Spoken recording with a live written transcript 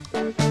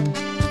And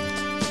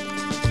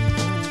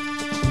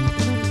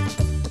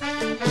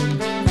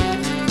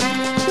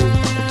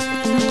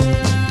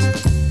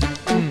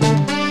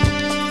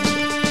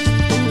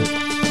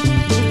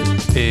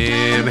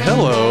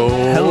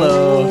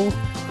hello.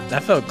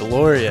 That felt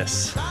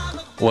glorious.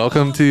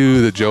 Welcome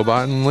to the Joe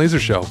Botten Laser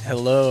Show.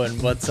 Hello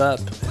and what's up?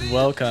 And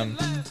welcome.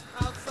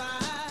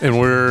 And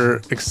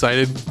we're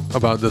excited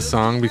about this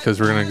song because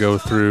we're going to go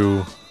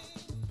through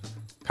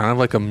kind of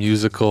like a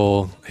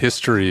musical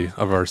history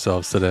of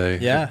ourselves today.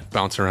 Yeah.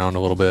 Bounce around a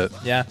little bit.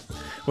 Yeah.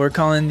 We're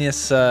calling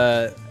this,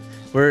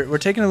 we're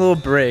taking a little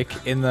break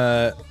in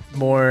the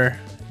more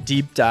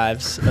deep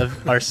dives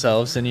of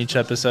ourselves in each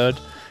episode.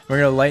 We're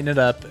going to lighten it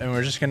up and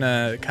we're just going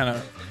to kind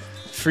of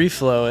free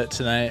flow it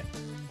tonight.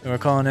 And we're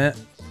calling it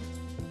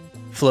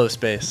Flow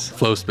Space.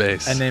 Flow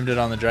space. I named it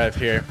on the drive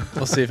here.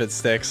 We'll see if it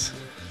sticks.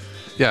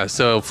 Yeah,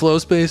 so flow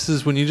space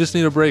is when you just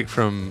need a break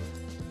from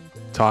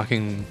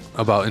talking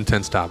about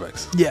intense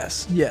topics.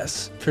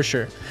 Yes, for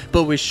sure.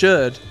 But we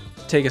should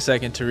take a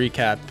second to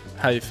recap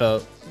how you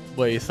felt,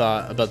 what you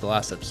thought about the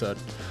last episode.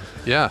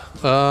 Yeah,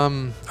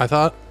 I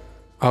thought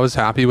I was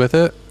happy with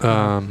it.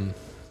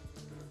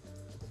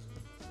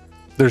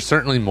 There's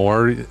certainly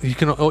more. You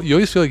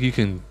always feel like you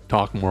can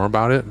talk more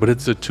about it, but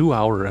it's a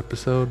 2-hour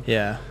episode.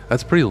 Yeah.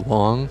 That's pretty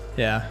long.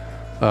 Yeah.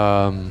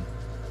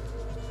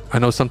 I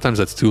know sometimes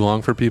that's too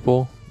long for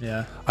people.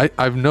 Yeah.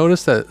 I've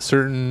noticed that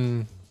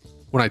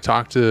when I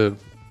talk to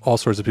all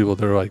sorts of people,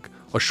 they're like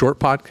a short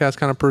podcast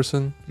kind of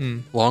person,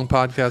 long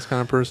podcast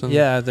kind of person.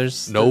 Yeah,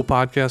 there's no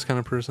podcast kind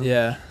of person.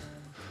 Yeah.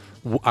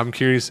 I'm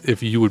curious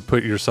if you would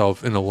put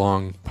yourself in a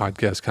long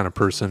podcast kind of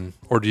person,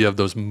 or do you have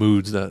those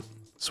moods that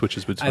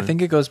switches between? I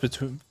think it goes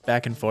between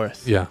back and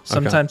forth. Yeah.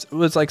 Sometimes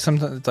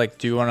sometimes it's like,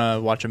 do you want to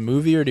watch a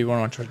movie or do you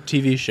want to watch a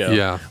TV show?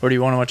 Yeah. Or do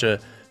you want to watch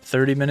a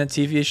 30-minute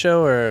TV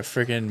show or a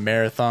freaking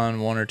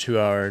marathon 1 or 2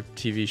 hour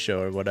TV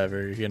show or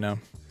whatever, you know?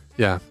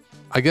 Yeah.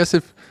 I guess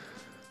if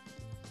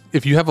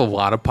you have a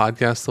lot of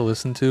podcasts to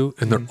listen to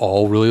and they're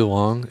all really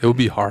long, it would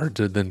be hard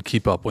to then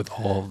keep up with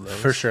all of those.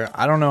 For sure.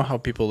 I don't know how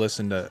people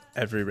listen to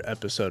every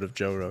episode of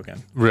Joe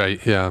Rogan.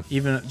 Right, yeah.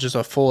 Even just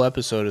a full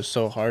episode is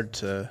so hard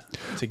to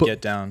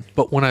get down.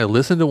 But when I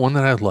listen to one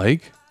that I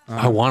like,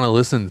 I want to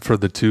listen for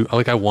the two.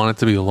 Like, I want it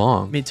to be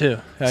long. Me too.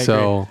 I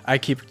agree. I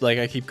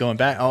keep going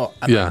back. I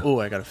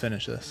got to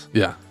finish this.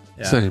 Yeah,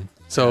 same.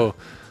 So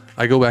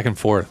I go back and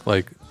forth.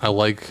 Like, I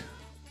like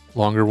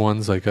longer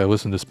ones. Like, I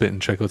listen to Spit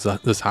and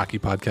Chicklets, this hockey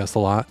podcast, a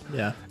lot.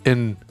 Yeah.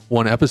 And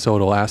one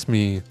episode will last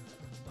me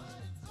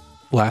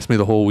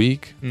the whole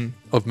week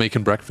of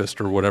making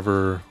breakfast or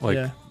whatever,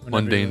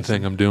 mundane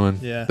thing I'm doing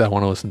that I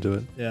want to listen to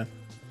it. Yeah.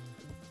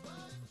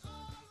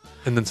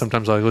 And then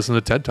sometimes I listen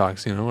to TED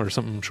Talks, or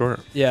something short.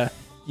 Yeah.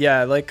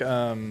 Yeah, I like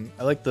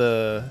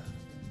the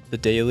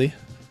Daily.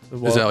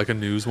 Is that like a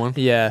news one?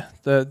 Yeah.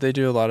 They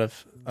do a lot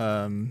of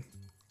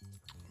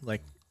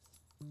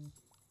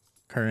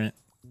current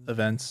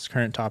events,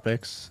 current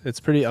topics.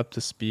 It's pretty up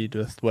to speed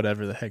with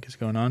whatever the heck is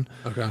going on.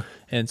 Okay.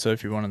 And so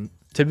if you're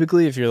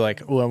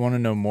like, oh, I want to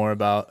know more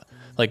about,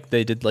 like,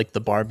 they did like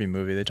the Barbie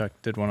movie. They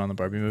did one on the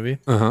Barbie movie.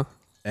 Uh-huh.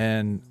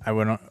 And I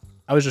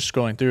was just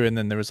scrolling through, and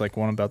then there was like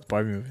one about the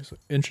Barbie movie. So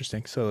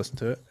interesting. So I listened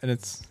to it, and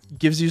it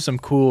gives you some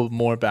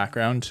more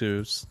background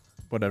to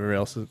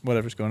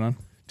whatever's going on.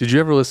 Did you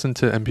ever listen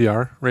to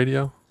NPR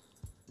radio?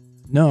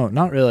 No,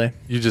 not really.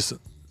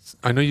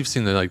 I know you've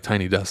seen the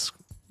Tiny Desk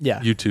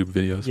YouTube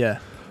videos. Yeah.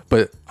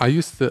 But I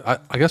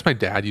guess my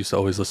dad used to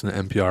always listen to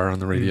NPR on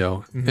the radio.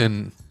 Mm-hmm.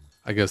 And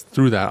I guess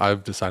through that,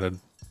 I've decided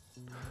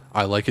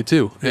I like it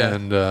too. Yeah.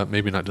 And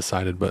maybe not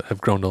decided, but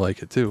have grown to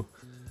like it too.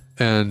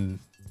 And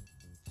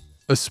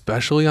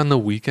especially on the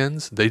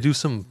weekends, they do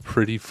some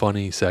pretty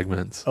funny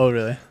segments. Oh,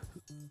 really?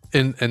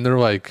 And they're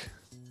like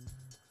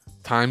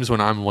times when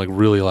I'm like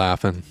really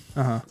laughing.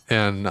 Uh-huh.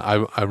 And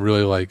I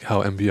really like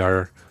how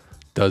NPR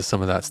does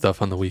some of that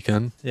stuff on the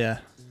weekend. Yeah.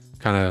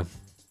 Kind of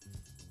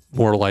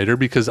more lighter,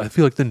 because I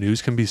feel like the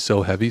news can be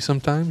so heavy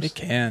sometimes. It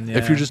can, yeah.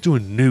 If you're just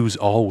doing news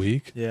all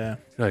week, you're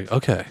like,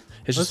 okay,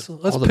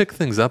 let's pick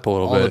things up a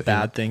little bit. All the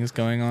bad things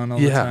going on all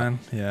the time.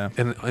 Yeah.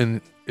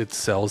 And it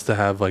sells to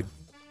have like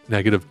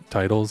negative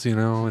titles,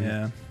 And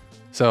yeah.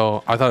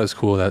 So I thought it was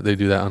cool that they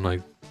do that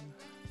on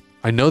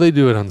I know they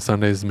do it on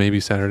Sundays, maybe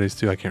Saturdays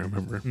too. I can't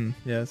remember.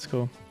 Yeah, that's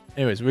cool.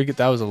 Anyways,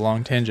 that was a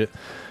long tangent.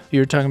 You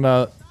were talking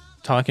about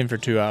talking for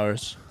 2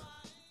 hours.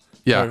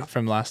 Yeah.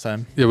 From last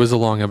time. It was a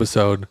long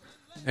episode.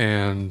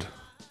 And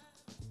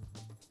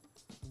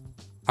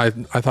I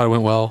thought it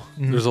went well.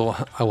 Mm-hmm. There's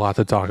a lot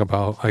to talk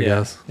about, I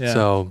guess. Yeah.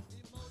 So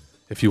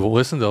if you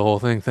listen to the whole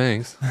thing,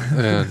 thanks.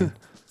 And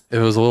if it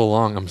was a little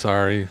long, I'm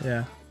sorry.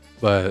 Yeah.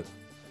 But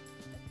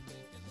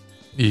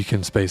you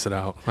can space it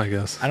out, I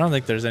guess. I don't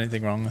think there's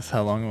anything wrong with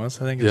how long it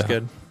was. I think it's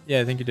good. Yeah,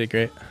 I think you did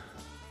great.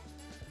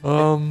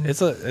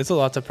 It's a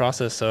lot to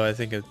process, so I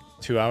think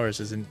 2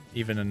 hours isn't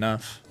even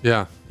enough.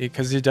 Yeah.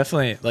 Because you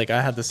definitely,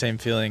 I had the same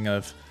feeling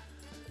of,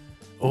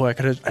 oh, I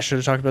should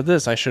have talked about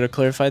this. I should have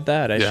clarified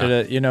that. I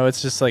should have,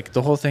 it's just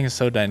the whole thing is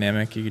so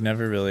dynamic. You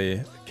never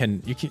really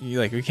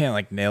we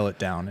can't nail it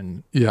down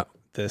in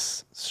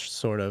this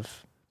sort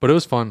of But it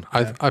was fun.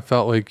 Yeah. I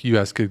felt like you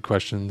asked good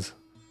questions,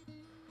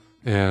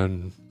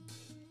 and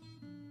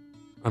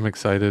I'm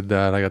excited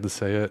that I got to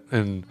say it.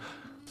 And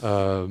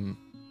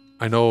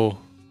I know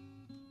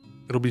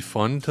it'll be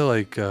fun to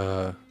like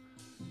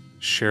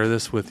share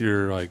this with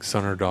your like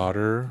son or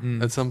daughter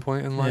at some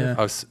point in life. Yeah.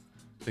 I was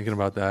thinking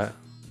about that.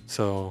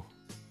 So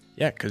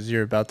yeah, because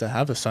you're about to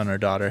have a son or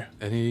daughter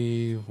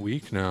any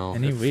week now.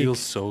 It feels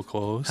so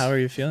close. How are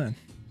you feeling?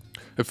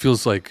 It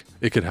feels like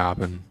it could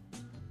happen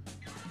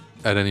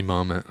at any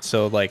moment.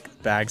 So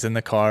like bags in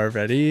the car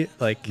ready?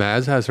 Like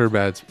Maz has her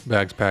bags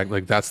packed.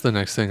 Like that's the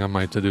next thing on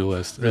my to-do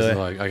list. Really? Is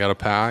like I gotta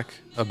pack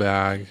a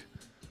bag,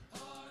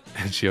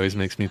 and she always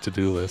makes me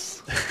to-do lists,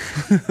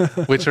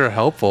 which are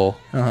helpful.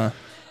 And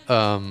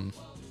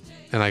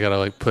I gotta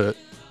like put.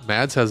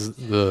 Mads has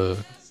the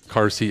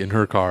car seat in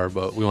her car,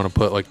 but we want to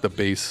put like the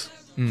base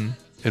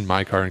in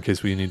my car in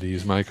case we need to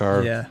use my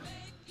car. Yeah.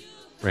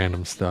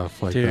 Random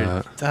stuff like Dude,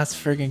 that. That's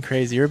freaking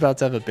crazy. You're about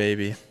to have a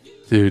baby.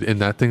 Dude,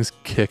 and that thing's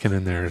kicking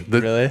in there.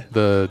 Really?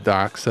 The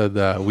doc said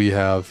that we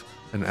have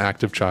an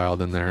active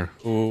child in there.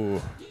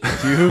 Ooh.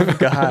 You've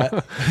got,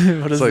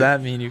 what does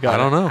that mean? You got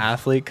an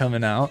athlete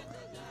coming out?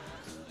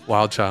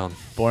 Wild child.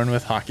 Born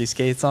with hockey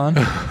skates on?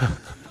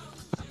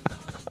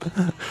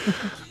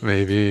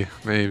 Maybe.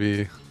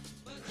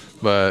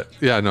 But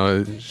yeah,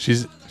 no,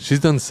 she's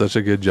done such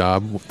a good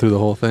job through the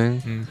whole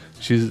thing.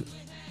 She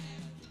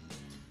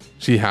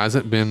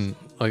hasn't been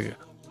like,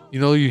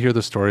 you hear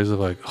the stories of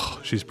like,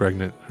 oh, she's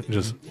pregnant,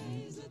 just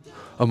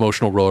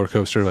emotional roller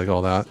coaster, like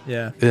all that.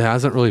 Yeah. It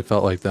hasn't really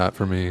felt like that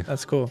for me.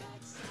 That's cool.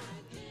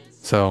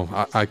 So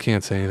I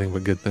can't say anything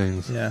but good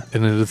things. Yeah.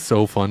 And it is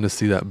so fun to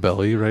see that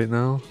belly right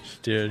now.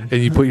 Dude.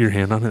 And you put your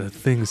hand on it, the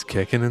thing's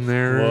kicking in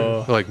there.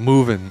 Whoa. Like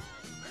moving.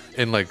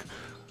 And like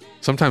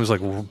sometimes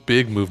like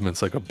big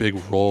movements, like a big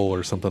roll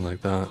or something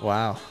like that.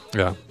 Wow.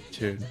 Yeah.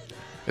 Dude.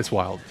 It's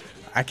wild.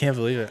 I can't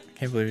believe it. I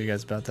can't believe you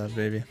guys are about to have a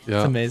baby. Yeah.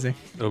 It's amazing.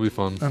 It'll be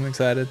fun. I'm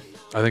excited.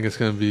 I think it's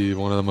going to be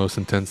one of the most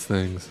intense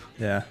things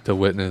to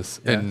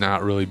witness and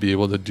not really be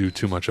able to do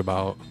too much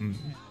about.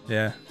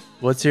 Yeah.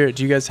 Do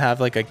you guys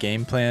have like a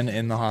game plan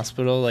in the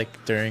hospital,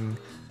 like during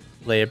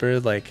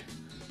labor? Like,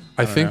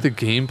 I think the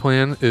game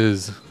plan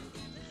is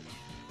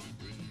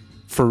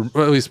or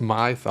at least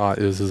my thought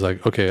is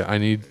like,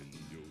 okay,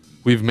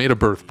 we've made a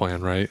birth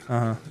plan, right?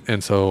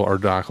 And so our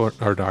doc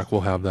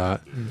will have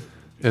that.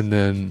 And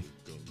then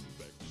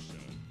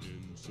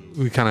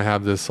we kind of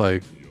have this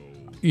like,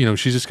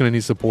 she's just going to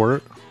need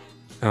support,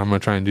 and I'm going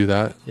to try and do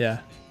that. Yeah.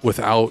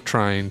 Without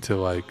trying to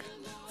like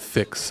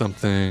fix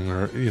something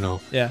or,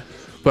 Yeah.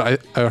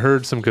 But I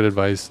heard some good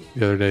advice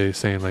the other day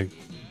saying like,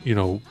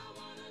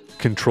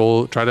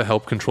 try to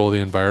help control the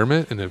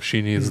environment. And if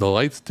she needs the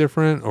lights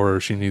different, or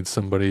she needs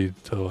somebody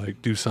to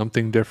like do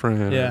something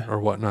different or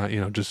whatnot,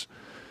 just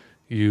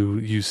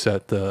you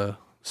set the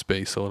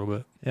space a little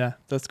bit. Yeah.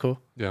 That's cool.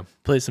 Yeah.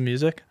 Play some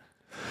music.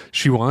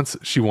 She wants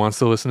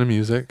to listen to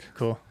music.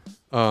 Cool.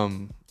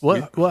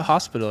 What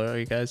hospital are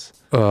you guys?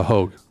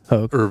 Hoag.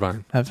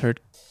 Irvine. I've heard.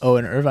 Oh,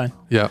 in Irvine.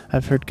 Yeah.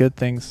 I've heard good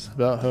things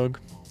about Hoag.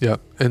 Yeah.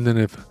 And then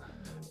if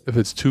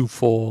it's too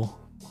full,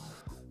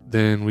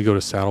 then we go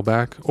to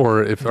Saddleback,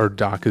 or if our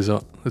doc is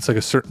up, it's like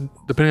a certain,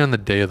 depending on the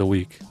day of the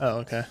week. Oh,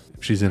 okay.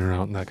 If she's in or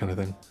out and that kind of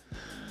thing.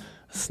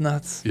 It's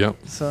nuts. Yep.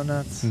 So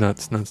nuts.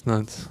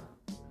 Nuts.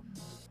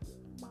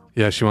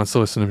 Yeah, she wants to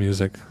listen to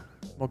music.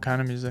 What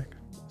kind of music?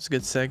 It's a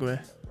good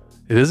segue.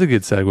 It is a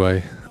good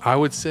segue. I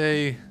would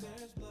say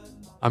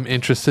I'm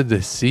interested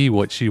to see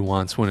what she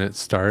wants when it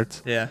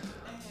starts. Yeah.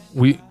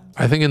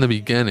 I think in the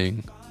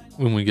beginning,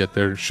 when we get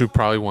there, she'll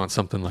probably want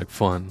something like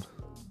fun.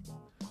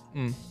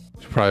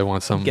 She probably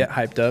wants some. Get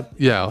hyped up.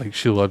 Yeah, like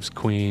she loves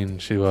Queen.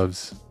 She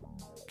loves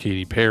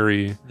Katy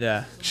Perry.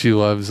 Yeah. She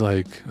loves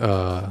like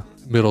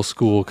middle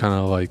school kind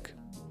of like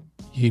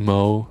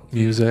emo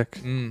music.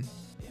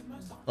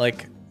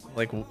 Like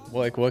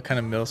what kind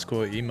of middle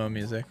school emo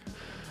music?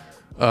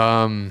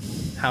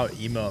 How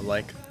emo?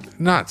 Like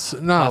not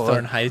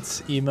Hawthorne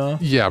Heights emo?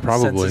 Yeah,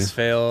 probably. Census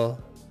Fail.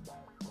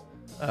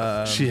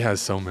 She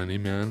has so many,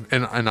 man,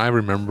 and I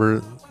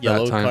remember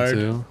Yellow that time Card.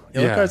 too.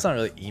 Yellow Card's not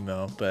really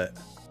emo, but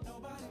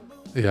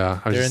yeah,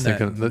 I was just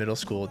thinking that middle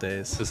school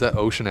days. Is that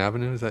Ocean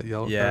Avenue? Is that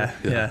Yellow Card?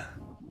 Yeah.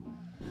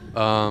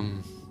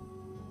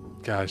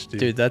 Gosh,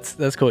 dude,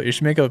 that's cool. You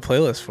should make a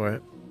playlist for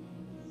it.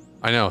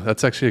 I know,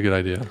 that's actually a good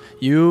idea.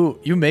 You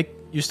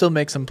still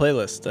make some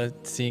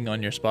playlists seeing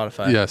on your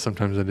Spotify. Yeah,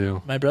 sometimes I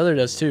do. My brother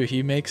does too.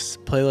 He makes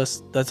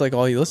playlists. That's like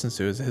all he listens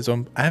to is his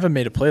own. I haven't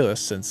made a playlist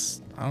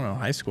since, I don't know,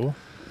 high school.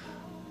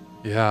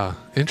 Yeah,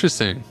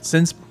 interesting.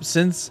 Since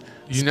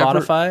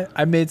Spotify,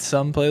 I made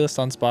some playlists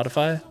on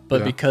Spotify,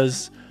 but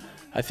because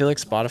I feel like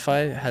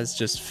Spotify has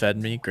just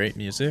fed me great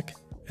music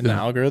in the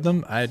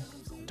algorithm, I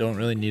don't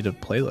really need a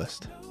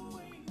playlist.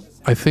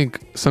 I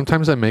think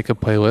sometimes I make a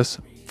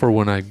playlist for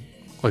when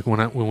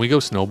we go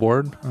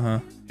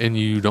snowboard and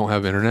you don't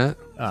have internet,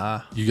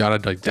 you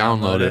gotta like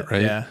download it,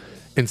 right? Yeah.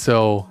 And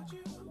so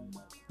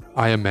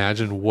I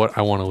imagine what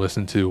I want to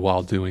listen to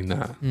while doing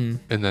that,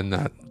 and then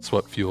that's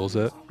what fuels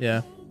it.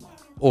 Yeah.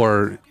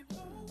 Or,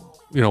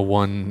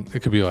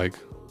 it could be like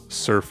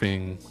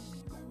surfing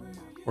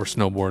or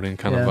snowboarding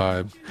kind of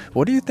vibe.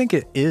 What do you think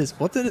it is?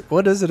 What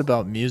is it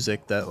about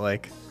music that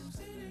like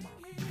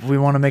we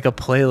want to make a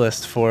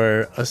playlist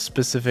for a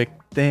specific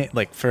thing,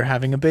 like for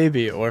having a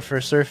baby or for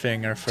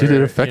surfing or for Dude,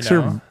 it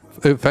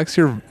affects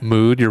your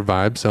mood, your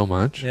vibe so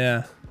much.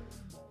 Yeah.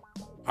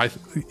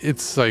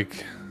 It's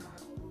like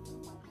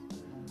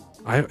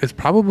it's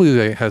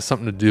probably like has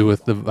something to do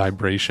with the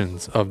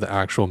vibrations of the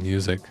actual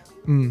music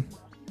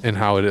and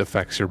how it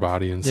affects your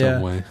body in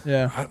some way.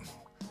 Yeah.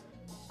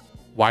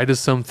 Why does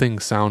something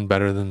sound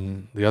better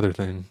than the other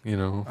thing? You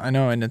know. I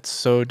know, and it's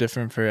so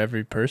different for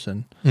every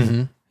person.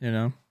 Mm-hmm. You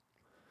know.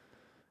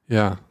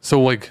 Yeah.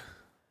 So like,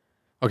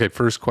 okay.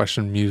 First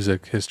question: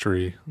 music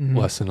history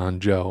lesson on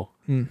Joe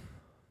in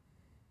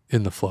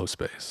the flow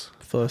space.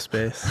 Flow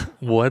space.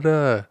 What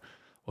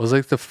was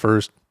like the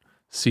first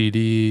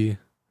CD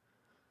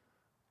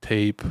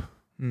tape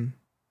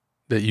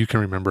that you can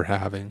remember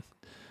having?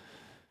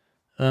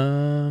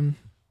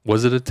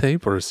 Was it a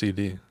tape or a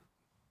CD?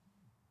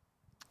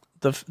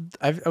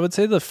 I would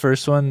say the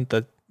first one,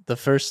 the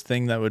first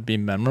thing that would be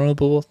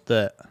memorable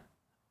that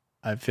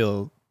I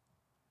feel,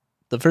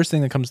 the first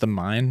thing that comes to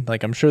mind,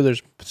 like I'm sure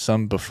there's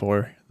some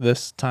before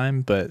this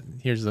time, but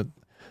here's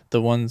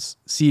the ones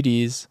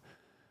CDs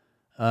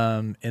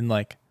in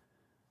like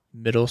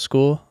middle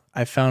school.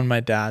 I found my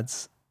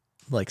dad's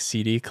like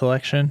CD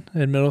collection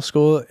in middle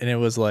school, and it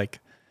was like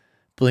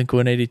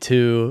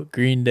Blink-182,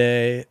 Green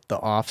Day, The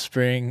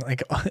Offspring,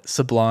 like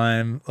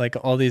Sublime, like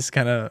all these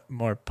kind of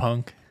more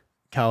punk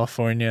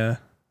California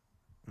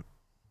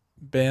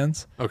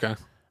bands. Okay.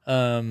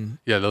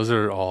 Yeah, those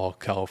are all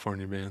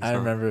California bands. I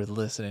remember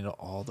listening to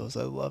all those.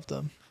 I loved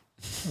them.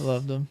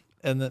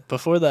 And then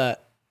before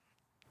that,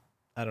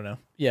 I don't know.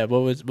 Yeah,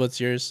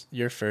 what's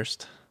your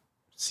first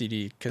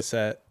CD,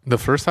 cassette? The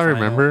first I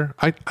remember,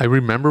 I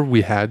remember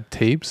we had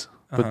tapes,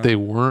 but they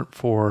weren't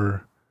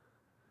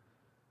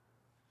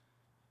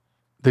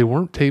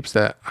tapes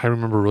that I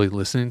remember really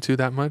listening to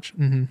that much.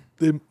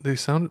 Mm-hmm. They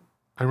sounded,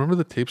 I remember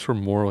the tapes were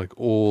more like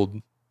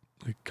old,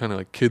 like kind of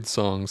like kid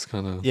songs,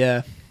 kind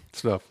of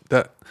stuff.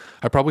 That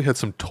I probably had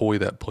some toy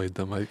that played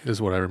them,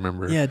 is what I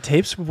remember. Yeah,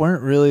 tapes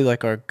weren't really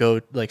like our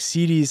like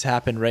CDs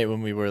happened right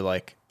when we were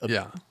like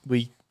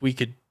we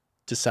could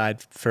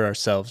decide for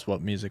ourselves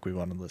what music we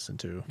want to listen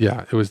to.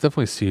 Yeah, it was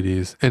definitely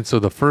CDs. And so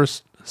the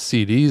first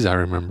CDs I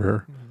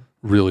remember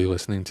really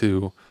listening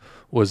to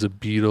was a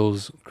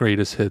Beatles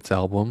Greatest Hits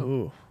album.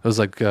 Ooh. It was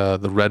like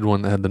the red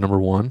one that had the number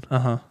 1.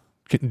 Uh-huh.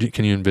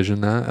 Can you envision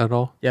that at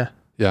all? Yeah.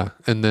 Yeah.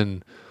 And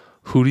then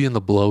Hootie and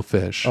the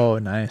Blowfish. Oh,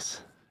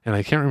 nice. And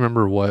I can't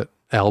remember what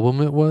album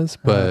it was,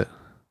 but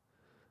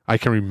I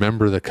can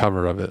remember the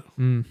cover of it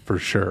for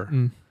sure.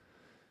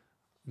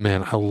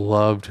 Man, I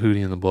loved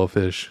Hootie and the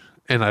Blowfish.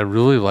 And I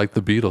really liked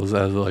the Beatles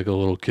as like a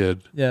little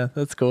kid. Yeah,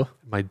 that's cool.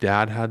 My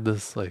dad had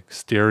this like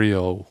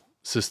stereo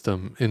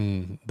system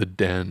in the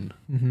den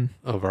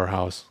of our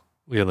house.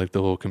 We had like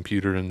the little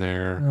computer in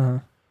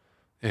there,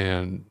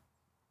 and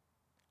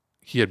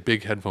he had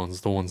big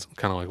headphones, the ones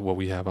kind of like what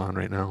we have on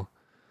right now.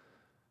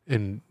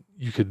 And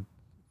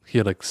he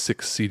had like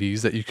 6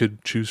 CDs that you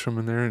could choose from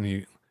in there, and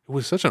it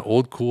was such an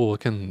old, cool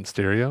looking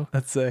stereo.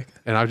 That's sick.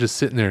 And I would just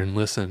sit in there and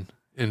listen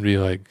and be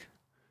like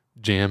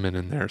jamming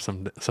in there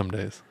some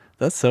days.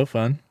 That's so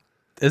fun.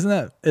 Isn't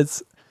that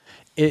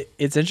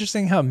it's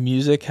interesting how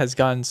music has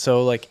gotten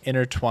so like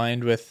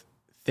intertwined with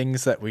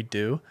things that we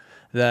do,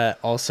 that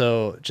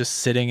also just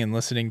sitting and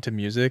listening to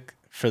music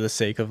for the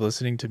sake of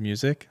listening to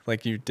music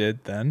like you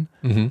did then.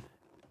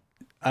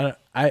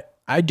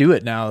 I do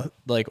it now,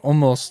 like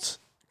almost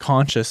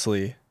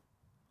consciously,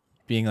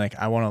 being like,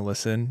 I want to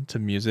listen to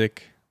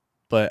music,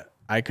 but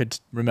I could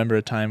remember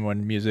a time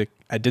when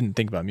I didn't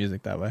think about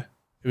music that way.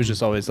 It was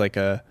just always like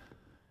a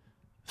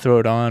throw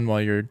it on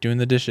while you're doing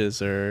the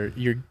dishes, or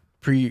you're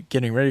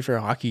getting ready for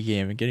a hockey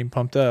game and getting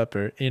pumped up,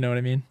 or you know what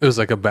I mean? It was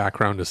like a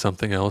background to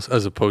something else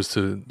as opposed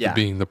to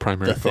being the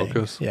primary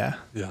focus. Yeah.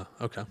 Yeah.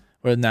 Okay.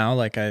 Where now,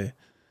 like I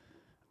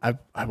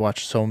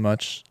watch so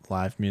much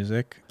live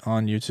music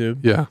on YouTube.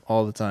 Yeah.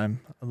 All the time.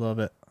 I love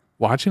it.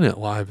 Watching it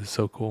live is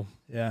so cool.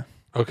 Yeah.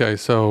 Okay.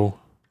 So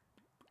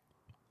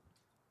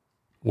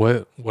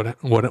what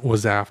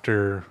was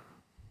after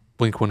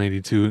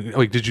Blink-182?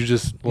 Like, did you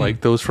just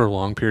like those for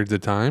long periods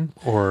of time,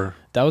 or?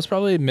 That was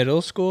probably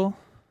middle school.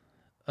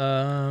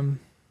 And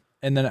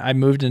then I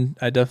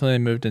definitely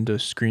moved into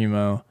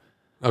screamo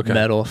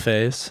metal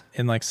phase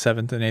in like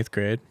 7th and 8th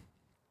grade.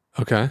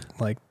 Okay.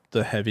 Like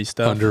the heavy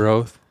stuff. Under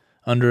Oath.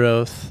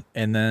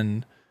 And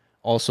then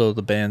also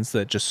the bands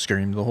that just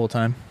screamed the whole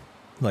time.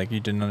 Like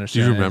you didn't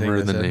understand. Do you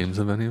remember the names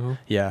of any of them?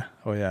 Yeah.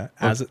 Oh yeah.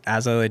 As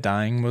I Lay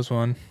Dying was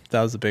one.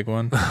 That was the big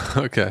one.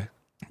 Okay.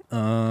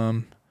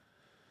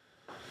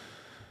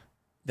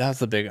 That's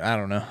the big, I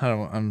don't know.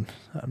 I'm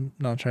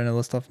not trying to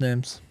list off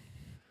names,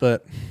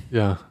 but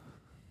yeah.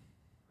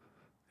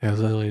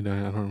 As I Lay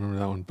Dying, I don't remember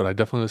that one, but I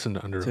definitely listened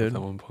to Under Oath at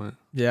one point.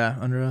 Yeah,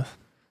 Under Oath.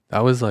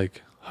 That was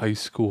like high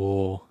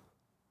school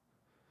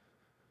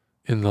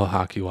in the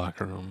hockey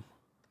locker room.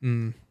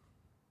 And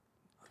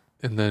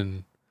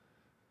then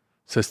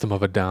System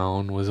of a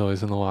Down was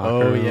always in the locker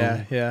Oh room.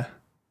 yeah.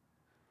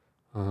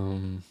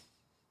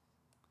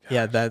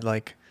 Yeah, that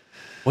like.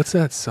 What's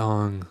that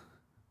song?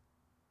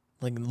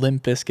 Like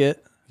Limp Bizkit.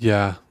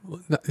 Yeah,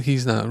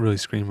 he's not really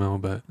screamo,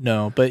 but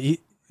no, but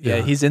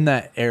he's in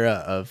that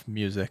era of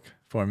music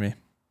for me.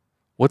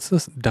 What's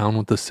this Down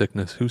with the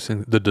Sickness? Who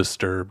sings The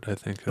Disturbed? I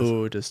think.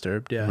 Oh,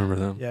 Disturbed. Yeah, remember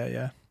them?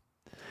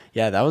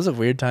 Yeah. That was a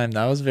weird time.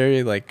 That was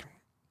very like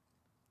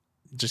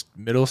just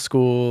middle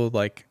school,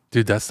 like.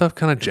 Dude, that stuff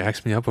kind of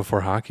jacks me up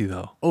before hockey,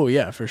 though. Oh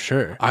yeah, for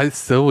sure. I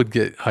still would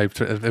get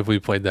hyped if we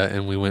played that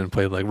and we went and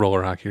played like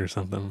roller hockey or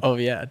something. Oh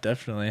yeah,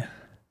 definitely.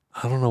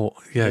 I don't know.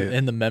 Yeah.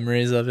 And the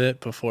memories of it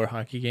before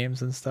hockey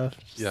games and stuff.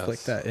 Yeah.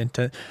 Like that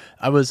intense.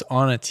 I was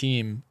on a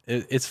team.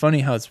 It's funny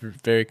how it's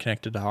very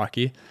connected to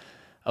hockey.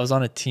 I was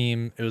on a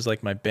team. It was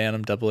like my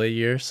Bantam AA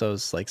year. So it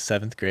was like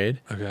 7th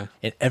grade. Okay.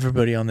 And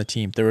everybody on the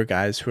team, there were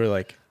guys who were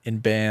like in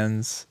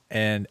bands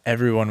and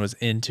everyone was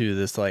into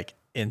this like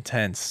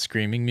intense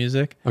screaming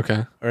music.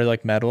 Okay. Or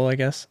like metal, I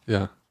guess.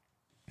 Yeah.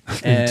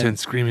 Intense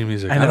screaming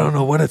music. I don't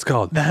know what it's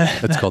called.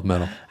 It's called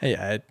metal.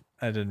 Yeah.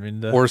 I didn't mean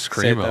to. Or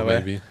screamo,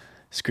 maybe.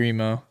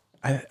 Screamo.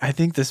 I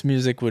think this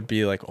music would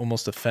be like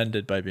almost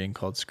offended by being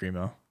called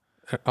screamo.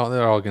 Oh,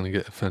 they're all gonna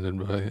get offended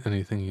by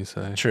anything you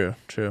say. True.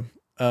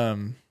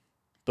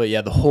 But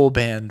yeah, the whole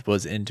band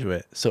was into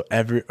it. So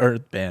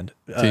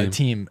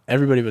team,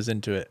 everybody was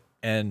into it,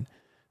 and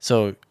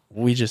so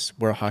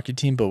we're a hockey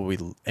team, but we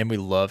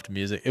loved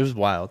music. It was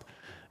wild.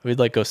 We'd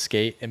like go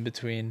skate in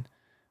between,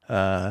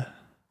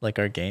 like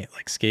our game,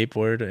 like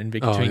skateboard in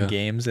between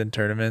games and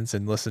tournaments,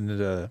 and listen to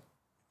the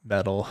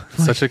metal.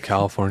 Such a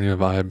California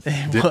vibe.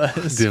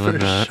 It was doing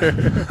that. Sure.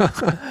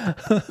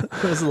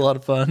 It was a lot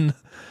of fun.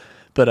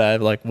 But I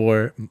like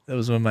it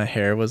was when my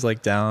hair was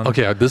like down.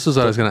 Okay, this is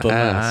what I was gonna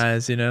ask. My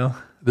eyes, you know.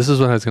 This is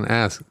what I was gonna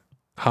ask.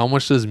 How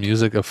much does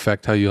music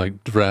affect how you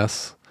like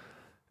dress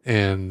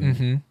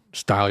and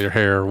style your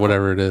hair or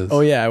whatever it is? Oh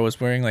yeah, I was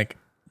wearing like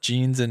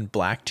jeans and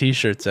black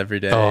t-shirts every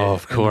day. Oh,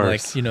 of course. And,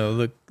 like, you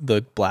know,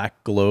 the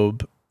black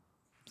Globe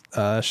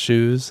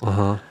shoes.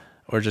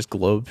 Or just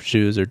Globe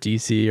shoes or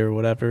DC or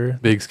whatever.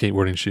 Big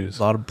skateboarding shoes.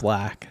 A lot of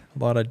black. A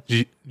lot of.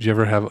 Did you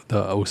ever have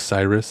the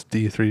Osiris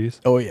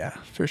D3s? Oh yeah,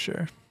 for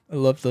sure. I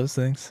love those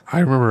things. I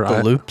remember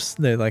the loops.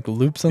 They like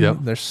loops on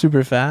them. They're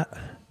super fat.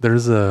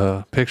 There's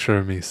a picture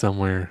of me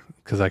somewhere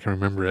because I can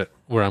remember it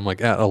where I'm like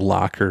at a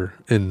locker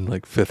in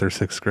like 5th or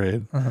 6th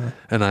grade,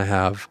 and I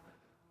have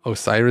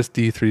Osiris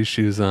D3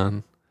 shoes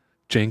on,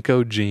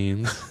 Jenko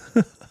jeans,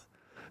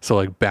 so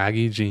like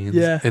baggy jeans,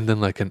 and then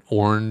like an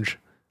orange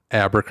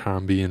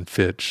Abercrombie and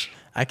Fitch.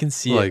 I can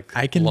see like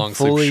I can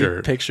fully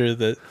picture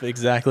that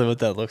exactly what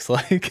that looks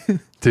like.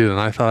 Dude, and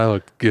I thought I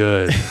looked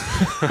good.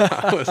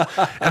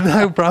 And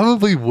I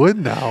probably would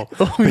now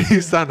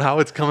based on how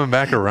it's coming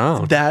back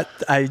around.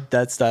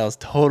 That style is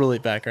totally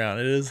back around.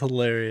 It is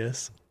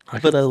hilarious. I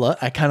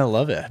kind of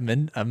love it.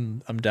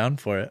 I'm down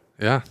for it.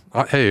 Yeah.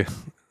 Hey,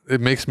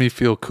 it makes me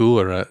feel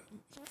cooler at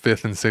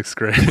 5th and 6th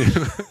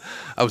grade.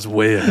 I was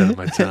way ahead of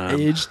my time.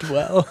 Aged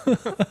well.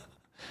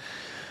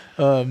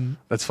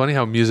 That's funny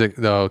how music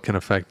though can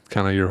affect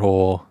kind of your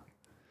whole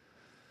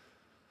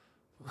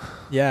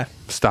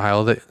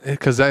style,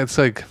 because that's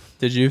like.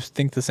 Did you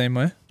think the same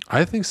way?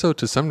 I think so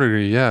to some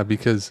degree, yeah,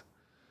 because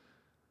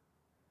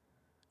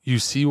you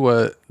see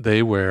what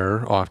they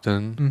wear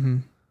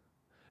often,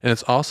 and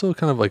it's also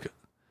kind of like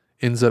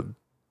ends up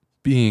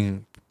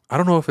being, I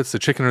don't know if it's the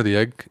chicken or the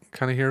egg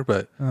kind of here,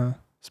 but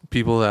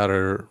people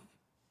that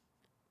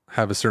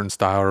have a certain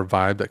style or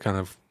vibe that kind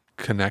of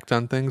connect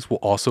on things will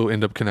also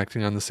end up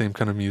connecting on the same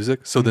kind of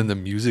music. So then the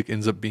music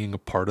ends up being a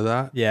part of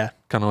that. Yeah.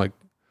 Kind of like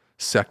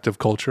sect of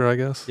culture, I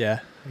guess. Yeah,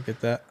 I get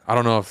that. I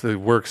don't know if it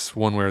works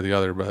one way or the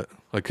other, but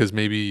like, cause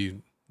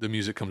maybe the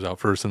music comes out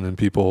first and then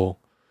people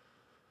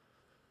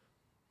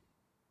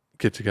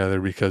get together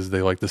because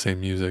they like the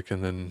same music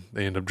and then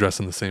they end up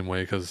dressing the same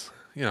way. Cause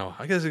you know,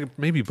 I guess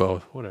maybe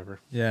both, whatever.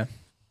 Yeah.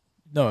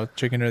 No,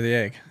 chicken or the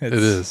egg. It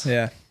is.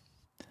 Yeah.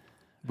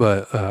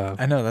 But,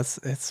 I know it's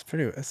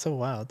so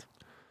wild.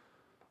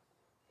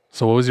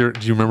 So what was do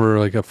you remember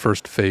like a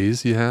first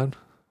phase you had?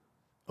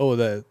 Oh,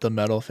 the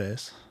metal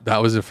phase.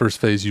 That was the first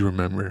phase you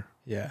remember?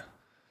 Yeah.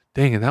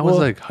 Dang, and that was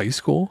like high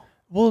school?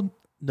 Well,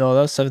 no,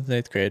 that was 7th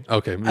and 8th grade.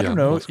 Okay. I don't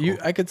know.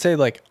 I could say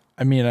like,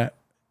 I mean,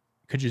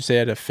 could you say I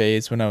had a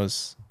phase when I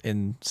was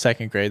in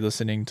 2nd grade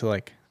listening to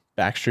like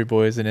Backstreet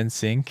Boys and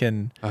NSYNC,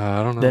 and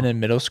I don't know. Then in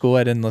middle school,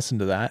 I didn't listen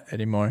to that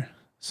anymore.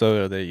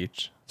 So they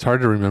each. It's hard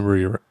to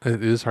remember.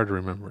 It is hard to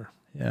remember.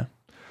 Yeah.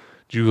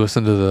 Did you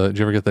listen to did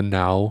you ever get the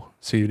Now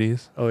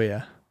CDs? Oh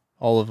yeah.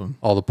 All of them.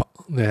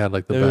 They had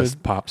like the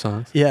best pop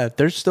songs. Yeah,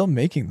 they're still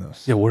making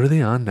those. Yeah, what are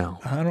they on now?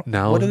 I don't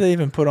know. What do they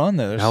even put on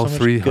there? There's now so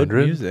much 300?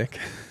 good music.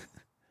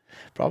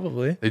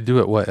 Probably. They do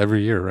it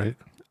every year, right?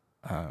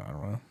 I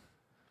don't know.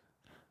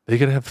 They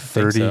could have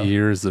 30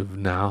 years of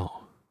Now.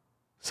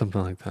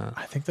 Something like that.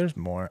 I think there's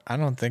more. I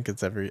don't think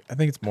it's I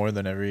think it's more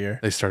than every year.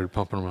 They started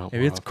pumping them out.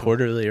 Maybe it's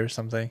quarterly or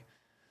something.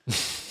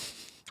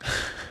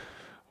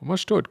 We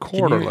must do it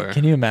quarterly.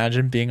 Can you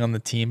imagine being on the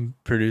team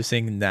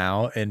producing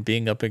now and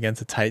being up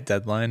against a tight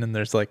deadline and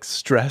there's like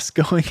stress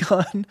going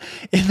on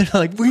and they're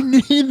like, we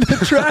need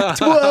the track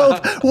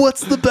 12.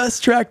 What's the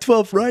best track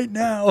 12 right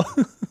now?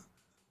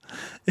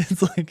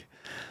 It's like,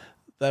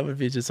 that would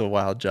be just a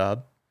wild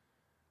job.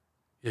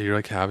 Yeah, you're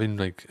like having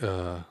like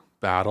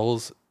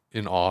battles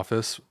in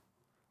office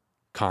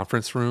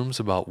conference rooms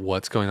about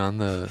what's going on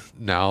the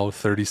now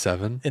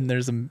 37. And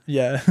there's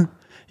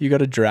you got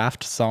to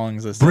draft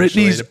songs.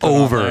 Britney's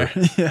over.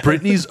 Yeah.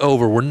 Britney's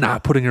over. We're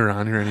not putting her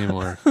on here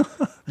anymore.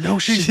 No,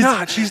 she's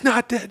not. She's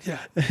not dead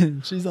yet.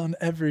 She's on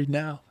every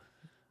now.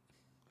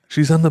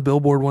 She's on the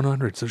Billboard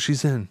 100, so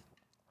she's in.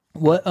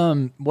 What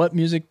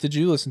music did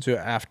you listen to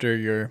after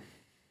your?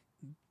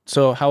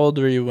 So how old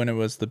were you when it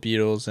was the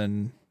Beatles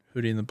and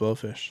Hootie and the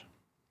Blowfish?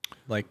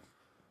 Like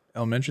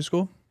elementary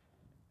school?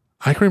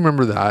 I can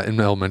remember that in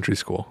elementary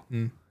school.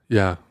 Mm.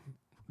 Yeah.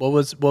 What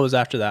was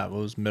after that?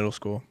 What was middle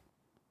school?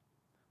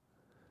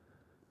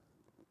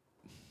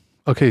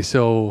 Okay,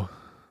 so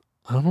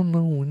I don't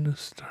know when this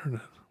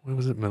started. When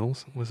was it?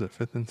 Was it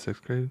 5th and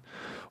 6th grade?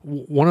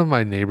 One of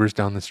my neighbors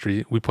down the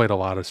street, we played a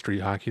lot of street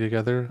hockey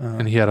together,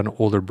 and he had an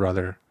older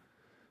brother.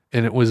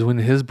 And it was when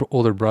his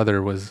older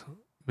brother was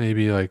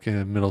maybe like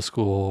in middle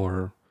school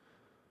or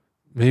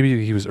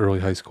maybe he was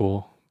early high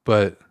school,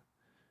 but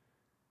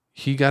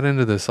he got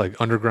into this like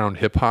underground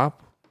hip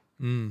hop,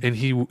 and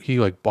he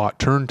like bought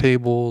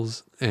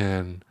turntables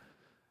and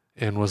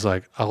was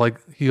like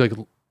he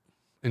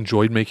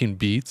enjoyed making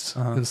beats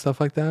and stuff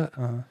like that.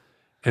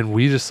 And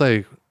we just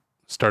like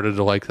started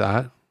to like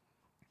that.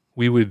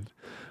 We would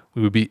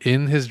be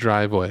in his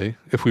driveway.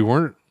 If we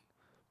weren't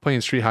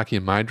playing street hockey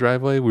in my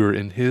driveway, we were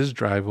in his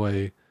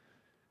driveway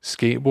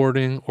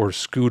skateboarding or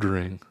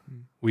scootering.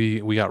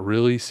 We got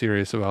really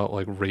serious about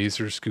like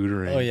razor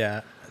scootering. Oh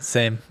yeah,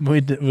 same.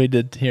 We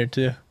did here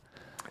too.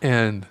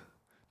 And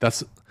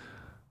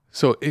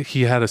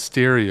he had a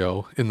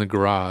stereo in the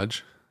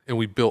garage, and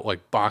we built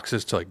like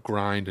boxes to like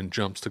grind and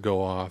jumps to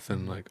go off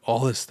and like all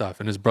this stuff.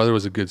 And his brother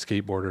was a good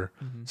skateboarder,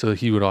 so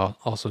he would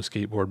also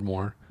skateboard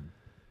more.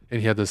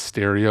 And he had this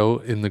stereo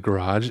in the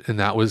garage, and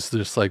that was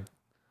just like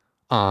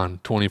on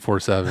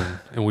 24/7,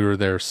 and we were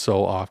there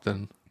so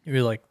often. You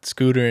were like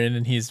scootering,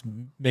 and he's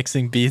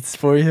mixing beats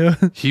for you.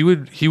 He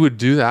would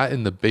do that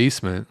in the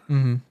basement,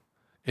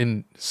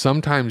 and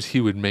sometimes he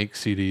would make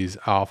CDs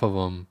off of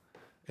them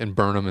and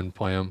burn them and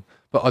play them.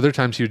 But other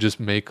times he would just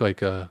make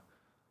like a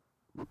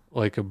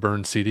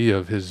burned CD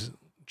of his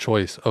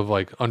choice of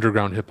like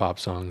underground hip hop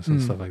songs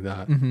and stuff like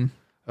that.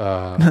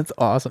 That's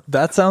awesome.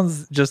 That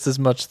sounds just as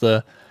much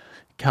the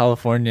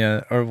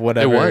California or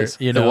whatever.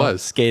 It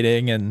was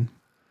skating and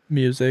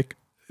music.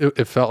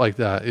 It felt like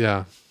that.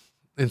 Yeah.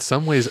 In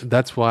some ways,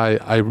 that's why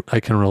I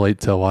can relate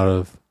to a lot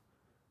of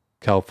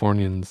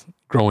Californians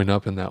growing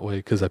up in that way,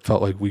 because I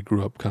felt like we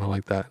grew up kind of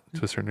like that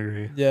to a certain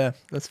degree. Yeah,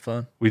 that's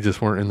fun. We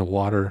just weren't in the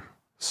water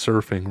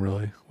surfing,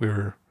 really. We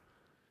were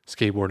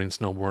skateboarding,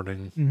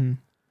 snowboarding,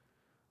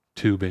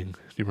 tubing. Do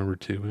you remember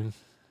tubing?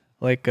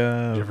 Like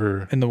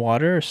in the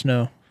water or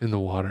snow? In the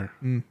water.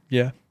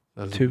 Yeah.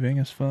 Tubing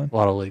is fun. A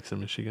lot of lakes in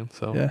Michigan.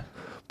 So yeah.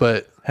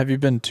 But have you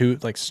been to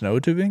like snow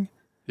tubing?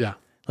 Yeah.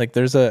 Like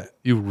you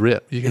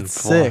can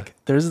it's fly.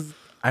 Sick.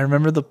 I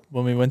remember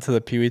when we went to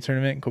the Pee Wee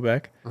tournament in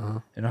Quebec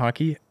in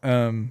hockey.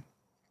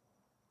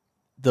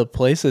 The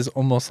place is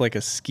almost like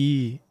a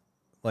ski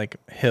like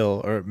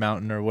hill or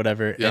mountain or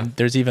whatever, and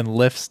there's even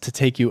lifts to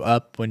take you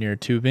up when you're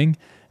tubing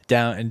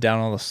down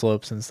all the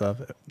slopes and stuff.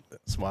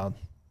 It's wild.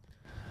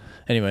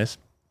 Anyways,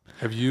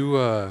 have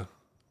you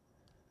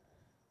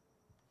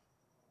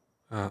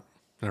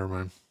never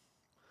mind.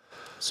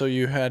 So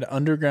you had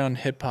underground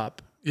hip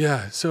hop.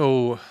 Yeah,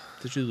 so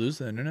did you lose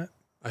the internet?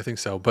 I think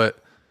so,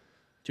 but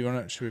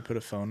should we put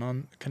a phone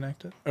on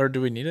connected, or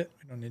do we need it?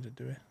 We don't need it,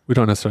 do we? We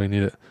don't necessarily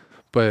need it,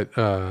 but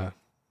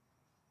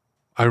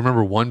I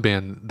remember one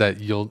band that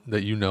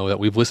that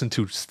we've listened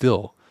to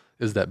still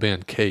is that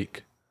band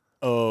Cake.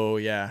 Oh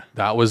yeah,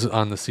 that was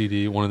on the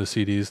CD, one of the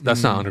CDs.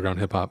 That's not underground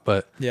hip hop,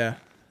 but yeah,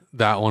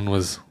 that one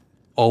was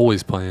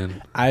always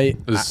playing.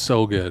 It was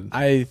so good.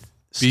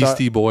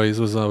 Beastie Boys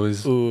was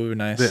always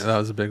nice. That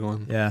was a big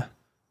one. Yeah,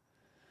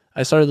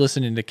 I started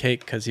listening to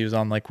Cake because he was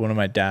on like one of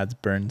my dad's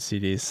burned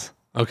CDs.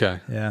 Okay.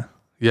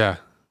 Yeah,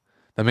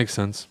 that makes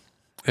sense.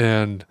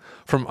 And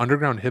from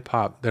underground hip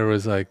hop, there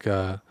was like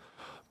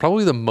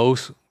probably the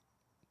most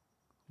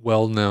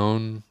well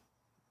known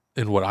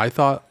in what I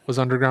thought was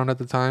underground at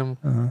the time.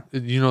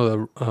 You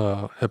know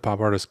the hip hop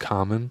artist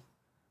Common.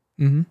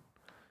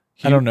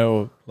 I don't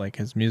know like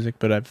his music,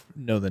 but I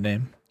know the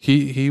name.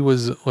 He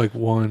was like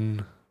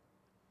one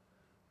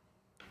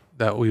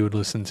that we would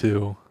listen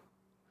to,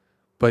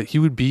 but he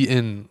would be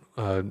in.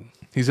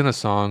 He's in a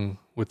song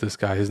with this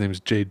guy. His name is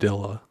Jay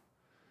Dilla,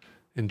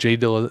 and Jay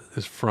Dilla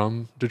is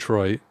from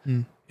Detroit,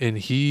 and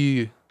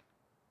he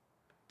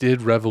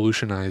did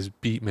revolutionize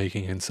beat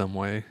making in some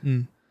way.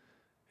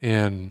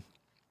 And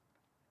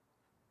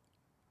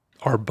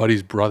our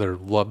buddy's brother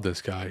loved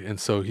this guy, and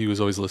so he was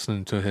always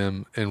listening to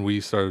him, and we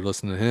started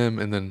listening to him,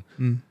 and then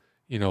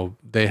you know,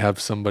 they have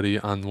somebody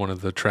on one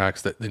of the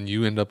tracks that then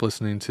you end up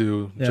listening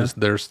to just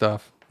their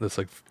stuff. That's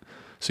like,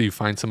 so you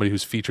find somebody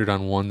who's featured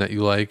on one that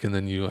you like, and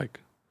then you like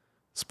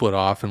split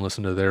off and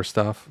listen to their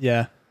stuff.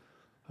 Yeah.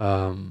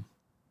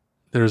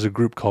 There's a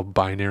group called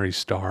Binary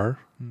Star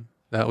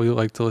that we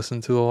like to listen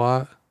to a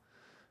lot.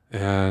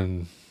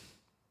 And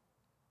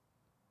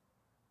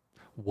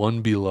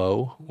One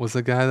Below was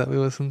a guy that we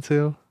listened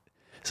to.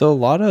 So a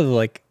lot of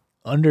like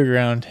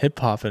underground hip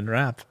hop and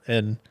rap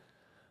in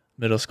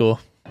middle school.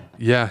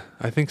 Yeah,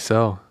 I think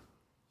so.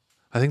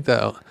 I think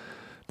that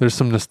there's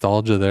some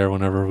nostalgia there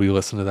whenever we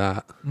listen to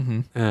that.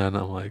 Mm-hmm. And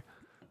I'm like,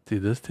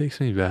 dude, this takes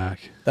me back.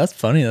 That's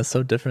funny. That's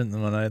so different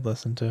than what I'd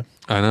listened to.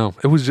 I know.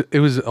 It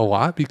was a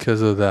lot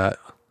because of that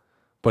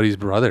buddy's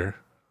brother.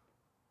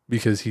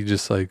 Because he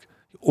just like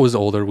was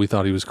older. We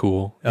thought he was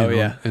cool. Oh, know?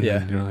 Yeah. And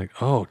then you're like,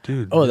 oh,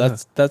 dude. Oh, yeah.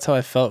 That's how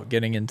I felt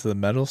getting into the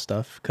metal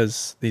stuff.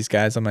 Because these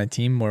guys on my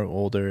team were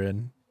older,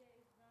 and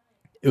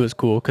it was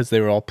cool because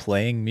they were all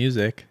playing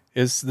music.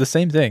 It's the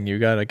same thing. You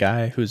got a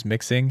guy who's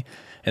mixing,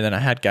 and then I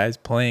had guys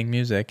playing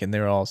music, and they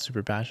were all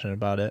super passionate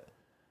about it,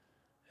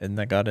 and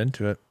I got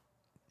into it.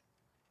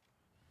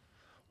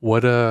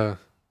 What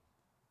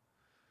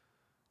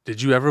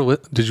did you ever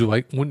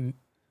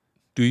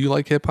do you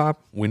like hip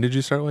hop? When did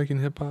you start liking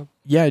hip hop?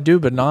 Yeah, I do,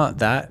 but not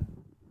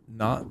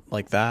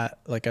like that.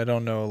 Like, I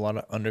don't know a lot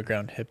of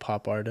underground hip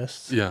hop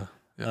artists. Yeah.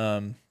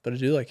 But I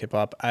do like hip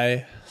hop.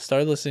 I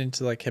started listening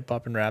to like hip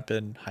hop and rap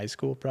in high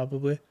school,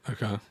 probably.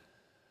 Okay.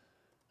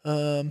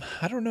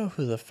 I don't know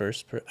who the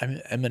first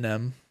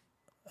Eminem.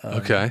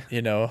 Okay.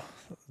 You know,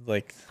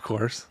 like, of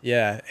course.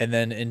 Yeah, and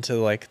then into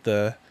like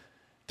the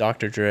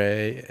Dr.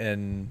 Dre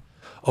and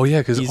oh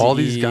yeah, because all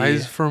these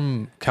guys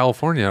from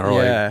California are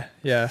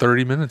like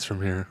 30 minutes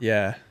from here.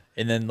 Yeah,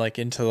 and then like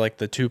into like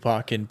the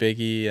Tupac and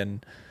Biggie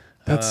and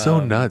that's so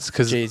nuts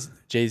because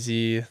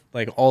Jay-Z,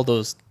 like all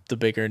those the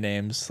bigger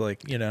names,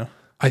 like, you know.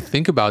 I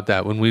think about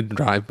that when we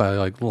drive by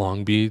like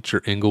Long Beach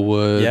or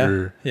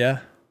Inglewood. Yeah.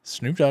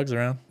 Snoop Dogg's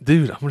around.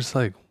 Dude, I'm just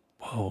like,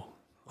 whoa,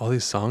 all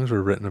these songs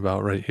were written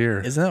about right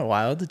here. Isn't that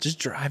wild? Just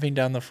driving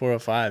down the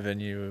 405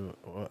 and you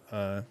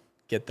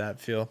get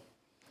that feel.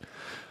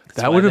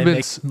 That would have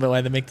been why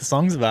they make the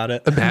songs about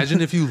it.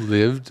 Imagine if you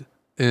lived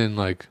in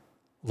like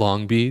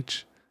Long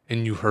Beach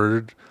and you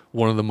heard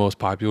one of the most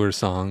popular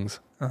songs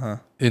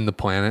in the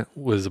planet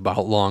was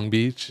about Long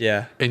Beach.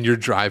 Yeah. And you're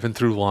driving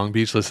through Long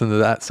Beach listening to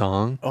that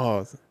song.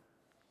 Oh,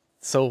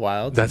 so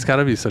wild. That's got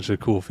to be such a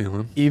cool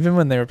feeling. Even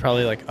when they were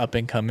probably like up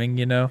and coming,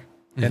 you know,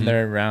 and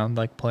they're around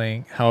like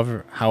playing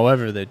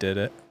however they did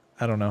it.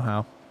 I don't know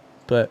how,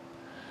 but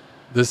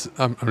this,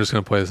 I'm just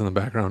going to play this in the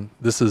background.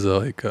 This is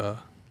like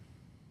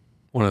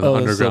one of the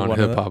underground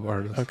hip hop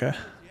artists. Okay.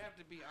 You have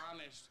to be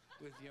honest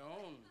with your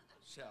own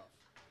self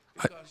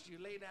because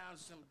you lay down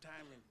some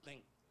time and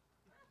think.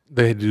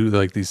 They do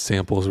like these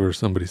samples where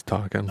somebody's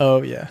talking.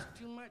 Oh yeah.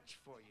 Too much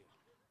for you.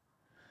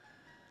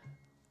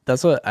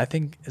 That's what I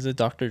think. Is it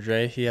Dr.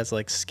 Dre? He has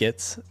like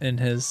skits on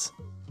his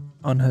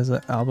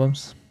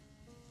albums.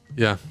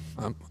 Yeah,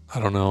 I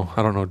don't know.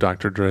 I don't know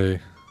Dr. Dre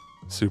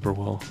super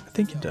well. I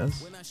think he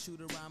does.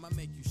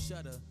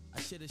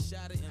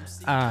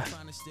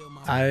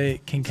 I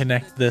can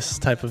connect this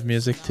type of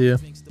music to you.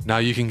 Now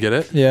you can get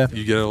it? Yeah.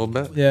 You get it a little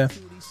bit? Yeah.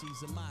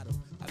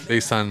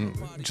 Based on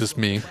just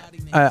me.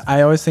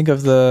 I always think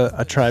of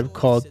A Tribe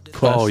Called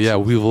Quest. Oh yeah,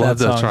 we love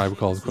that Tribe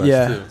Called Quest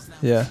too.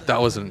 Yeah. That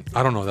wasn't,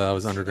 I don't know that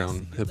was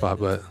underground hip hop,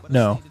 but.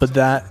 No, but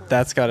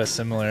that's got a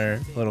similar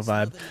little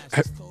vibe.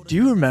 Do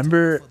you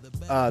remember,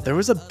 there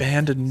was a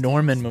band in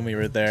Norman when we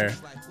were there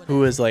who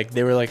was like,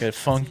 they were like a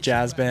funk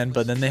jazz band,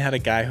 but then they had a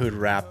guy who'd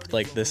rap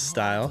like this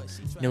style,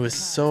 and it was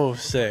so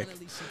sick.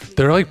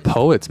 They're like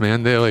poets,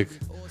 man.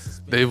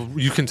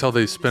 You can tell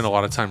they spend a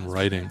lot of time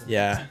writing.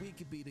 Yeah.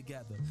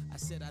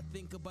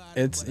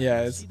 It's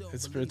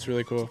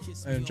really cool.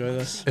 I enjoy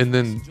this. And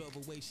then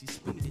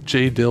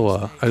Jay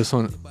Dilla, I just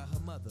want,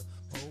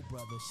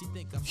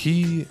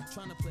 he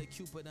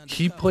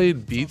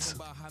played beats,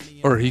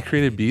 or he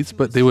created beats,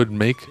 but they're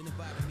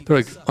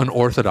like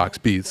unorthodox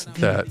beats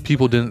that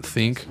people didn't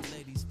think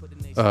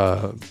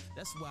a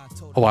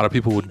lot of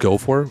people would go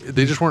for.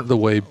 They just weren't the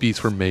way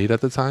beats were made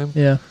at the time.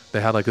 Yeah.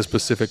 They had like a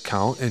specific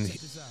count, and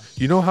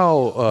you know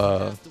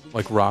how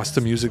like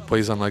Rasta music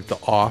plays on like the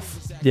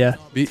off. Yeah.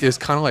 Beat? It's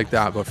kind of like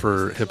that, but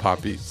for hip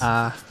hop beats.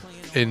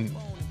 And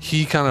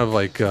he kind of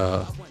like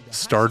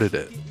started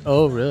it.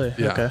 Oh, really?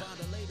 Yeah. Okay.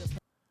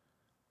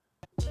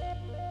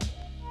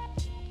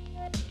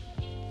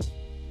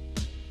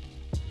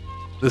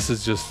 This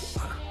is just,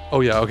 oh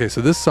yeah, okay. So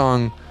this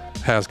song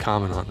has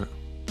Common on it.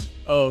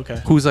 Oh,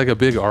 okay. Who's like a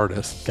big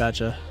artist.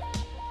 Gotcha.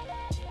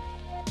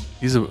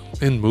 He's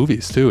in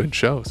movies too, and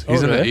shows.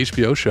 He's in an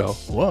HBO show.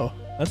 Whoa,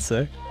 that's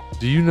sick.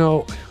 Do you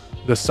know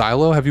The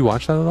Silo? Have you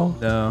watched that at all?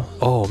 No.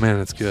 Oh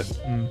man, it's good.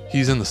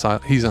 He's in the Silo.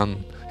 He's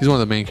one of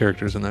the main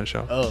characters in that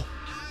show. Oh.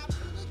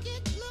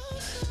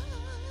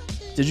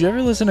 Did you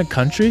ever listen to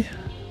country?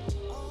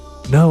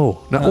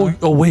 No.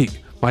 Oh wait,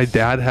 my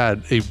dad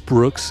had a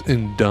Brooks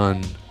and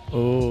Dunn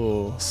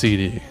CD.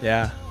 CD.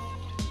 Yeah.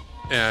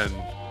 And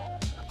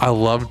I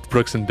loved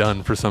Brooks and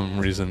Dunn for some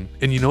reason.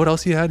 And you know what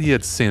else he had? He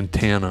had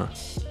Santana.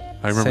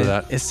 I remember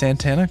that. Is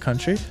Santana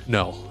country?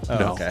 No. Oh,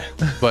 no. Okay.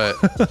 But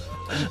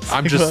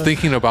I'm just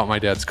thinking about my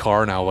dad's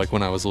car now, like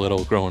when I was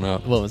little growing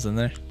up. What was in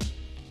there?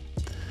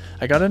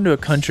 I got into a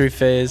country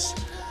phase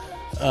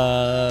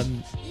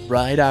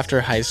right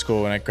after high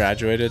school when I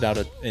graduated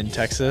in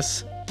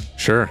Texas.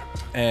 Sure.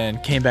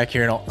 And came back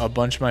here, and a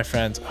bunch of my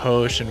friends,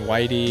 Hosh and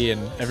Whitey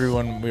and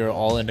everyone, we were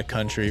all into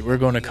country. We were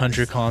going to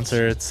country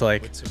concerts.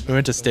 Like, we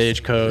went to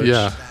Stagecoach.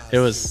 Yeah. It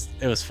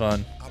was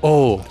fun.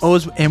 Oh,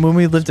 and when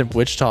we lived in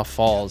Wichita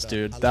Falls,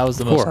 dude, that was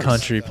the most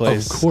country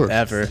place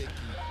ever.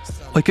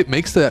 Like, it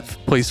makes that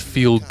place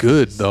feel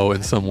good though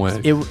in some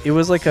way. It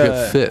was like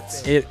it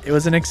fits. It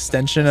was an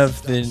extension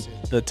of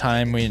the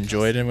time we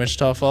enjoyed in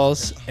Wichita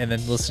Falls, and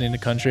then listening to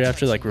country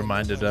after like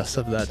reminded us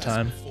of that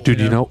time. Dude,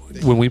 you know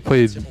when we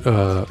played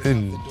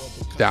in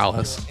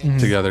Dallas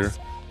together,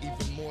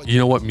 you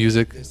know what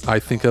music I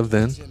think of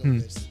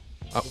then?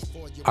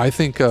 I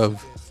think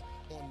of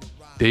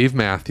Dave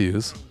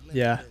Matthews.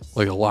 Yeah.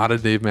 Like a lot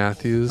of Dave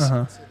Matthews,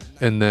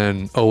 and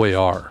then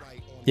OAR.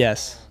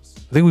 Yes.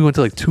 I think we went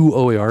to like 2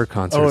 OAR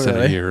concerts in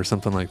a year or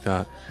something like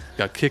that.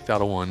 Got kicked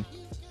out of one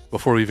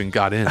before we even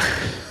got in.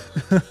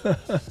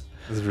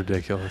 This is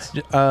ridiculous.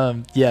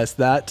 Yes,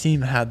 that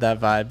team had that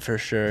vibe for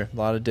sure. A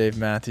lot of Dave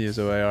Matthews,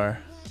 OAR.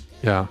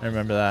 Yeah. I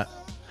remember that.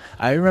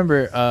 I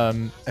remember,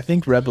 I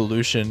think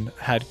Revolution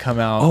had come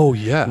out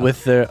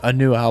with a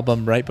new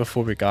album right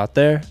before we got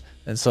there.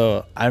 And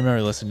so I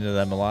remember listening to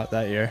them a lot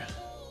that year.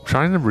 I'm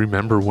trying to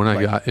remember when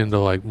I got into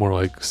like more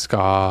like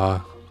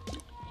ska.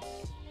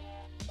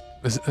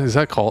 Is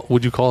that called?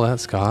 Would you call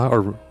that ska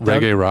or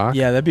reggae rock?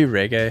 Yeah, that'd be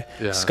reggae.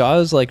 Yeah. Ska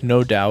is like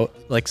No Doubt,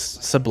 like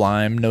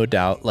Sublime, No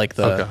Doubt, like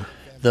the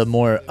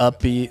more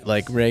upbeat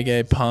like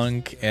reggae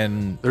punk,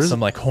 and there's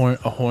some like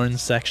a horn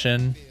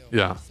section.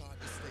 Yeah.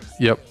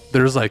 Yep.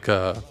 There's like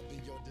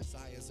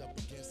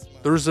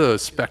there's a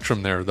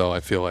spectrum there though,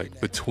 I feel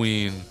like,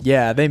 between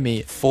they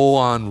meet full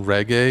on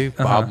reggae,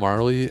 Bob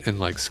Marley,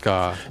 and like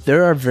ska.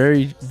 There are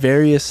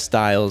various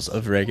styles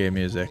of reggae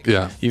music.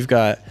 Yeah. You've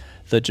got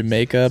the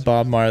Jamaica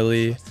Bob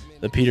Marley,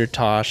 the Peter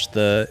Tosh,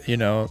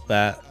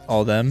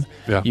 all them.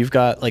 Yeah. You've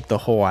got like the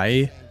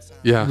Hawaii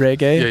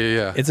reggae.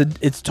 Yeah.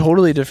 It's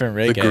totally different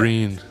reggae.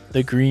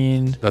 The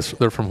green.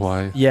 They're from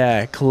Hawaii.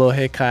 Yeah,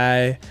 Kalohe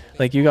Kai.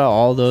 Like, you got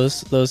all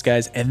those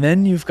guys, and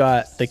then you've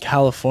got the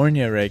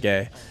California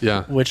reggae.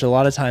 Yeah. Which a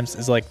lot of times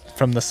is like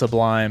from the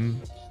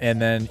Sublime, and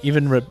then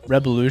even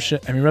Revolution.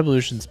 I mean,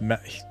 Revolution's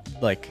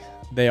like,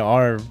 they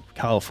are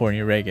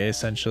California reggae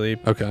essentially.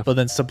 Okay. But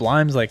then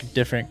Sublime's like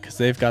different because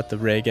they've got the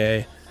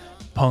reggae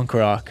punk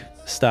rock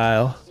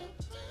style.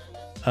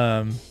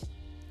 And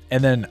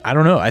then I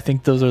don't know. I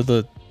think those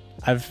are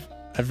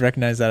I've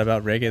recognized that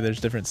about reggae.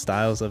 There's different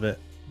styles of it.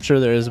 I'm sure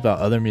there is about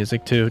other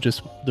music too,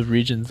 just the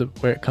regions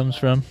of where it comes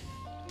from.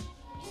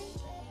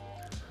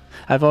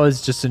 I've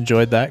always just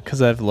enjoyed that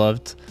because I've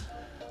loved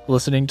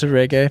listening to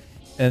reggae.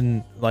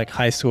 And like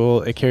high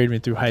school, it carried me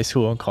through high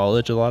school and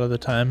college a lot of the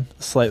time.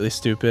 Slightly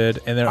Stupid,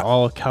 and they're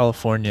all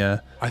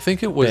California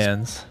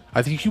bands.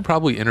 I think you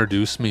probably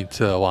introduced me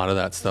to a lot of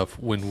that stuff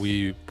when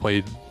we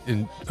played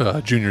in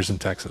juniors in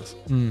Texas.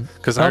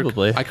 Because I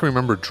can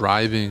remember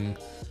driving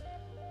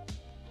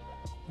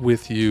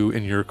with you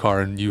in your car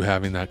and you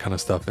having that kind of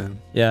stuff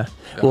in. Yeah.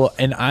 Well,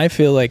 and I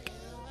feel like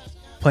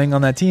playing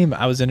on that team,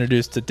 I was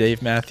introduced to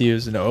Dave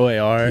Matthews and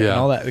OAR and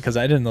all that because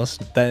I didn't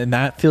listen to that, and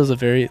that feels a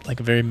very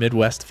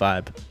Midwest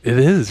vibe. It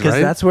is, right?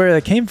 Because that's where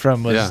it came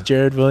from, was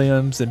Jared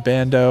Williams and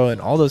Bando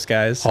and all those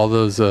guys. All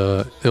those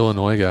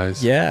Illinois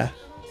guys. Yeah.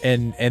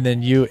 And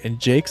then you and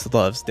Jake's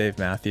loves Dave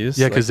Matthews.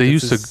 Yeah, because they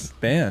used to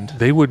band.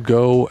 They would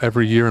go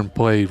every year and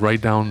play right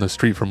down the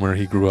street from where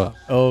he grew up.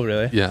 Oh,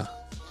 really? Yeah.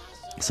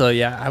 So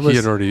yeah,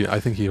 I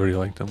think he already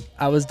liked him.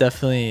 I was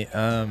definitely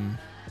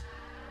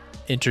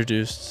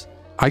introduced.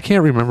 I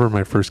can't remember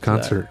my first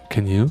concert.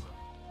 Can you?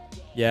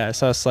 Yeah, I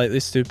saw Slightly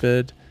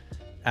Stupid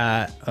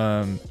at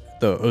the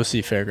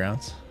OC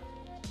Fairgrounds.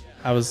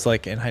 I was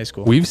like in high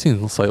school. We've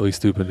seen Slightly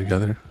Stupid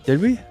together. Did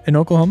we? In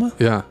Oklahoma?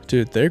 Yeah.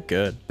 Dude, they're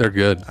good. They're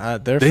good.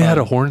 They fun. Had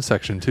a horn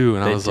section too,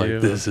 and I was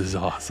like, this is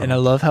awesome. And I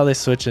love how they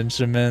switch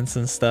instruments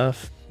and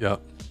stuff. Yep.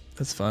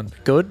 That's fun.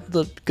 Go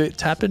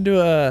tap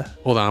into a...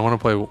 Hold on, I want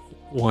to play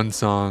one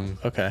song.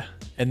 Okay.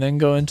 And then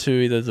go into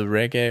either the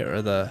reggae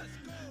or the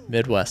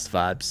Midwest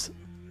vibes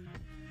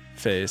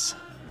phase.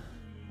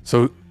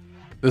 So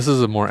this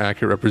is a more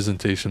accurate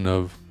representation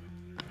of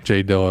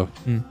Jay Dilla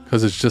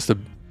because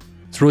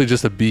it's really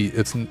just a beat.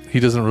 He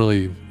doesn't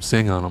really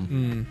sing on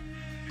them.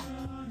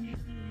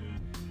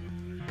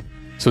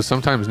 So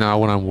sometimes now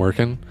when I'm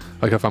working,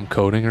 like if I'm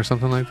coding or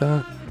something like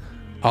that,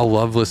 I'll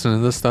love listening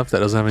to this stuff that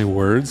doesn't have any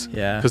words.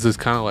 Yeah. Because it's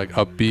kind of like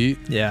upbeat.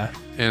 Yeah.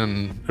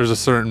 And there's a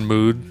certain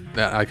mood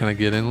that I kind of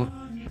get in,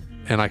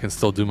 and I can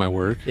still do my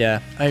work.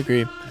 Yeah, I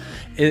agree.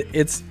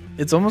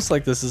 It's almost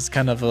like this is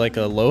kind of like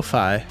a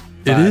lo-fi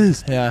vibe. It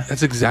is. Yeah.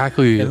 That's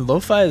exactly. And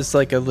lo-fi is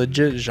like a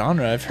legit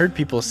genre. I've heard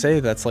people say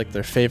that's like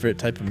their favorite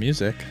type of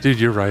music. Dude,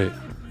 you're right.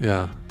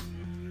 Yeah.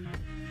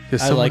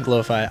 I like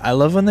lo-fi. I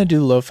love when they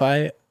do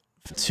lo-fi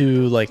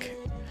to like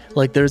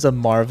there's a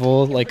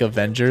Marvel like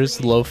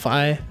Avengers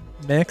lo-fi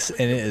mix,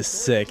 and it is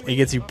sick. It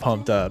gets you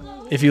pumped up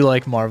if you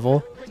like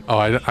Marvel. Oh,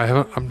 I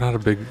haven't. I'm not a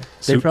big.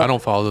 I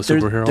don't follow the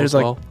superheroes. There's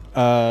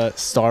like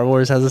Star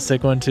Wars has a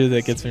sick one too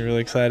that gets me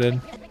really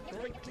excited.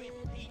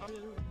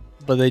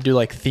 But they do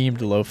like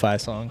themed lo-fi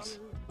songs.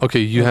 Okay,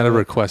 you had a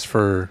request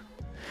for.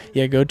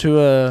 Yeah, go to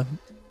the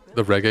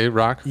reggae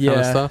rock kind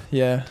of stuff.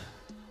 Yeah.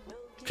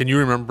 Can you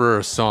remember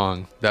a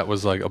song that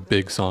was like a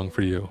big song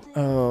for you?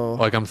 Oh.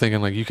 Like I'm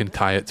thinking like you can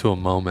tie it to a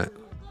moment.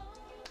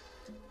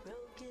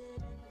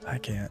 I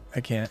can't.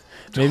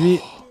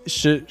 Maybe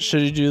should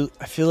you do?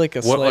 I feel like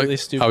Slightly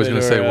Stoopid. I was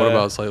gonna say, what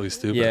about Slightly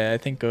Stoopid? Yeah, I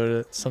think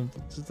go to some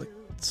just like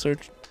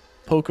search,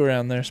 poke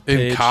around there.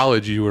 In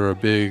college, you were a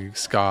big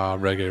ska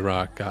reggae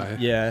rock guy.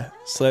 Yeah,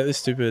 Slightly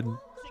Stoopid,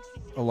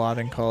 a lot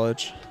in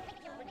college,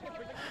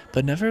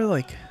 but never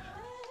like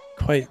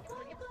quite.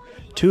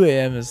 2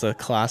 a.m. is a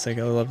classic.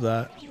 I love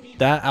that.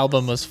 That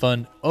album was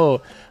fun.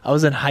 Oh, I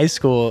was in high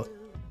school,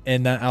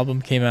 and that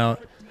album came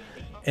out.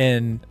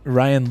 And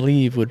Ryan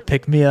Lee would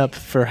pick me up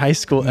for high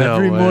school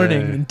every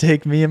morning and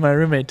take me and my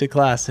roommate to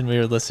class, and we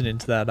were listening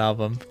to that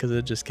album because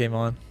it just came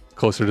on.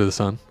 Closer to the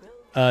Sun?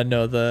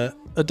 No,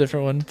 a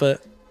different one,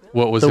 but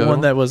what was the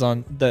one that was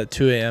on that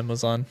 2 a.m.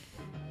 was on.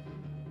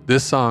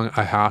 This song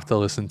I have to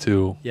listen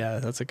to. Yeah,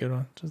 that's a good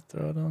one. Just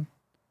throw it on.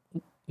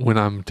 When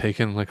I'm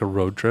taking like a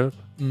road trip.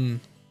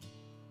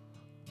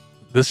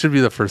 This should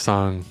be the first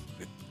song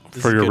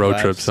for your road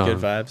trip song. Good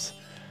vibes.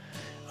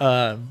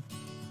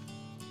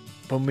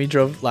 When we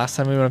drove last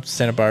time we went up to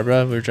Santa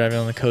Barbara, we were driving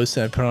on the coast,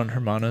 and I put on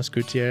Hermanos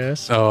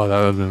Gutierrez. Oh, that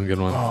would have been a good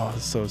one. Oh,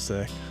 so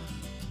sick.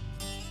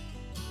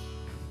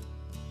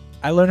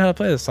 I learned how to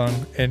play this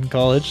song in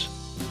college.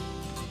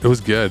 It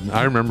was good.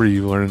 I remember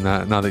you learning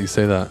that, now that you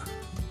say that.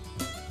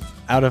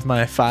 Out of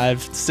my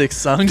 5-6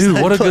 songs.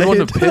 Dude, what a good one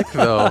to pick,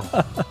 though.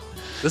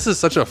 This is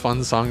such a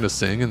fun song to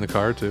sing in the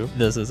car, too.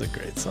 This is a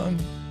great song.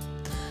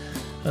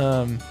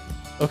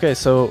 Okay,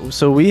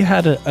 so we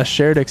had a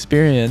shared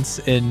experience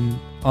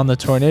on the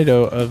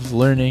Tornado of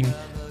learning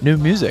new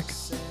music.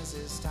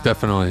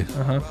 Definitely.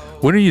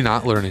 When are you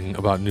not learning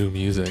about new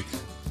music?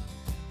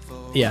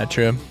 Yeah,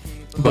 true.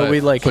 But we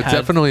like. But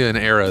definitely an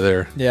era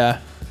there. Yeah.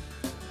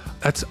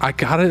 I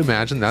gotta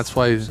imagine that's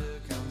why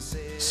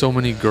so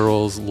many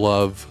girls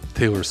love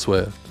Taylor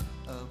Swift.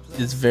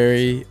 It's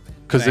very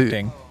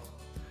connecting.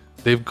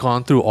 They've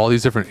gone through all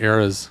these different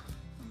eras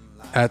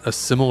at a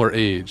similar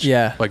age.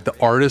 Yeah. Like the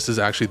artist is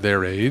actually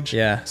their age.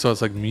 Yeah. So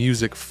it's like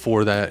music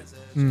for that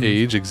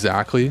age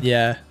exactly.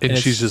 Yeah. And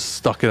she's just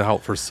stuck it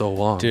out for so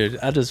long. Dude,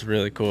 that is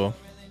really cool.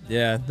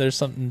 Yeah, there's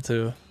something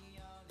to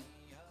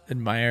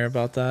admire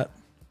about that.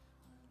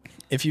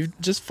 If you're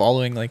just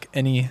following like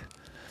any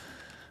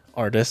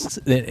artist,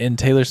 and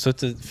Taylor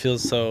Swift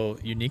feels so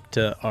unique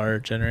to our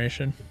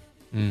generation.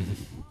 You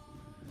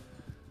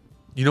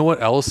know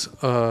what else?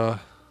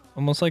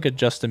 Almost like a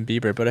Justin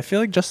Bieber, but I feel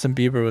like Justin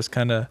Bieber was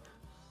kind of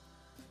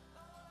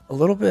a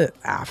little bit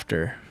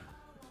after.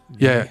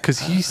 Yeah, because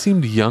he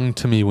seemed young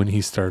to me when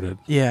he started.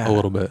 Yeah, a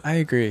little bit. I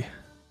agree.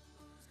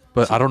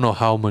 But I don't know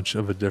how much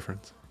of a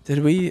difference.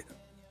 Did we,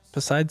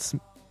 besides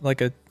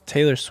like a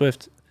Taylor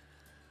Swift,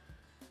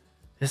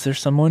 is there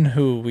someone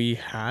who we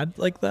had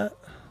like that?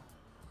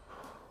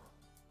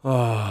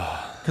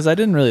 Because I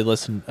didn't really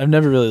listen. I've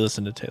never really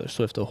listened to Taylor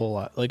Swift a whole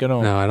lot. Like I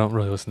don't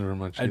really listen to her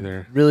much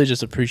either. Really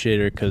just appreciate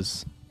her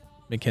because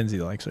Mackenzie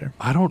likes her.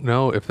 I don't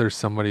know if there's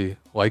somebody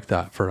like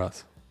that for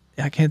us.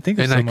 Yeah, I can't think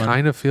of someone. And I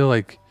kind of feel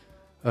like...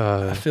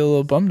 I feel a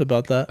little bummed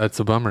about that. That's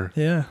a bummer.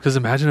 Yeah. Because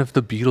imagine if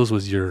the Beatles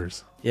was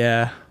yours.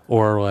 Yeah.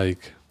 Or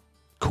like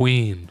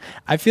Queen.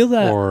 I feel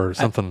that. Or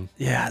something.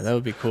 Yeah, that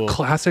would be cool.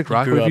 Classic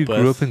rock. If you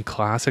grew up in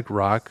classic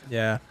rock.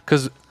 Yeah.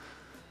 Because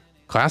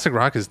classic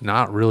rock is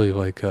not really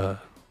like a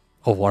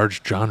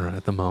large genre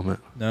at the moment.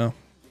 No.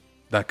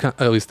 At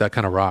least that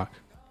kind of rock.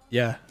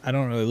 Yeah. I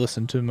don't really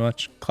listen to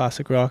much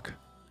classic rock.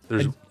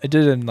 I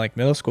did in like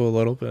middle school a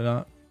little, but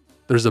not.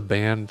 There's a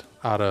band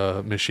out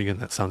of Michigan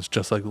that sounds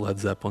just like Led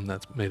Zeppelin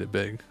that's made it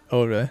big.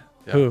 Oh, really?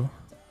 Yeah. Who?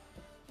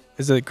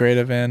 Is it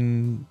Greta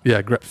Van...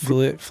 Yeah,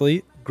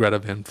 Fleet? Greta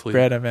Van Fleet.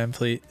 Greta Van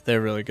Fleet. They're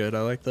really good.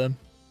 I like them.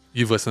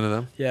 You've listened to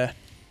them? Yeah.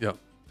 Yep.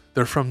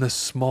 They're from this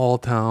small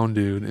town,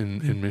 dude,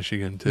 in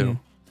Michigan, too.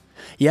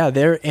 Yeah,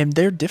 they're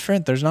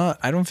different.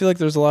 I don't feel like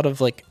there's a lot of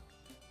like,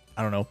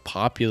 I don't know,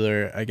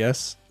 popular, I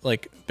guess,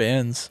 like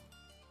bands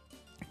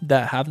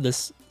that have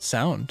this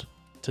sound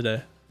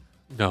today.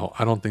 No,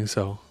 I don't think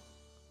so.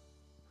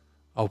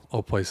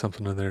 I'll play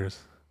something of theirs.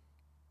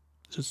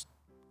 Just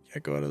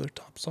go out of their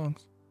top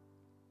songs.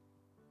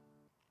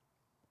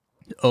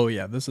 Oh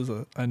yeah,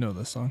 I know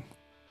this song.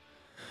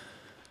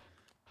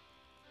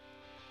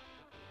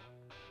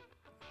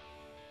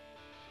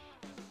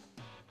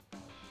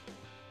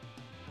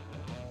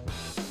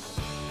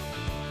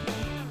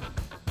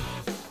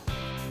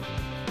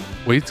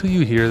 Wait till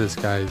you hear this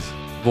guy's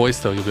voice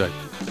though, you'll be like,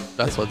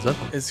 that's Led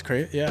Zeppelin. It's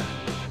great, yeah.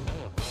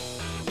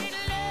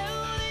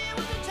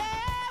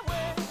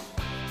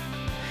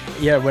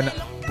 Yeah,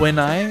 when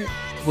I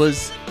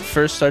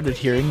first started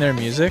hearing their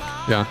music,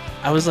 yeah,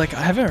 I was like,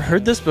 I haven't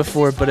heard this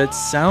before, but it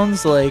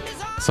sounds like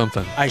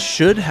something I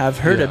should have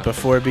heard it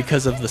before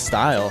because of the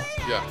style.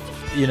 Yeah.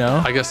 You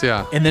know? I guess,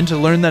 yeah. And then to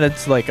learn that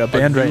it's like a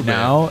band right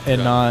now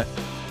and not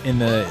in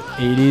the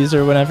 80s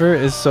or whatever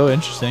is so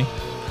interesting.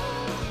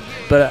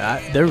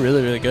 But they're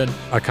really, really good.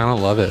 I kind of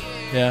love it.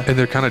 Yeah. And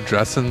they're kind of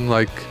dressing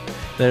like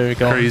they're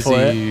going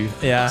crazy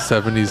for it. Yeah.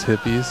 70s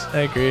hippies.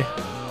 I agree.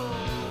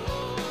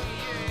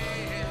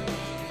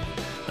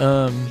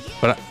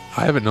 But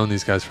I haven't known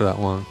these guys for that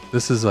long.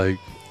 This is like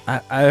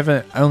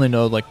I only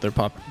know like their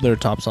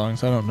top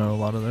songs. I don't know a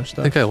lot of their stuff.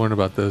 I think I learned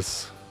about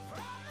this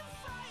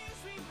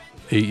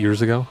 8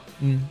 years ago.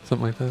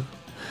 Something like that.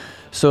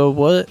 So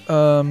what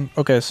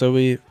okay, so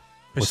we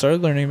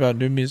started learning about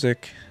new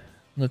music,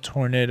 the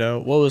Tornado.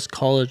 What was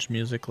college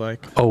music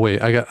like? Oh wait,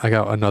 I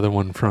got another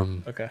one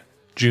from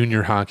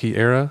junior hockey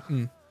era.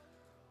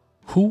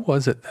 Who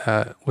was it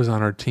that was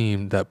on our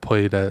team that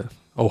played at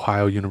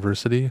Ohio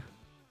University?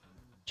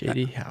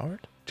 JD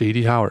Howard?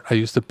 JD Howard. I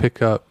used to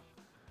pick up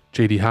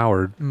JD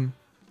Howard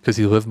because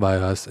he lived by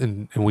us,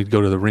 and we'd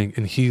go to the rink,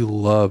 and he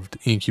loved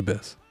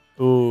Incubus.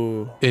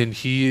 Ooh. And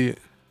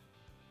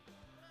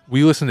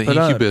we listened to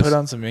Incubus. Put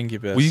on some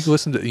Incubus. We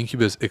listened to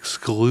Incubus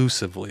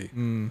exclusively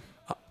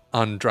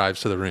on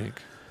drives to the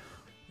rink.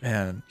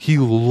 Man,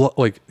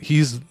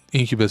 he's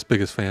Incubus'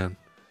 biggest fan.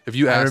 If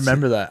you asked I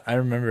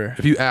remember.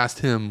 If you asked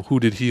him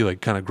who did he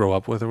like kind of grow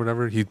up with or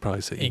whatever, he'd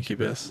probably say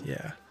Incubus.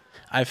 Yeah,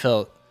 I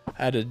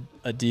had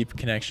a deep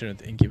connection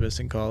with Incubus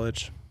in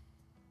college.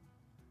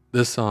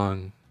 This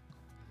song,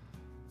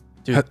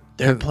 dude,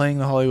 they're playing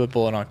the Hollywood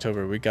Bowl in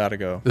October. We gotta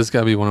go. This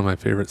gotta be one of my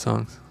favorite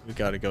songs. We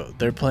gotta go.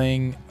 They're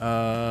playing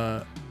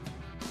a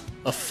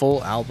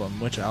full album.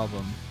 Which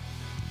album?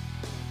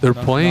 They're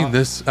playing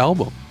this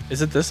album.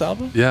 Is it this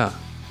album? Yeah.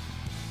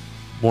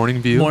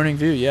 Morning View. Morning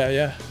View.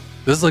 Yeah.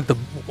 This is like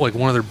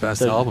one of their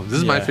best albums. This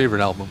is my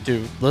favorite album.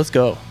 Dude, let's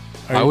go.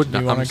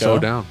 I'm so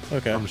down.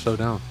 Okay. I'm so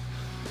down.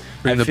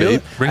 Bring the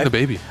baby. Bring the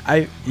baby.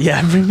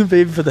 Bring the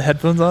baby. Put the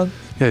headphones on.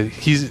 Yeah,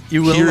 he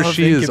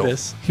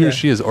or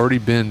she has already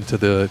been to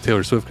the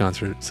Taylor Swift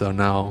concert, so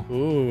now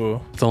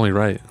it's only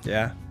right.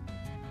 Yeah.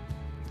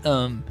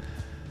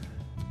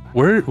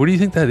 Where do you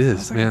think that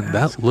is, man?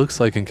 That looks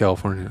like in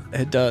California.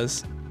 It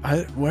does.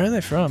 Where are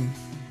they from?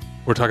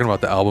 We're talking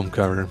about the album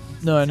cover.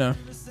 No, I know.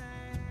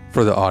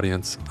 For the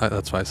audience,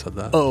 that's why I said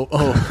that. Oh,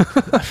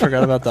 I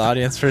forgot about the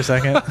audience for a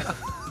second.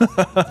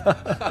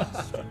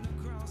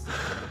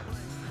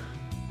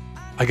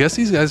 I guess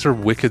these guys are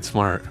wicked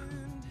smart.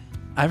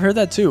 I've heard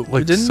that too.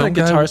 Like, didn't that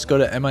guitarist go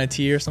to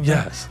MIT or something?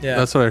 Yes. Yeah.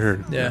 That's what I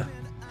heard. Yeah.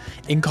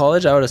 In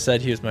college, I would have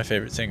said he was my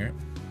favorite singer.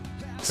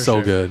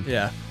 So good.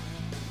 Yeah.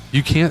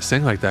 You can't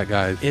sing like that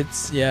guy.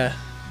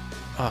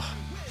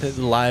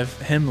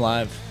 Him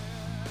live.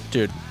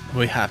 Dude,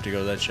 we have to go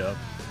to that show.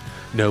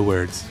 No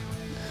words.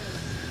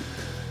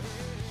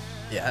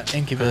 Yeah,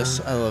 Incubus.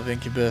 I love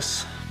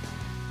Incubus.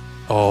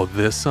 Oh,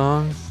 this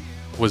song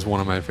was one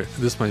of my favorite.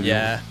 This might be.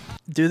 Yeah.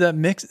 Dude, that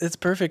mix, it's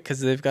perfect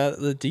because they've got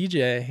the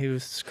DJ who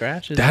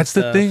scratches. That's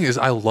the thing is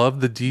I love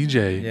the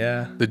DJ.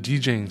 Yeah. The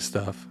DJing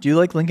stuff. Do you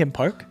like Linkin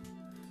Park?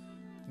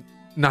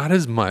 Not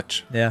as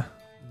much. Yeah.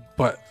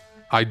 But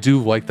I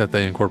do like that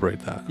they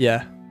incorporate that.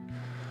 Yeah.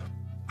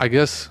 I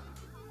guess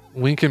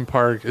Linkin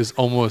Park is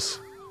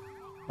almost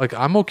like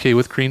I'm okay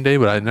with Green Day,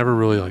 but I never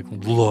really like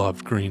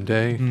loved Green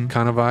Day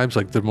kind of vibes.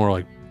 Like they're more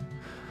like.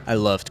 I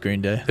loved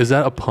Green Day. Is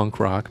that a punk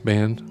rock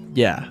band?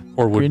 Yeah.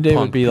 Or Green Day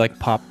would be like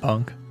pop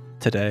punk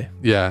today.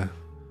 Yeah.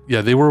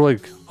 Yeah, they were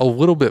like a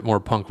little bit more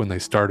punk when they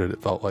started,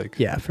 it felt like.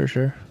 Yeah, for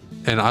sure.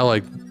 And I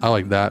like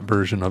that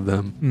version of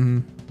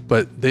them.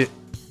 But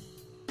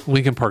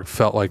Linkin Park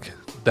felt like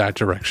that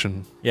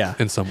direction. Yeah.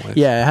 In some ways.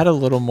 Yeah, it had a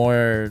little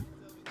more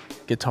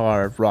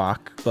guitar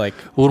rock, like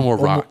a little more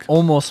rock.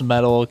 Almost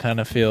metal kind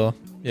of feel.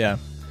 Yeah.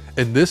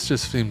 And this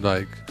just seemed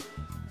like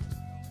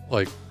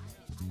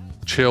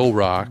chill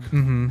rock.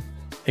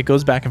 It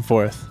goes back and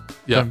forth.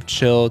 Yeah. From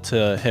chill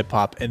to hip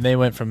hop, and they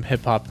went from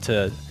hip hop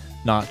to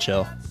not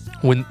chill.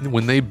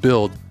 When they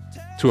build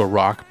to a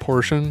rock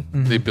portion,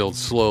 they build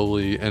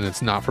slowly, and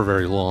it's not for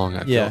very long.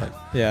 I feel like.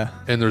 Yeah.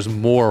 And there's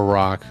more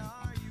rock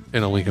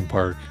in a Linkin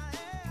Park.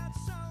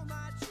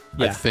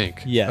 Yeah. I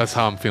think. Yeah. That's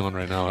how I'm feeling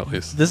right now, at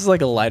least. This is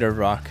like a lighter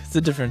rock. It's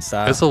a different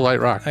style. It's a light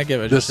rock. I get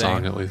what you're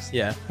saying. This song, at least.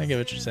 Yeah, I get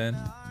what you're saying.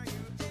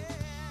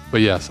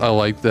 But yes, I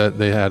like that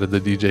they added the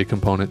DJ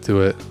component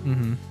to it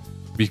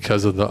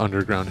because of the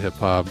underground hip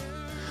hop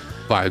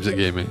vibes it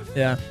gave me.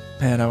 Yeah,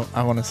 man,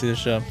 I want to see the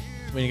show.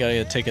 We gotta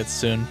get tickets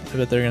soon. I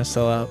bet they're gonna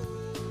sell out.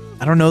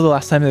 I don't know the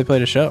last time they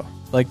played a show.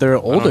 Like they're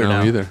older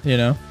now. Either. You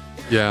know.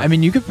 Yeah. I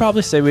mean, you could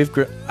probably say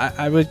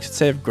I would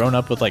say I've grown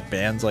up with like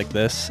bands like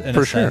this in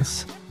a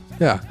sense.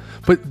 Yeah,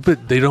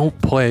 but they don't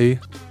play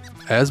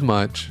as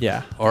much.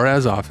 Yeah. Or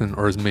as often,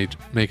 or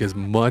make as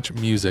much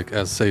music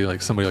as say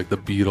like somebody like the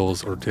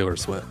Beatles or Taylor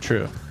Swift.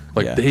 True.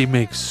 Like they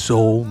make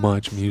so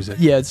much music.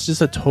 Yeah, it's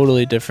just a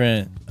totally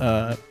different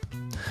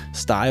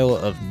style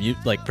of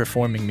like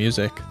performing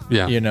music.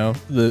 Yeah. You know,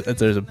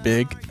 there's a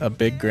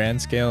big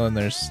grand scale and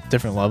there's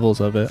different levels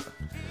of it.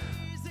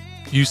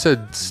 you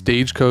said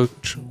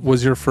Stagecoach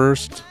was your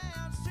first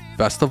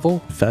festival?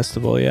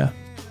 Festival, yeah.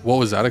 What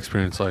was that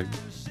experience like?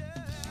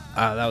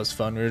 That was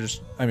fun. We were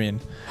just, I mean.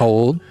 How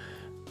old?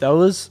 That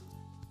was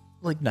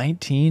like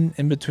 19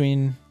 in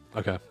between.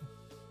 Okay.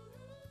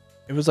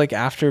 It was like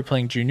after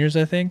playing juniors,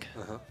 I think.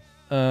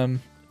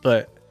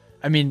 But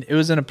I mean, it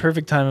was in a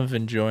perfect time of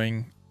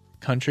enjoying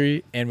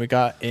country, and we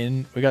got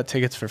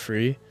tickets for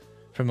free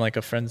from like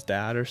a friend's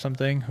dad or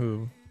something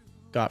who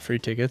got free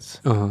tickets.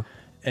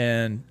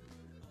 And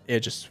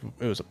it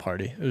was a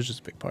party. It was just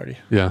a big party.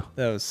 Yeah.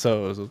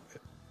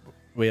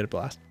 We had a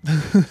blast.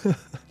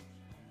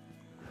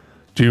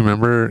 Do you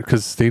remember,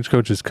 because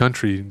Stagecoach is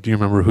country, do you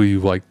remember who you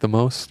liked the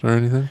most or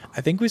anything?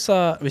 I think we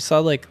saw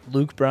like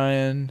Luke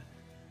Bryan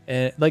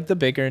and like the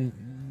bigger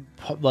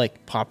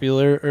like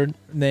popular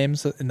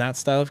names in that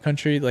style of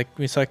country. Like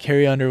we saw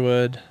Carrie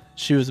Underwood.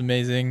 She was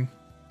amazing.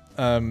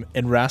 And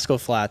Rascal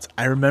Flatts.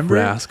 I remember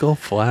Rascal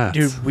Flatts.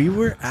 Dude, we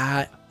were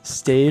at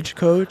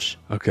Stagecoach.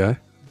 Okay.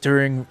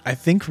 During, I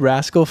think,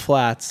 Rascal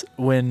Flatts,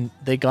 when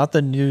they got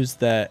the news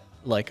that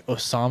like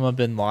Osama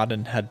bin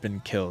Laden had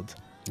been killed.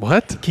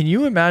 What? Can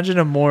you imagine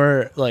a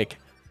more like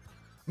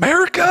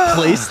America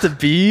place to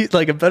be,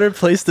 like a better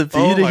place to be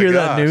to hear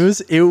that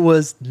news? It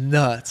was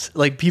nuts.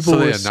 Like people. So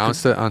they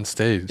announced it on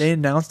stage. They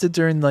announced it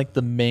during like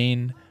the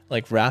main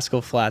like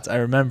Rascal Flatts. I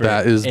remember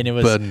that is and it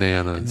was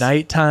bananas.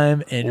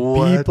 Nighttime, and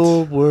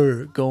people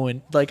were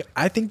going like,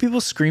 I think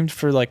people screamed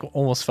for like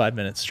almost 5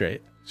 minutes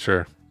straight.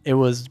 Sure. It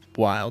was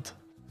wild.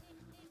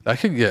 That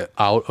could get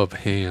out of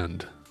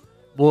hand.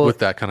 Well, with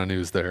that kind of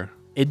news there.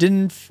 It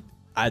didn't.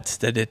 I'd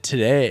said it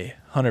today,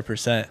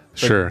 100%.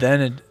 Sure.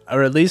 Then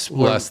or at least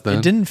less than.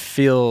 It didn't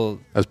feel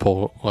as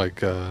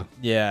like.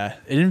 Yeah,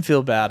 it didn't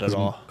feel bad at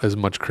all. As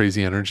much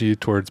crazy energy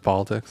towards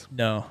politics.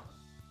 No.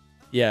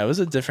 Yeah,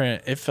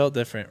 it felt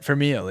different for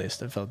me, at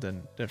least. It felt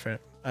different.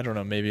 I don't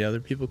know. Maybe other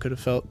people could have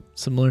felt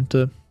similar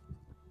to.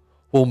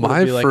 Well,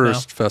 my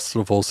first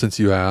festival, since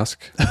you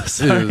ask,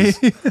 sorry.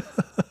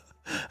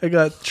 I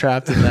got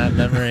trapped in that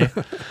memory.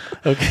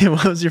 Okay,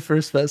 what was your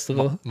first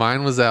festival?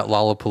 Mine was at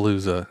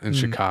Lollapalooza in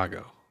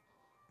Chicago.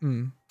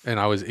 And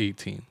I was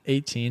 18.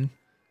 18.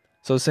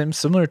 So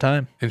similar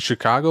time. In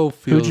Chicago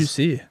feels... Who'd you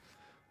see?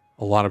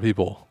 A lot of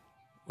people.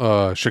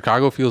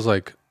 Chicago feels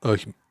like a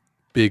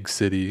big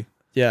city.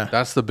 Yeah.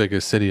 That's the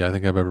biggest city I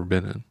think I've ever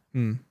been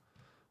in.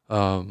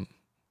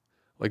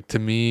 Like to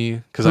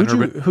me... because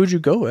who'd you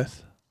go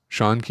with?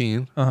 Sean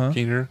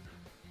Keener.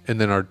 And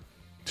then our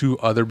two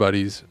other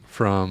buddies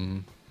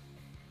from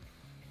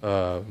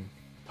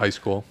high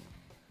school,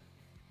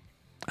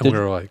 and we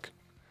were like,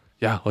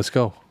 yeah, let's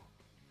go,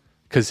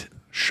 because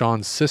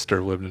Sean's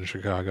sister lived in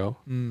Chicago,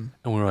 and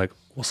we were like,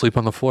 we'll sleep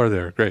on the floor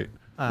there. Great.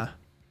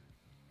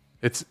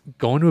 It's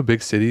going to a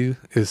big city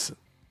is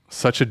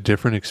such a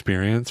different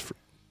experience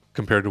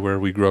compared to where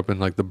we grew up in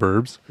like the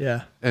burbs.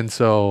 Yeah. And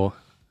so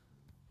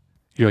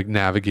you're like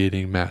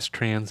navigating mass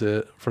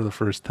transit for the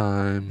first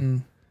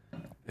time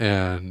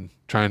and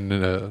trying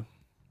to,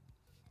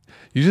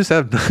 you just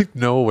have like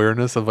no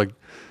awareness of like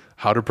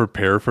how to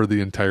prepare for the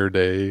entire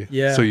day.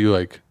 Yeah. So you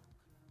like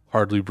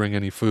hardly bring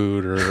any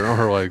food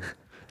or like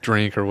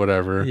drink or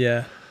whatever.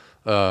 Yeah.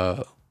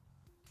 But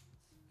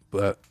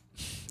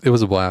it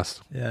was a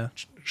blast. Yeah.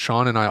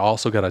 Sean and I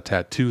also got a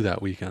tattoo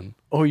that weekend.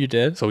 Oh, you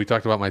did? So we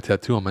talked about my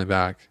tattoo on my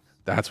back.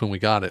 That's when we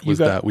got it.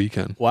 That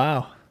weekend.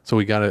 Wow. So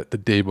we got it the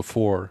day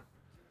before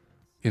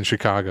in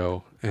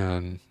Chicago,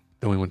 and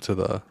then we went to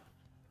the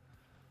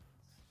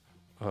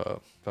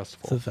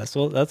festival. To the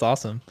festival? That's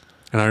awesome.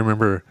 And I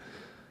remember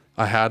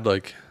I had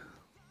like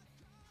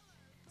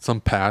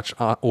some patch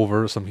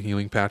some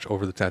healing patch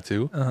over the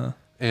tattoo.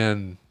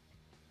 And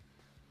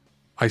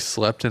I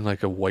slept in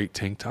like a white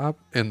tank top,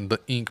 and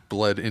the ink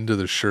bled into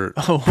the shirt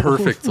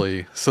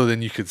perfectly. So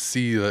then you could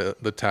see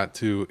the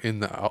tattoo in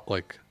the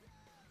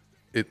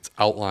its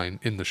outline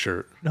in the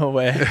shirt. No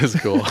way. It was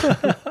cool.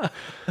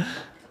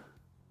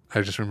 I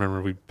just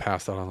remember we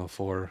passed out on the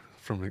floor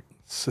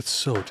it's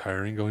so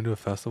tiring going to a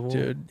festival.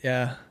 Dude,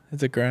 yeah.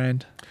 It's a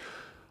grind.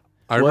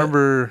 I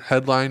remember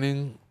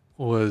headlining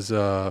was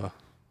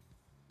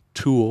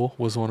Tool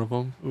was one of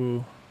them.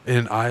 Ooh.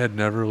 And I had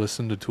never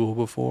listened to Tool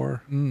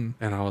before. And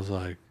I was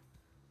like,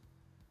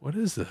 what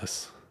is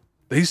this?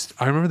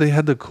 I remember they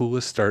had the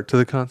coolest start to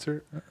the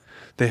concert.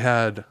 They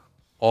had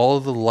all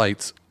of the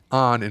lights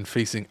on and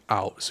facing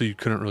out, so you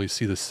couldn't really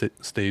see the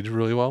stage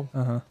really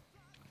well.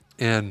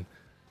 And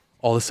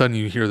all of a sudden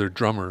you hear their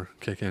drummer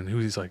kick in,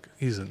 he's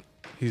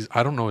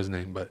I don't know his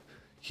name, but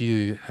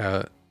he's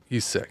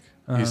sick.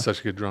 He's such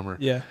a good drummer.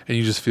 Yeah. And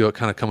you just feel it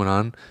kind of coming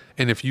on.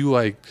 And if you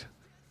like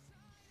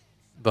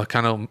the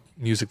kind of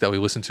music that we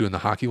listened to in the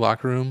hockey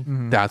locker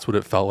room, that's what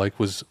it felt like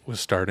was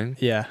starting.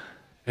 Yeah.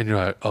 And you're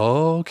like,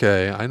 oh,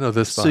 okay, I know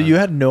this song. So you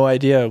had no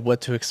idea what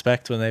to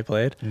expect when they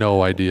played?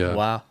 No idea.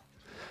 Wow.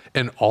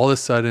 And all of a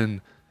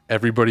sudden,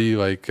 everybody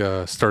like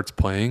starts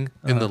playing,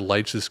 and the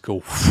lights just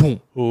go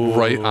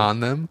right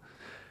on them.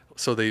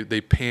 So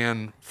they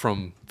pan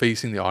from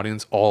facing the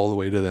audience all the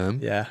way to them.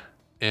 Yeah.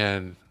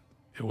 And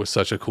it was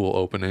such a cool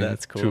opening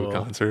to a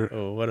concert.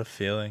 Oh, what a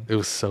feeling. It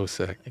was so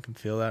sick. I can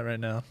feel that right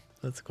now.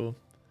 That's cool.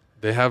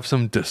 They have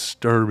some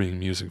disturbing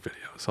music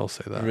videos, I'll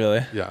say that.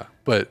 Really? Yeah,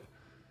 but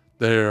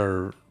they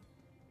were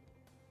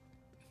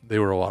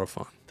a lot of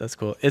fun. That's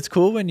cool. It's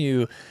cool when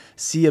you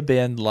see a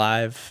band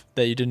live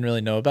that you didn't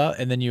really know about,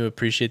 and then you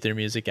appreciate their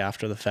music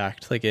after the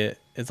fact. Like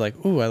it's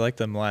like, ooh, I like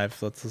them live.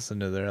 Let's listen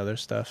to their other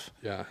stuff.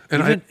 Yeah,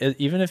 and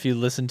even if you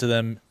listen to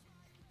them,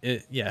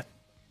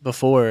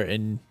 before,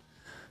 and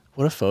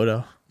what a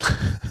photo.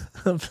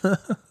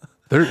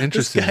 They're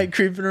interesting. This guy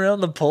creeping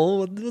around the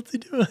pole. What's he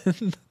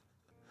doing?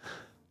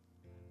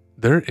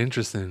 They're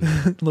interesting.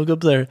 Look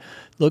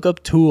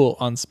up Tool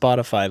on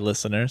Spotify,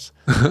 listeners,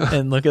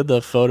 and look at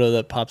the photo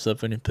that pops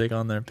up when you click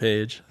on their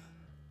page.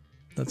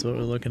 That's what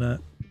we're looking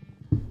at.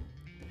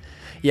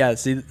 Yeah,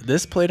 see,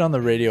 this played on the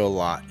radio a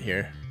lot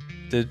here.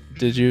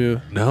 Did you?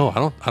 No,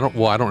 I don't.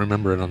 Well, I don't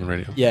remember it on the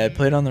radio. Yeah, it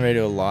played on the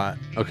radio a lot.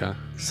 Okay.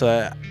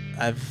 So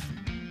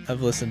I've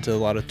listened to a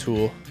lot of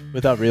Tool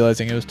without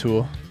realizing it was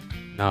Tool.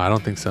 No, I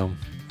don't think so.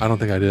 I don't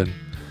think I did.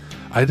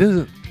 I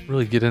didn't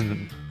really get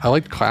in. I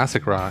liked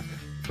classic rock,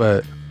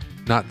 but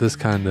not this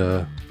kind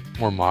of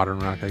more modern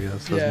rock, I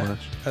guess, as much.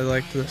 I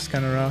liked this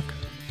kind of rock.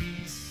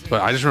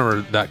 But I just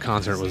remember that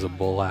concert was a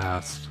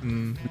blast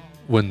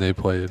when they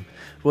played.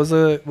 Was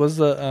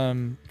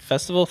the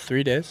festival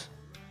 3 days?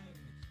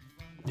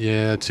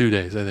 Yeah, 2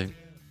 days, I think.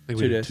 I think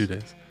we did 2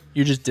 days.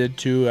 You just did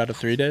 2 out of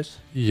 3 days?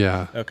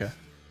 Yeah. Okay.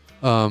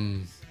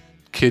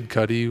 Kid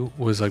Cudi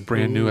was like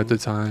brand new at the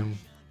time.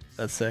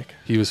 That's sick.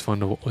 He was fun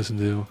to listen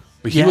to.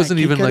 But he wasn't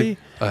Kid even Cudi, like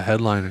a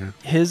headliner.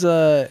 His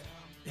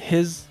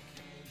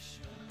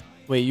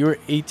wait, you were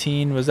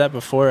 18. Was that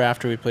before or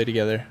after we played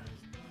together?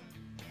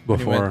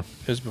 Before.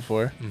 It was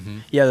before? Mm-hmm.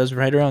 Yeah, that was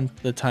right around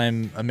the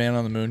time A Man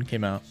on the Moon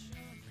came out.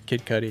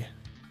 Kid Cudi.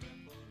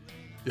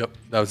 Yep,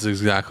 that was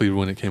exactly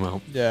when it came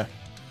out. Yeah.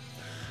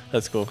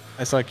 That's cool.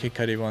 I saw Kid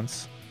Cudi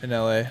once in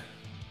LA. It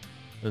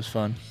was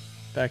fun.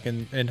 Back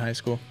in high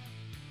school.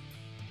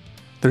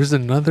 There's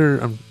another,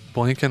 I'm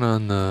blanking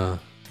on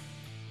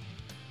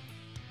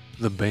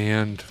the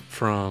band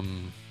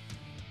from,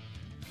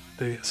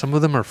 some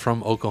of them are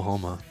from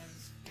Oklahoma.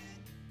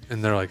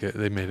 And they're like,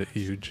 they made it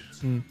huge.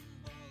 Mm.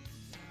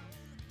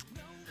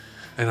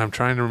 And I'm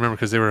trying to remember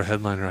because they were a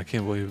headliner. I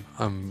can't believe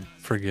I'm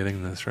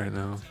forgetting this right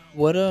now.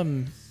 What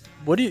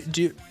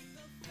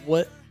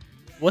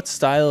what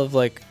style of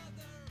like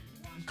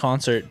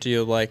concert do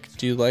you like?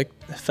 Do you like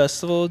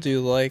festival? Do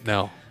you like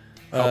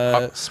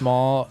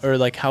small, or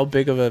like how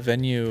big of a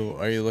venue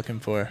are you looking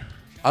for?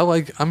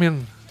 I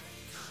mean,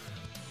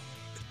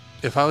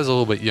 if I was a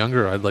little bit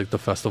younger, I'd like the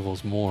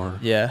festivals more.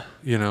 Yeah.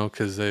 You know,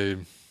 because they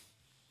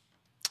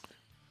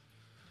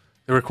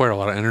require a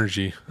lot of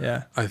energy.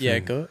 Yeah. I think. Yeah,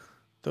 go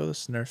throw the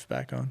Snurf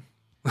back on.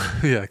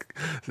 Yeah,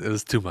 it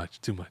was too much.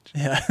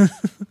 Yeah.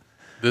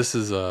 This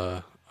is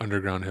a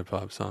underground hip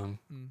hop song.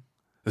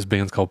 This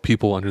band's called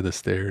People Under the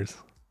Stairs.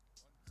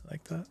 I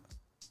like that.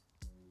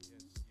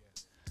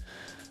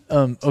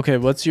 Okay,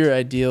 what's your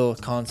ideal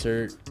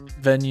concert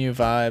venue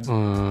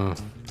vibe?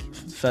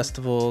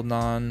 Festival,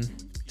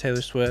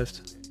 non-Taylor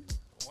Swift?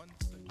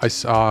 I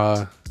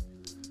saw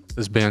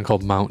this band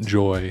called Mount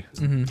Joy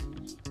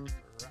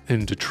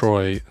in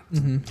Detroit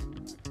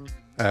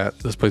at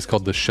this place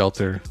called The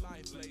Shelter,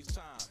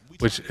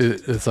 which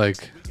is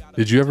like,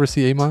 did you ever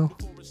see 8 Mile?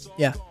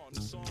 Yeah.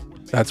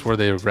 That's where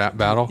they rap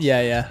battle?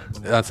 Yeah.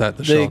 That's at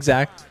The Shelter. The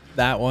exact,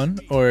 that one?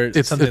 Or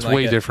it's something like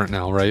way different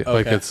now, right? Okay.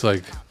 Like it's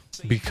like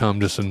become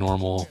just a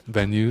normal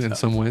venue in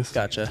some ways.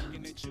 Gotcha.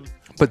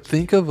 But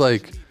think of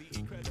like,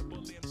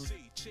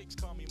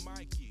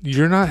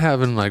 you're not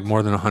having like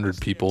more than 100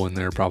 people in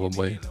there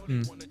probably.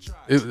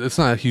 It's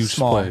not a huge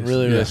place.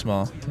 Really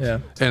small. Yeah.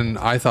 And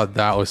I thought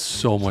that was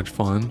so much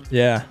fun.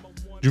 Yeah.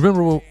 Do you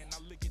remember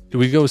did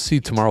we go see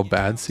Tomorrow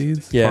Bad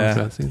Seeds? Yeah.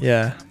 Bad Seeds?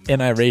 Yeah.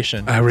 In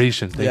Iration. Thank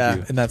you.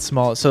 Yeah, in that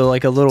small, so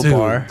like a little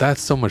bar.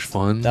 That's so much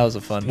fun. That was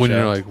a fun when show.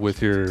 You're like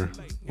with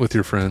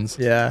your friends.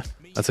 Yeah.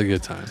 That's a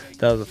good time.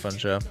 That was a fun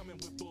show.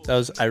 That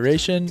was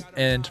Iration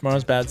and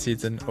Tomorrow's Bad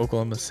Seeds in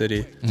Oklahoma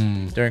City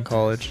during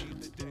college.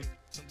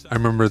 I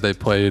remember they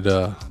played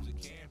the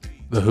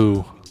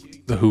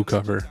Who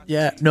cover.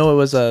 Yeah, no, it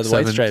was the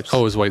White Stripes. Oh,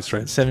 it was White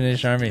Stripes. 7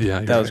 Inch Army. Yeah,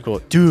 that was cool,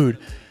 dude.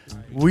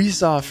 We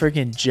saw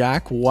freaking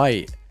Jack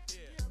White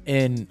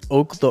in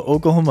the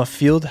Oklahoma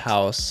Field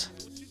House.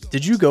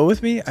 Did you go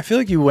with me? I feel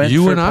like you went.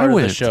 You and I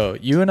went. The show.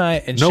 You and I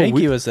and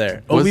Shanky was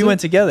there. Oh, we went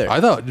together.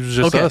 I thought it was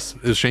just us.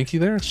 Is Shanky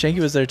there? Shanky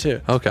was there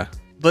too. Okay.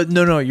 But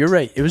no, you're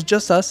right. It was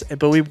just us,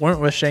 but we weren't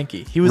with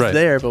Shanky. He was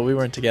there, but we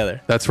weren't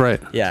together. That's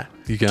right. Yeah.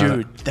 You got Dude,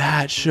 it.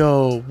 that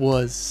show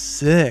was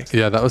sick.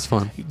 Yeah, that was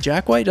fun.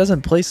 Jack White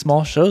doesn't play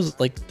small shows.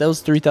 Like, that was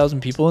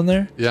 3,000 people in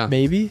there. Yeah.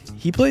 Maybe.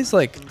 He plays,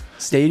 like,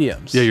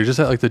 stadiums. Yeah, you're just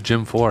at, like, the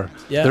Gym 4.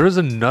 Yeah. There was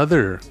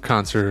another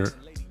concert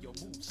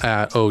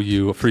at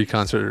OU, a free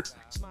concert.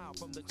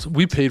 So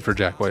we paid for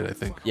Jack White, I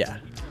think. Yeah.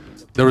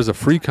 There was a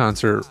free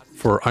concert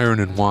for Iron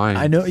and Wine.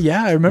 I know.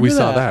 Yeah, I remember we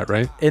saw that,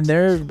 right? And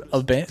they're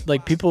a band,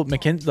 like people,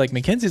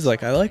 Mackenzie's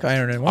like, I like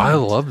Iron and Wine. I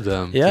loved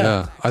them.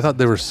 Yeah. I thought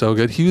they were so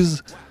good. He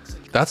was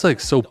That's like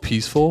so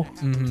peaceful.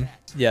 Mm-hmm.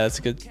 Yeah, that's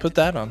good. Put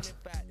that on.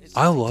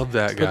 I love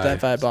that guy. Put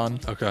that vibe on.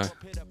 Okay.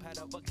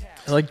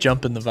 I like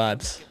jumping the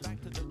vibes.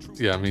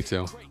 Yeah, me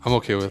too. I'm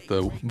okay with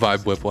the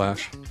vibe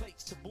whiplash.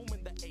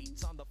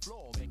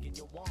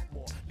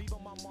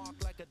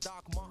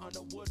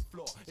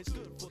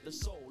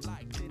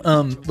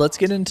 Let's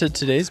get into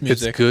today's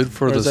music. It's good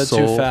for the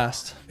soul. Too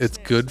fast? It's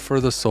good for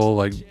the soul,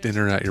 like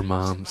dinner at your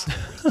mom's.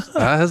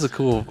 That has a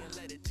cool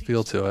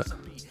feel to it.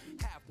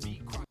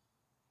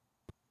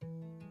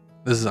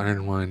 This is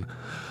Iron Wine.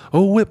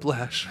 Oh,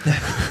 whiplash.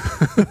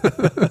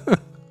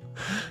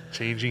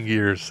 Changing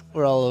gears.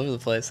 We're all over the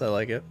place. I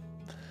like it.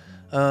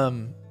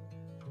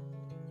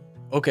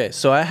 Okay,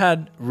 so I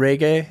had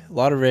reggae, a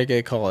lot of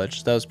reggae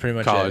college. That was pretty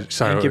much college. it.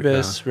 Sorry,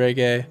 Incubus,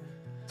 reggae.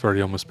 It's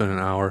already almost been an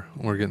hour.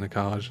 We're getting to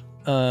college.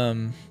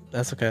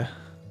 That's okay.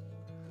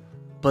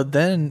 But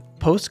then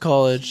post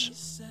college,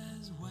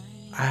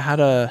 I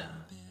had I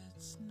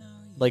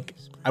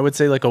would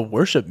say like a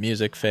worship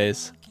music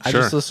phase. I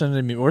just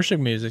listened to worship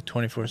music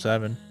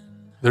 24/7.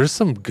 There's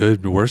some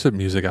good worship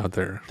music out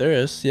there. There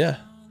is, yeah.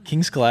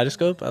 King's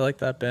Kaleidoscope. I like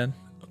that band.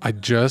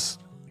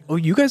 Oh,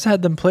 you guys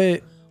had them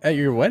play at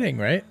your wedding,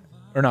 right?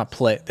 Or not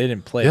play? They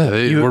didn't play. Yeah,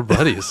 they were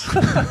buddies.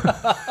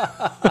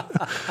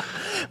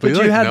 We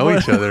like know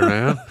each other,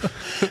 man.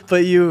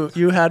 But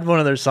you had one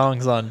of their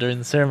songs on during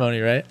the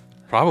ceremony, right?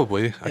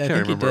 Probably. I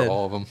can't remember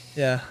all of them.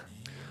 Yeah.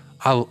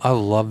 I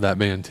love that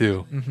band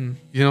too. Mm-hmm.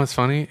 You know what's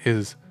funny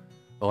is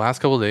the last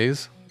couple of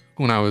days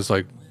when I was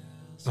like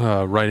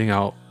writing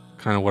out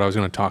kind of what I was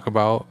going to talk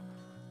about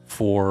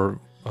for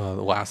the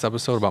last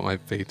episode about my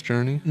faith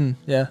journey.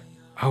 Yeah.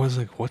 I was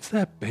like, what's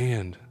that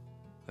band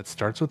that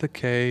starts with a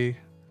K?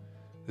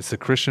 It's a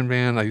Christian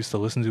band I used to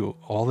listen to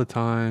all the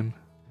time.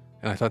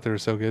 And I thought they were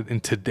so good.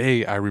 And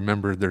today I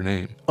remembered their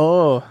name.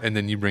 Oh. And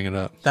then you bring it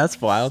up. That's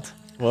wild.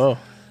 Whoa.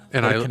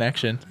 And what a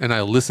connection. And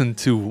I listened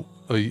to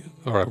I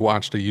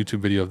watched a YouTube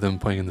video of them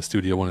playing in the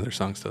studio one of their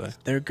songs today.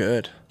 They're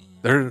good.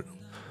 They're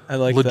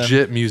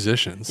legit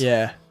musicians.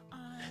 Yeah.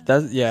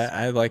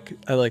 I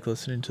like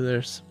listening to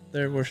their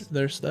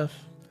stuff.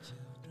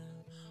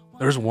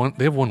 They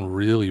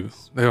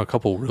have a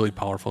couple really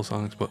powerful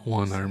songs, but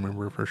one I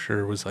remember for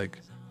sure was like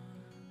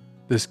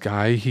this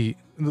guy,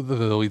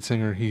 the lead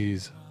singer,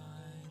 he's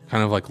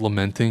kind of like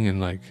lamenting and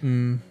like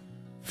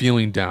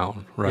feeling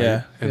down, right?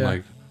 Yeah, and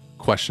like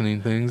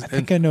questioning things. I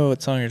think I know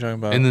what song you're talking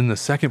about. And then the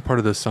second part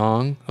of the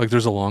song, like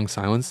there's a long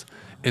silence,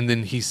 and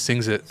then he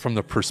sings it from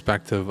the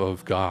perspective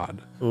of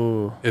God.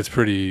 Ooh. It's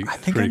pretty I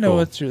think pretty I know cool.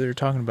 what you're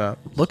talking about.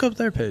 Look up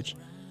their page.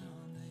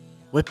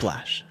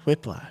 Whiplash.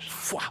 Fwa,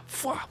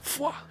 fwa,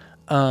 fwa.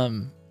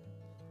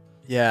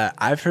 Yeah,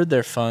 I've heard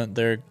they're fun.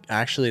 They're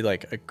actually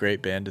like a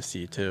great band to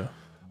see too.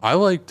 I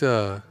liked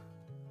after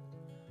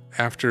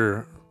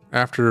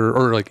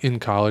or like in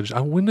college.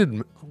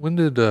 When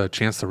did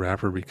Chance the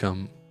Rapper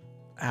become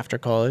after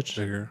college?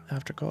 Bigger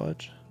after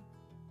college.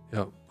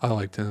 Yep, I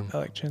liked him. I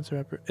like Chance the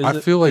Rapper.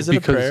 Feel like is it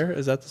because a prayer?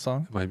 Is that the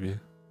song? It might be.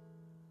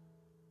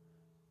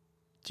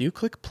 Do you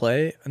click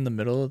play in the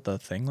middle of the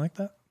thing like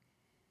that?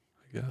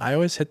 I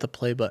always hit the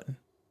play button.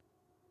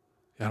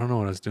 Yeah, I don't know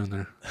what I was doing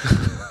there.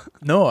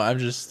 No, I'm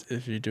just,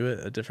 if you do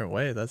it a different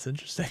way, that's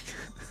interesting.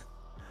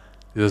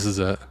 This is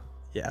it.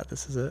 Yeah,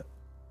 this is it.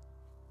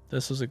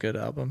 This was a good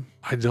album.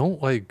 I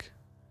don't like.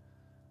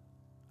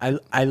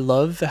 I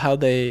love how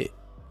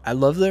I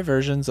love their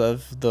versions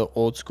of the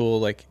old school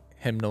like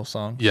hymnal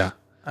song. Yeah.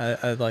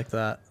 I like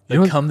that.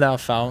 The Come Thou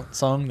Fount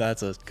song,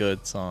 that's a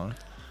good song.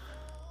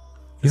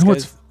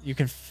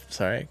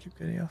 Sorry, I keep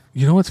getting off.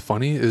 You know what's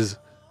funny is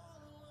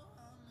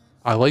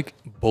I like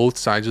both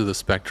sides of the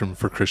spectrum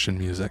for Christian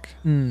music.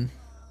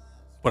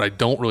 But I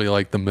don't really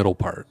like the middle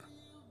part.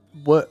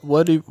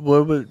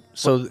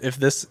 So if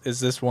this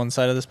is one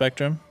side of the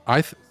spectrum?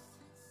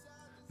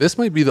 This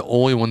might be the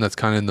only one that's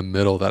kind of in the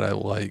middle that I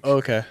like.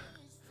 Okay.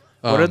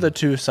 What are the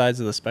two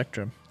sides of the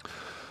spectrum?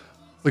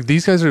 Like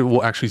these guys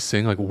will actually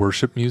sing like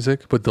worship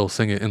music, but they'll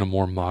sing it in a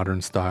more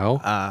modern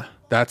style.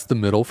 That's the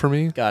middle for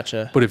me.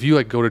 Gotcha. But if you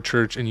like go to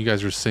church and you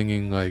guys are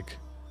singing like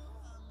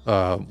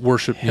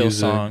worship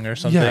music Hillsong or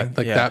something,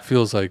 that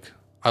feels like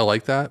I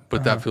like that,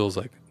 but that feels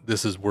like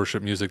this is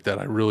worship music that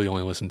I really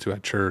only listen to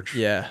at church.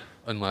 Yeah.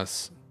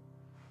 Unless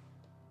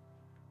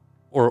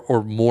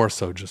or more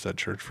so just at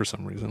church for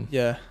some reason.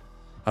 Yeah.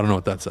 I don't know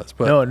what that says,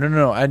 but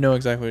no. I know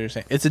exactly what you're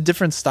saying. It's a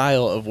different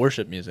style of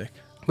worship music.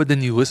 But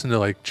then you listen to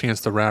like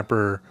Chance the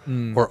Rapper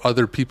or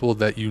other people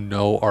that you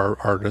know are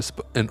artists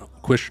and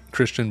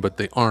Christian, but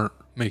they aren't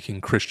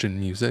making Christian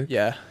music.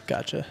 Yeah,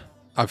 gotcha.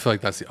 I feel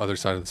like that's the other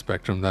side of the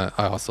spectrum that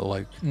I also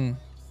like.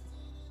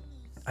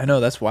 I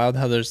know, that's wild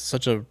how there's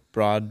such a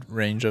broad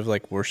range of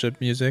like worship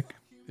music.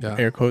 Yeah.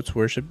 Air quotes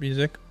worship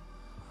music.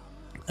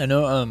 I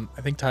know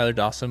I think Tyler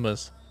Dawson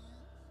was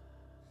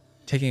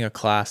taking a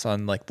class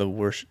on like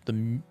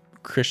the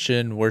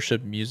Christian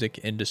worship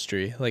music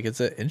industry. Like it's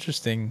an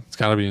interesting, it's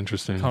gotta be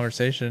interesting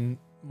conversation.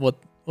 What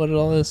it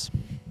all is.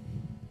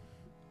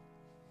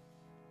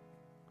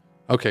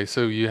 Okay,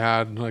 so you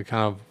had like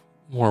kind of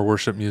more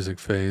worship music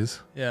phase.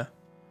 Yeah.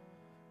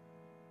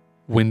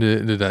 When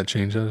did that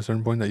change at a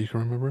certain point that you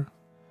can remember?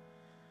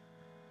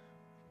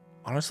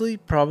 Honestly,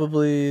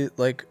 probably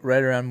like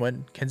right around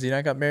when Kenzie and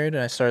I got married,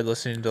 and I started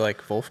listening to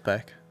like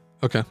Wolfpack.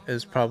 Okay.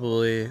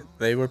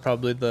 They were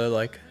probably the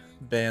like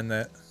band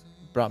that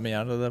brought me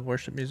out of the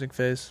worship music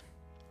phase.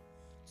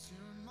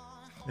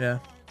 Yeah.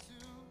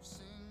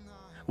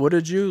 What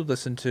did you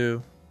listen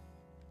to?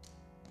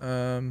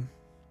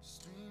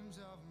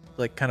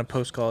 Like kind of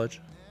post college.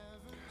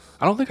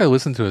 I don't think I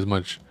listened to as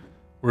much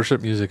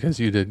worship music as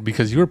you did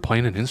because you were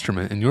playing an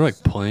instrument and you were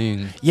like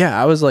playing. Yeah,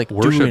 I was like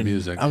worship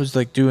music. I was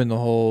like doing the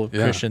whole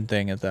Christian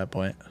thing at that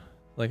point.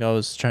 Like I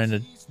was trying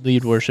to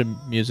lead worship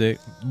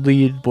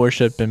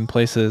in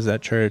places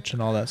at church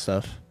and all that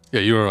stuff.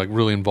 Yeah, you were like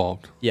really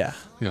involved. Yeah.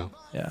 Yeah.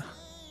 Yeah.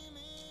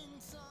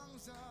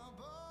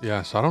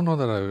 Yeah, so I don't know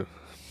that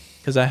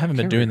because I haven't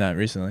been doing that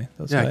recently.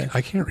 That's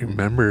I can't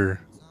remember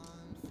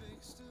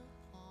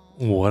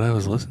what I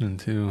was listening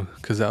to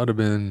because that would have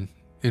been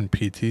in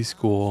PT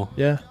school.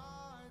 Yeah.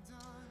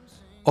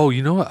 Oh,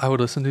 you know what I would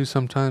listen to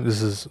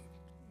sometimes?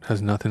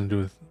 Has nothing to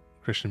do with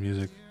Christian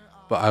music,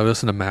 but I would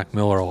listen to Mac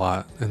Miller a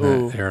lot in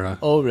that era.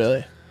 Oh,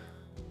 really?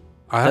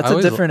 That's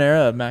a different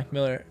era of Mac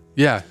Miller.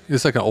 Yeah,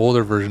 it's like an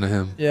older version of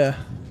him. Yeah.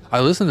 I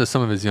listen to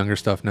some of his younger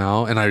stuff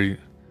now, and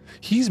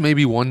he's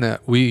maybe one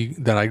that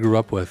I grew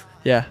up with.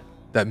 Yeah.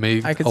 That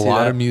made a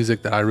lot of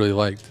music that I really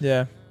liked.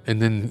 Yeah.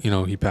 And then,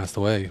 he passed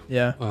away.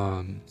 Yeah.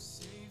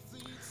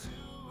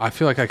 I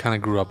feel like I kind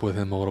of grew up with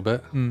him a little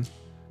bit.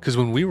 Because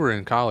when we were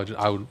in college,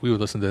 we would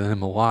listen to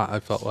him a lot.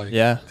 I felt like.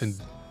 Yeah. And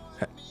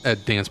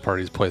at dance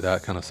parties, play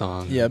that kind of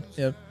song. Yep.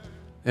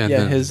 And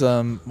then, his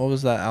what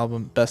was that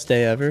album? Best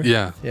Day Ever.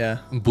 Yeah. Yeah.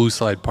 Blue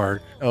Slide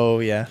Park. Oh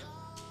yeah.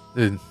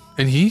 And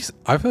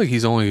I feel like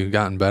he's only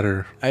gotten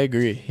better. I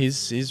agree.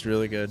 He's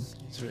really good.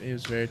 He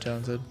was very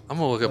talented. I'm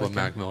gonna look up a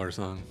Mac Miller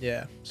song.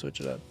 Yeah, switch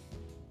it up.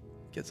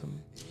 Get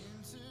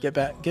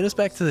us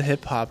back to the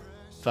hip hop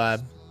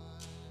vibe.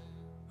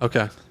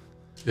 Okay.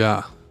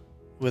 Yeah.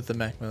 With the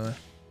Mac Miller.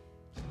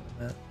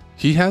 Yeah.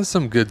 He has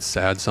some good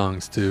sad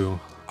songs too.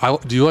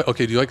 Do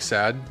you like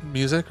sad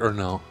music or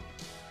no?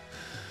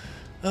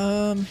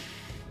 It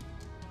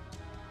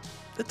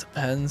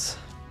depends.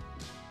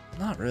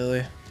 Not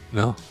really.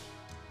 No.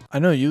 I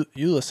know you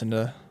listen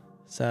to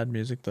sad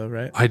music though,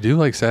 right? I do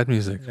like sad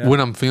music. Yeah. When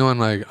I'm feeling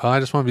like, I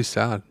just want to be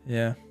sad.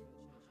 Yeah.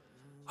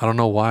 I don't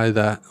know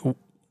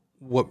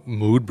what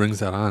mood brings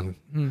that on.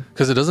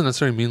 Because it doesn't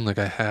necessarily mean like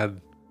I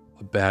had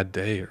a bad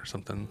day or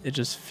something. It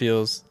just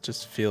feel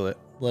it.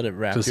 Let it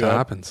wrap you up. Just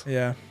happens.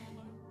 Yeah.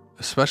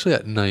 Especially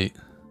at night.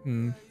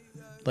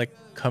 Like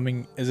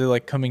is it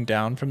like coming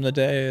down from the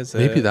day?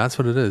 Maybe that's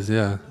what it is,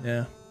 yeah.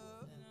 Yeah.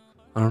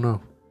 I don't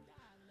know.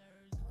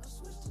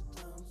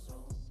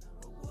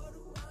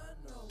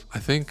 I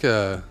think,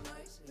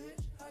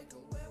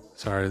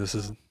 sorry, this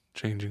is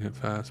changing it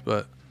fast,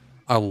 but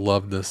I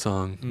love this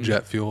song,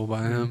 Jet Fuel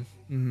by him.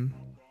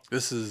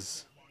 This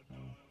is,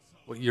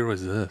 what year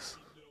was this?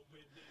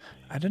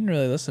 I didn't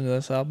really listen to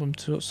this album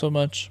so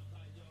much.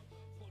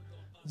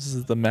 This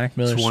is the Mac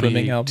Miller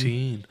swimming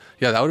album.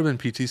 Yeah, that would have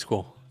been PT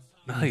school.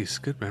 Nice.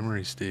 Good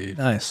memory, Steve.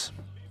 Nice.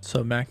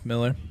 So Mac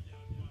Miller.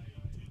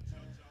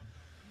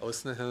 I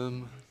listened to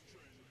him.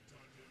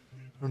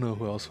 I don't know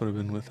who else would have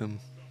been with him.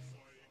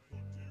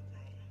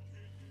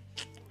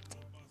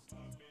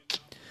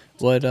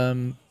 What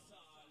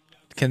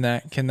can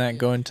that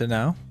go into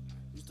now?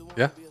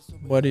 Yeah.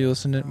 What are you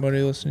listening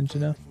to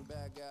now?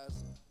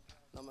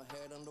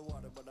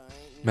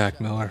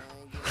 Mac Miller.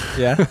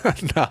 Yeah.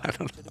 No, I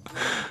don't know.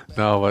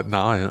 No, but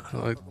now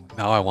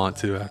I want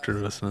to after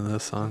listening to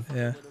this song.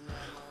 Yeah.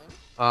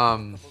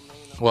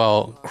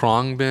 Well,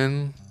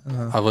 Khruangbin,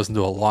 I've listened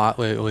to a lot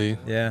lately.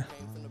 Yeah.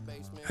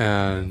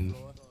 And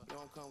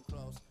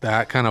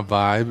that kind of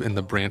vibe and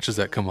the branches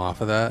that come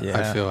off of that,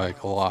 I feel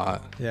like a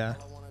lot. Yeah.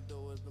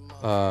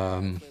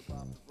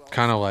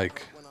 Kind of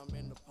like,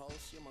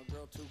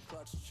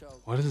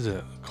 what is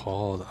it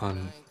called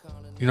on?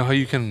 You know how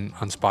you can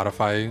on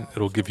Spotify,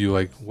 it'll give you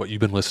like what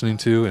you've been listening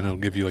to, and it'll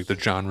give you like the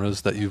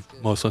genres that you've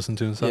most listened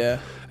to and stuff. Yeah.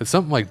 It's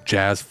something like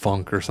jazz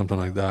funk or something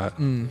like that.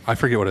 I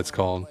forget what it's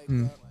called.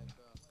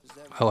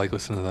 I like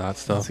listening to that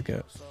stuff. That's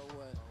good.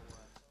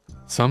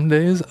 Some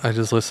days I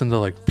just listen to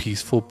like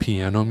peaceful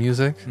piano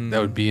music that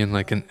would be in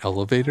like an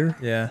elevator.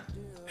 Yeah.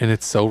 And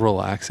it's so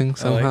relaxing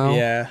somehow.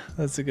 Yeah,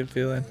 that's a good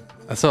feeling.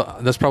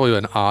 That's probably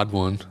an odd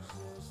one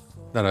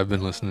that I've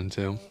been listening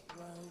to.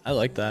 I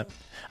like that.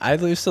 I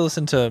used to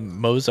listen to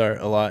Mozart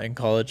a lot in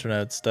college when I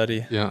would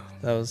study. Yeah.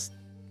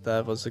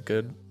 That was a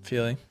good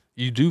feeling.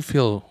 You do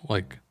feel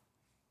like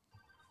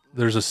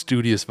there's a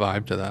studious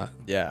vibe to that.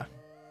 Yeah.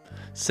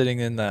 Sitting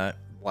in that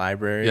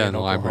library in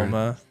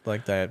Oklahoma,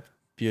 like that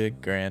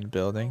big grand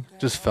building.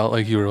 Just felt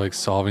like you were like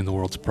solving the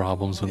world's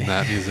problems when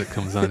that music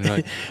comes on. You're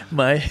like,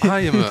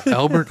 I am an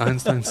Albert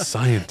Einstein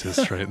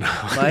scientist right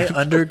now. My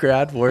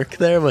undergrad work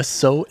there was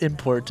so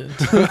important.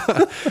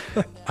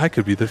 I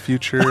could be the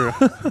future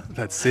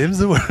that saves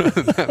the world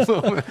at that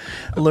moment.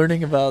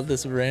 Learning about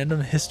this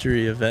random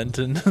history event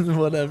and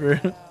whatever.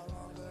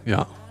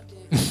 Yeah.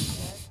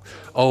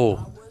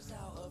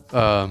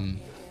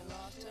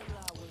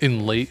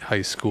 in late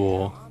high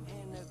school,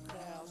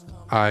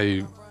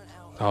 I'm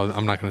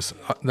not going to,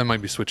 that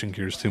might be switching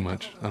gears too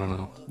much. I don't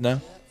know.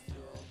 No?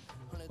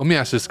 Let me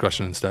ask this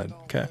question instead.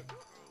 Okay.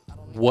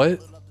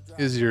 What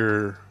is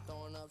do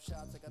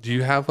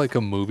you have like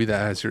a movie that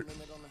has your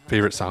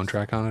favorite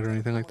soundtrack on it or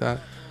anything like that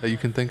you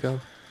can think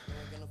of?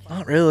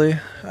 Not really.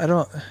 I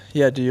don't.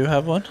 Yeah, do you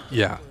have one?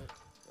 Yeah.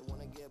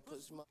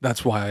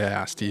 That's why I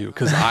asked you,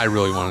 because I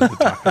really wanted to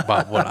talk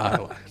about what I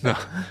like. No.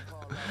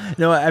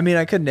 No, I mean,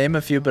 I could name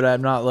a few, but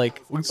I'm not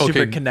like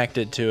super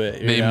connected to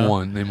it. Name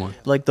one.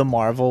 Like the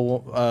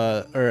Marvel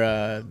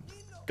or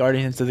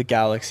Guardians of the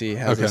Galaxy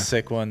has a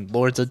sick one.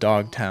 Lords of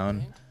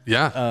Dogtown.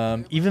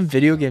 Yeah. Even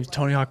video games,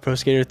 Tony Hawk Pro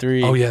Skater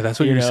 3. Oh, yeah, that's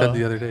what you said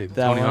the other day.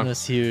 That Tony one Hawk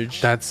was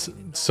huge. That's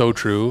so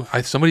true.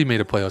 Somebody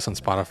made a playlist on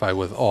Spotify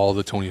with all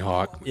the Tony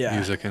Hawk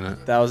music in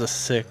it. That was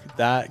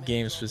that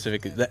game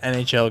specifically. The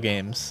NHL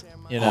games,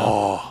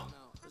 Oh,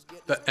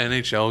 the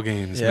NHL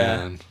games,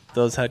 man.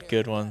 Those had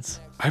good ones.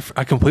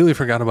 I completely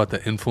forgot about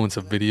the influence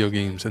of video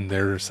games and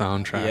their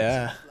soundtracks.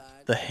 Yeah.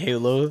 The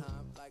Halo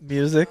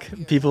music.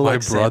 People My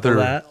like brother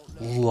that.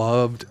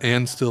 Loved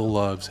and still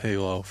loves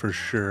Halo for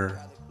sure.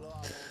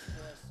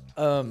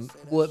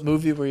 What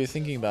movie were you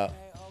thinking about?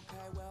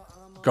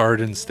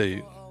 Garden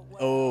State.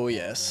 Oh,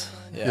 yes.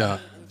 Yeah.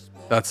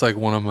 That's like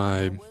one of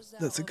my...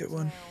 That's a good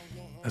one.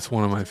 That's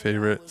one of my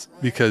favorites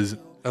because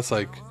that's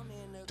like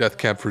Death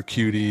Cab for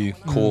Cutie,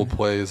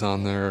 Coldplay is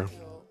on there.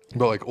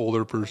 But like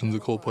older versions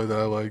of Coldplay that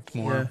I liked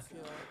more.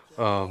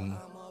 Yeah.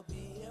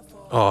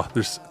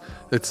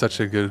 It's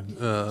such a good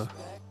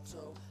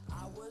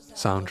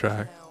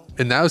soundtrack.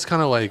 And that was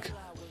kind of like...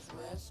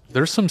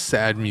 There's some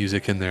sad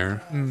music in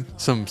there,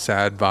 some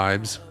sad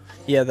vibes.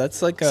 Yeah,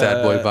 that's like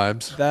sad boy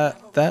vibes.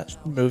 That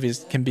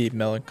movies can be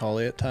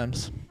melancholy at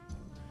times,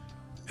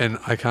 and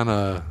I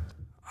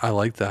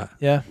like that.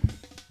 Yeah,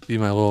 be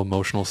my little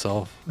emotional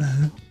self.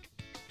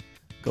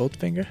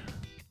 Goldfinger.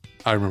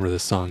 I remember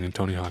this song in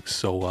Tony Hawk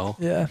so well.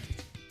 Yeah,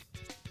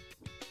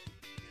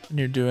 and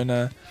you're doing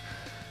a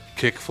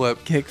kickflip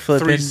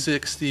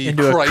 360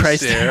 into a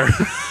Christ air.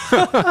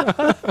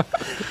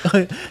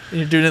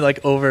 You're doing it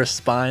like over a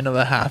spine of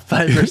a half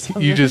pipe or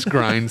something. You just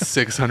grind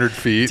 600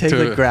 feet. Take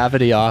the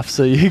gravity off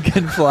so you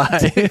can fly.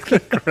 Take the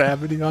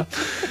gravity off.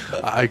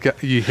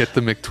 You hit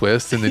the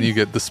McTwist and then you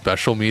get the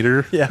special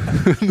meter. Yeah.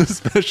 The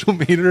special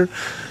meter.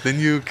 Then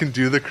you can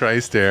do the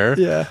Christ air.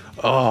 Yeah.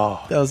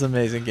 Oh. That was an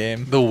amazing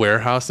game. The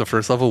warehouse, the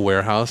first level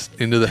warehouse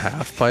into the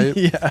half pipe.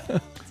 Yeah.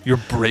 You're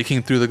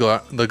breaking through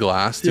the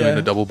glass doing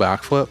a double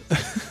backflip.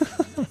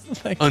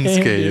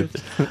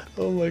 Unscathed.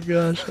 Oh my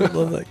gosh, I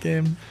love that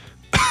game.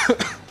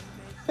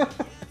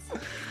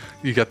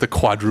 You got the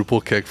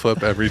quadruple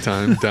kickflip every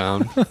time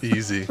down.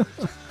 Easy.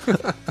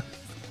 But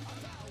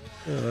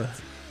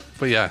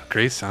yeah,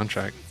 great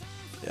soundtrack.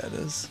 Yeah, it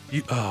is.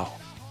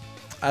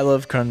 I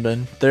love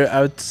Khruangbin.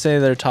 I would say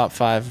they're top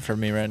 5 for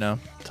me right now.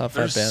 Top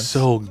 5 bands.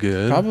 So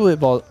good. Probably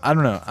of all. I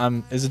don't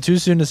know. Is it too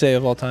soon to say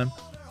of all time?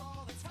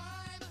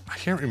 I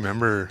can't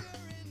remember.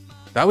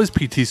 That was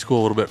PT school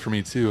a little bit for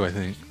me too, I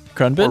think.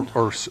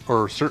 Khruangbin?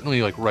 Or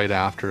certainly like right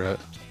after it.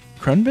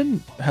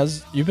 Khruangbin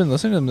you've been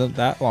listening to them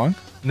that long?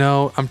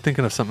 No, I'm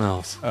thinking of something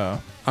else.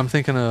 Oh. I'm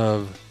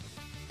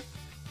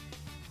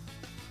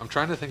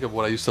trying to think of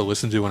what I used to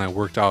listen to when I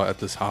worked out at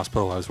this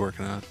hospital I was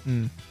working at.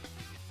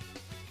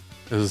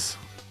 It was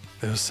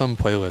some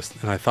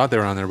playlist and I thought they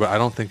were on there, but I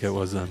don't think it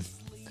was them.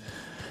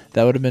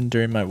 That would have been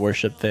during my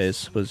worship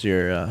phase, was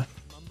your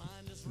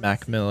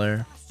Mac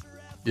Miller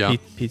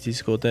PT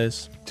school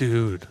days.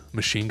 Dude,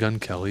 Machine Gun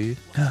Kelly.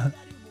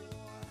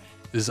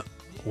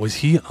 Was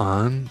he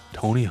on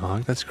Tony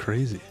Hawk? That's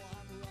crazy.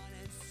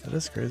 That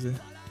is crazy.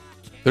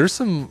 There's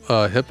some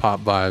hip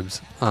hop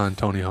vibes on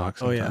Tony Hawk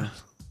sometimes. Oh yeah.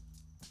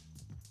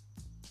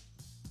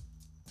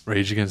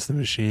 Rage Against the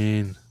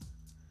Machine.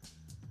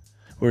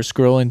 We're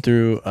scrolling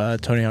through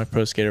Tony Hawk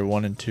Pro Skater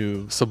 1 and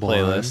 2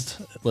 Sublime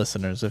playlist,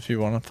 listeners, if you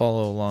want to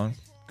follow along,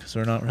 because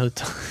we're not really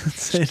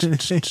saying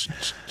anything.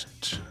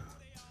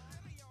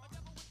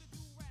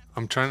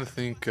 I'm trying to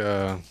think.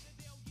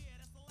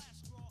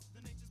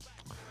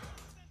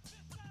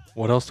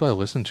 What else do I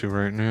listen to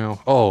right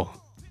now? Oh,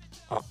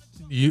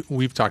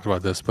 we've talked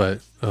about this,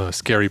 but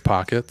Scary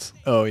Pockets.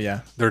 Oh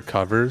yeah, their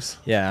covers.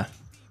 Yeah,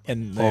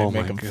 and they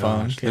make them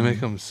fun. They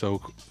make them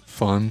so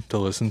fun to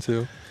listen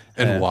to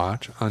and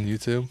watch on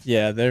YouTube.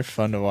 Yeah, they're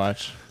fun to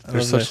watch.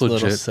 They're such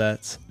legit little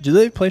sets. Do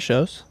they play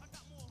shows?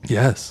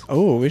 Yes.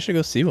 Oh, we should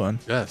go see one.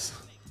 Yes.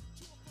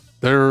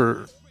 They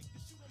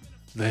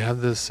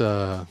have this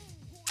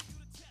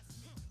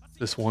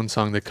this one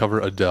song they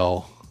cover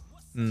Adele.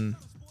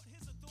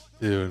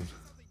 Dude,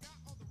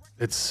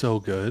 it's so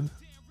good.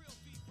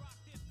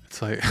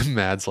 It's like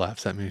Mads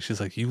laughs at me.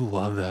 She's like, "You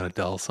love that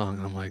Adele song,"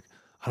 and I'm like,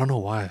 "I don't know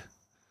why."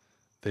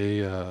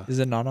 Is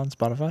it not on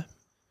Spotify?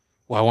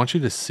 Well, I want you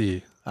to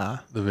see the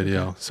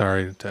video. Okay.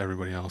 Sorry to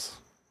everybody else.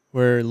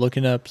 We're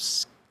looking up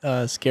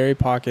Scary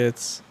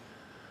Pockets.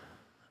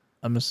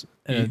 An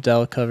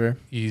Adele cover.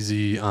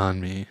 Easy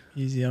on Me.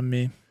 Easy on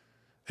Me.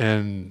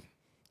 And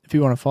if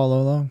you want to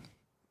follow along.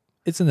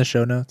 It's in the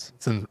show notes.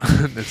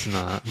 It's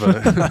not,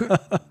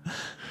 but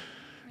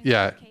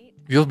yeah,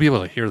 you'll be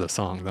able to hear the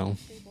song though.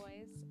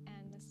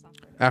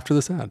 After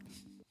this ad,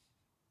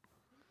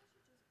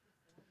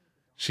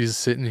 she's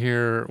sitting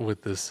here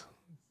with this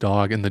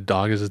dog, and the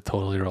dog is just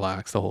totally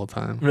relaxed the whole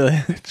time. Really?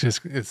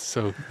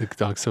 The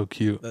dog's so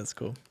cute. That's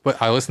cool.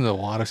 But I listened to a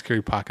lot of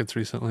Scary Pockets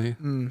recently,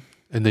 and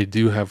they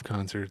do have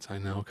concerts. I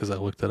know because I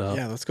looked it up.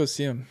 Yeah, let's go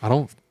see them.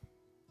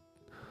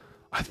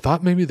 I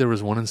thought maybe there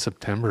was one in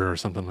September or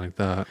something like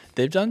that.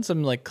 They've done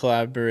some like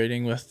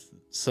collaborating with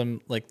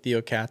some like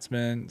Theo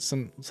Katzman,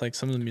 some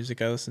of the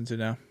music I listen to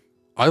now.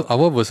 I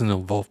love listening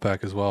to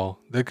Wolfpack as well.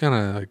 They kind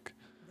of like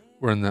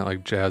were in that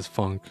like jazz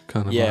funk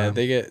kind of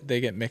vibe. they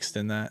get mixed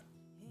in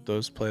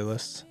those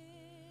playlists.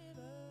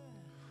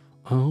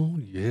 Oh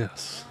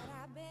yes.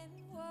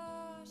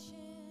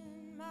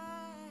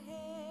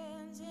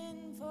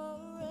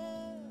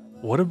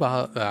 What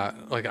about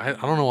that? Like I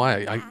don't know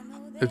why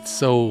it's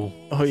so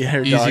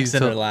her dog's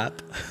in her lap.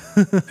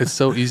 It's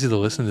so easy to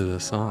listen to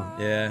this song.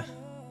 Yeah.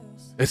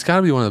 It's got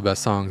to be one of the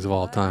best songs of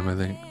all time, I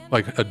think.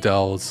 Like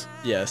Adele's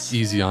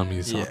Easy on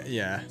Me song.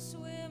 Yeah.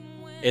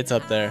 It's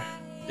up there.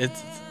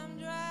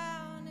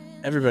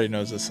 Everybody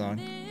knows this song.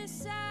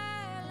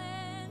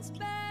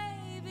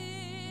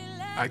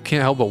 I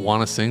can't help but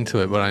want to sing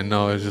to it, but I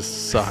know it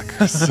just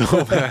sucks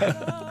so bad.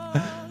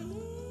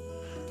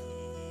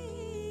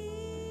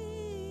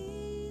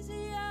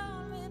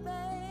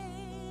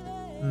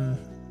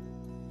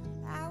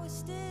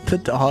 The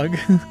dog.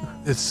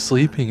 It's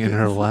sleeping in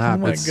her lap.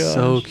 Oh my it's gosh.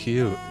 so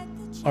cute.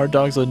 Our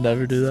dogs would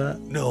never do that.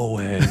 No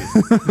way.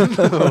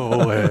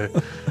 No way.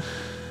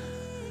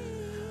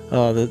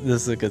 Oh,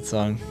 this is a good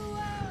song.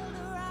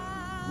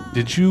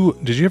 Did you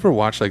ever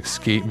watch like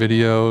skate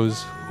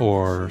videos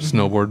or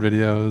snowboard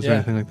videos or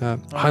anything like that?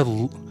 I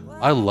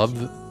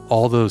loved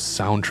all those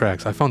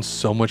soundtracks. I found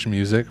so much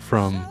music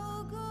from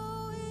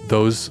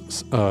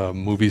those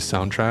movie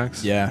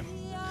soundtracks. Yeah.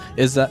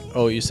 Is that?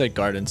 Oh, you said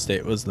Garden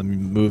State was the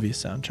movie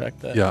soundtrack.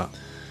 Yeah.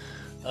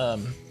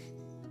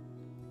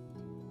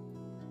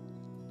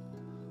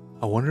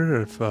 I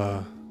wonder if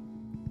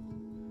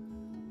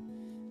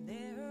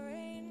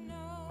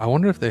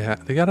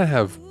they gotta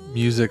have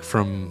music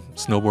from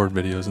snowboard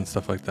videos and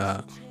stuff like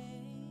that.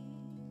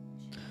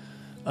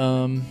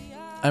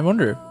 I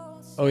wonder.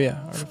 Oh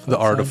yeah, the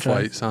Art of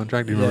Flight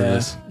soundtrack. Do you remember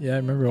this? Yeah, I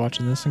remember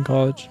watching this in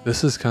college.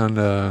 This is kind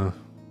of.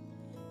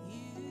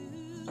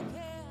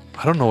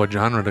 I don't know what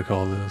genre to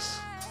call this.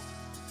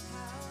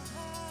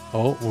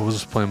 Oh, we're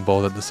just playing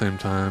both at the same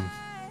time.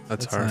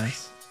 That's harsh.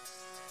 Nice.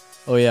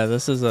 Oh yeah,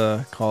 this is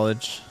a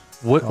college.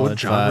 What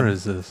genre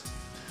is this?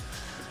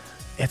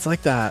 It's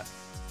like that.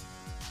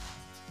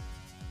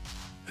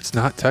 It's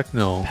not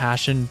techno.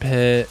 Passion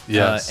Pit.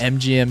 Yes.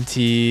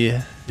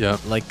 MGMT. Yeah.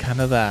 Like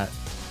kind of that.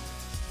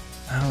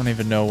 I don't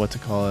even know what to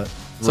call it.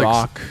 It's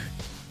rock.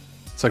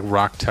 It's like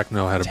rock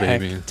techno had a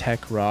baby.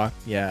 Tech rock.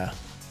 Yeah.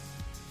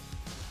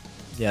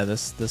 Yeah.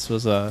 This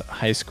was a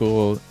high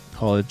school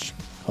college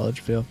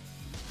feel.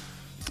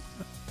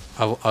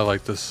 I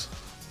like this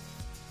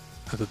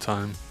at the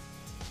time.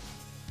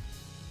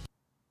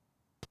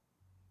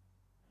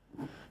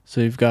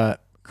 So you've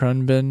got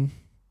Krunben.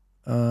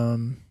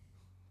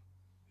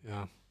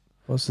 Yeah.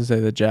 What's to say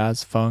the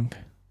jazz funk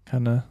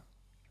kind of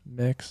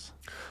mix?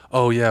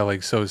 Oh yeah,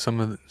 like so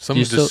some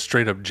just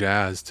straight up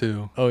jazz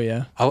too. Oh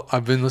yeah.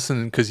 I've been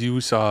listening because you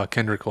saw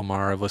Kendrick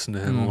Lamar. I've listened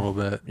to him a little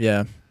bit.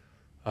 Yeah.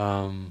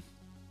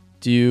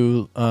 Do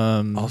you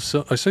I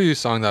saw you a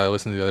song that I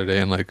listened to the other day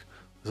and like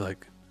was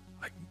like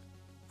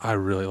I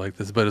really like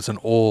this, but it's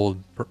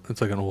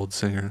like an old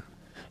singer.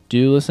 Do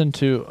you listen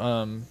to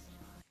a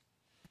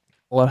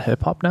lot of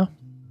hip hop now?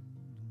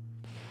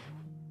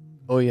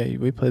 Oh yeah,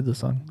 we played the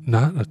song.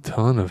 Not a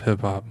ton of hip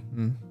hop.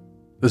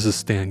 This is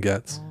Stan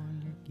Getz.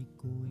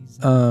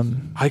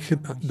 I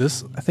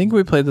think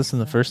we played this in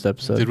the first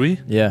episode. Did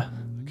we? Yeah.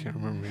 I can't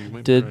remember. You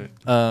might be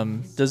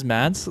right. Does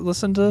Mads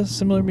listen to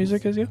similar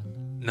music as you?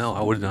 No,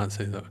 I would not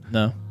say that.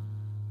 No.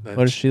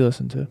 What does she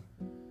listen to?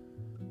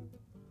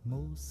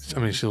 I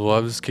mean, she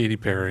loves Katy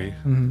Perry.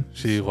 Mm-hmm.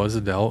 She loves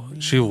Adele.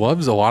 She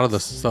loves a lot of the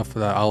stuff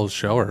that I'll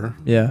show her.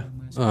 Yeah.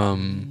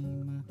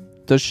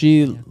 Does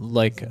she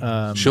like?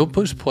 She'll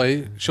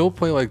play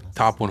like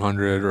top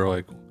 100 or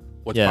like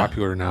what's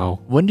popular now.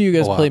 When do you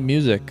guys play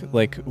music?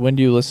 Like, when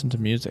do you listen to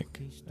music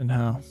and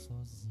how?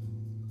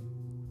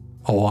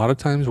 A lot of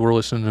times we're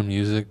listening to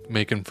music,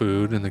 making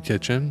food in the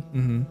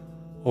kitchen,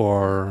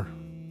 or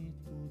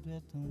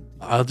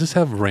I'll just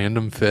have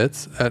random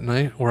fits at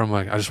night where I'm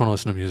like, I just want to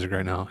listen to music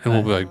right now,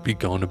 and we'll be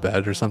going to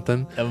bed or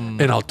something,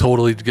 and I'll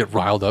totally get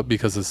riled up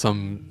because of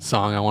some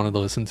song I wanted to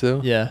listen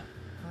to. Yeah,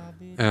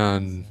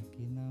 and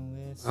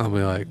I'll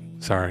be like,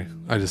 sorry,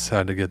 I just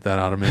had to get that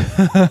out of me.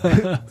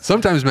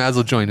 Sometimes Mads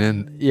will join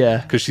in,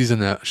 because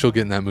she'll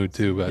get in that mood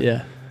too. But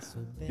yeah.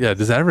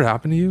 Does that ever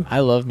happen to you? I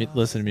love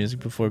listening to music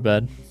before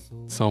bed.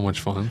 So much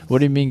fun. What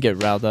do you mean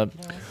get riled up?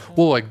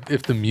 Well, like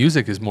if the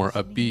music is more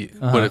upbeat,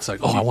 but it's like,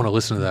 oh, I want to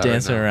listen to that.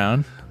 Dancing right now.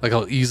 Around. Like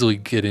I'll easily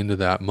get into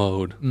that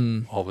mode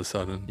all of a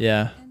sudden.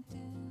 Yeah.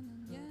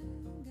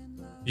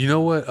 You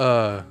know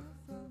what?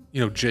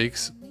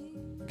 Jake's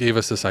gave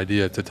us this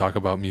idea to talk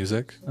about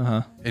music.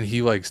 And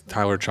he likes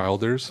Tyler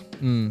Childers.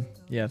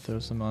 Yeah, throw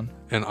some on.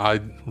 And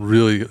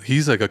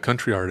he's like a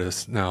country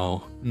artist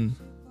now.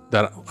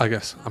 That I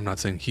guess I'm not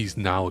saying he's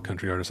now a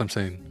country artist. I'm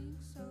saying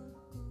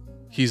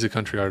he's a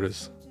country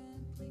artist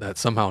that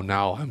somehow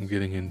now I'm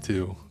getting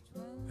into.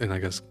 And I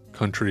guess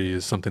country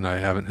is something I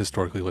haven't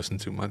historically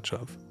listened to much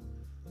of.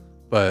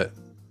 But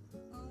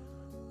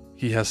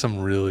he has some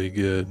really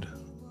good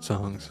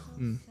songs.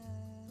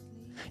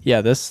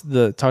 Yeah,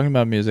 talking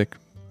about music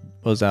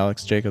was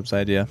Alex Jacobs'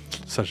 idea.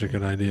 Such a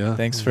good idea.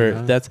 Thanks for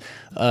that's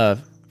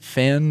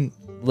fan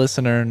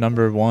listener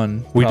number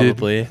 1 probably.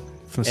 We did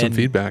from some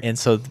feedback. And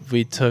so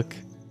we took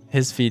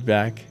his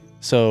feedback.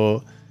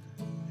 So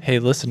hey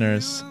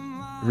listeners,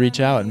 reach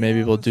out and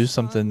maybe we'll do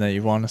something that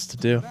you want us to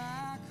do.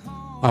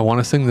 I want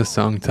to sing this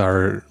song to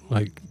our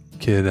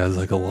kid as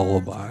a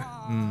lullaby.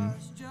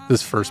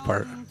 This first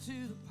part.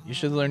 You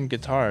should learn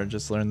guitar.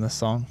 Just learn this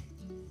song.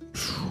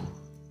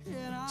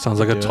 Sounds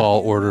like a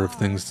tall order of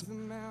things.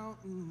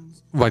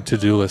 My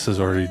to-do list is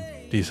already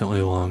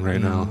decently long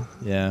right now.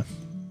 Yeah.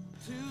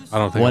 I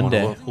don't think I want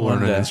to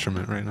learn an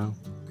instrument right now.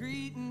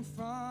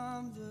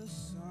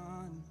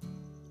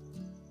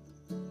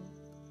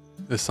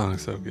 This song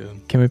is so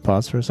good. Can we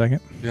pause for a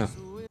second? Yeah.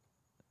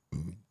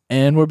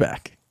 And we're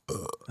back.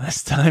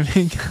 Nice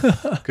timing.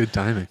 Good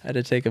timing. I had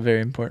to take a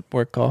very important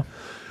work call.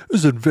 It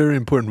was a very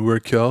important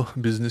work call,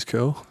 business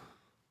call.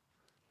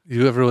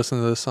 You ever listen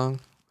to this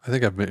song? I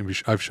think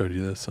I've showed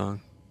you this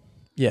song.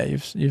 Yeah,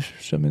 you've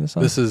showed me this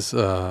song. This is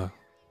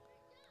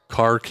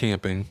Car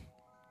Camping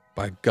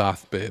by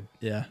Goth Babe.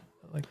 Yeah.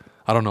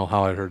 I don't know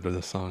how I heard of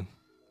this song.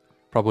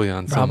 Probably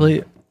on some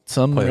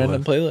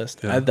random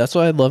playlist. Yeah. That's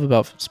what I love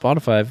about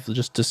Spotify. I've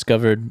just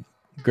discovered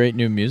great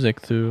new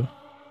music through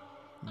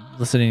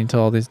listening to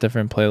all these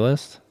different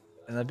playlists.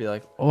 And I'd be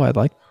like, oh, I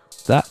like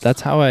that.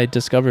 That's how I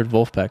discovered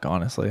Wolfpack,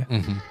 honestly.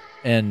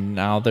 And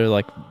now they're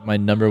my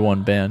number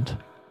 1 band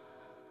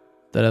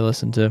that I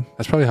listen to.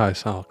 That's probably how I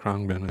saw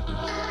Khruangbin, I think.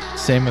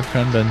 Same with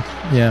Khruangbin.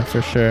 Yeah,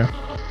 for sure.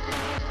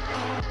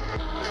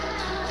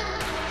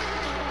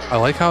 I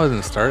like how in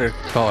the start it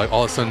felt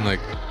all of a sudden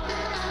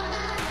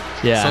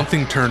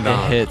something turned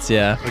on. It hits,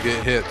 yeah.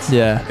 It hits.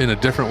 Yeah. In a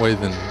different way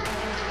than.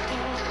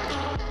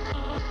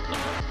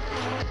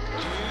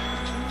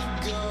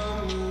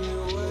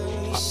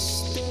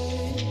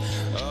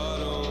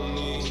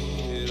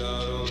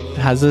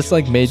 Has this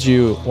made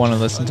you want to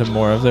listen to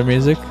more of their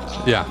music?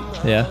 Yeah.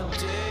 Yeah.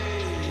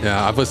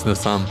 Yeah, I've listened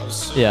to some.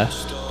 Yeah.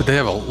 But they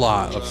have a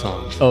lot of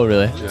songs. Oh,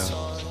 really? Yeah.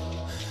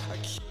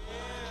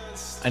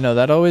 I know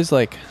that always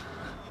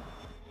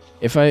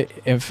if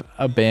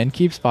a band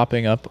keeps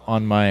popping up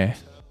on my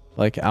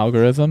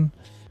algorithm,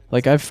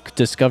 I've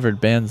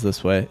discovered bands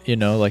this way,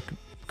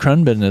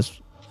 Khruangbin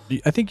is,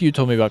 I think you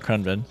told me about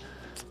Khruangbin,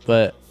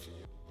 but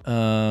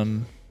I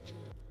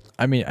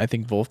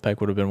think Wolfpack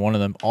would have been one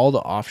of them. All the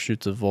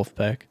offshoots of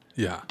Wolfpack.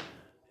 Yeah.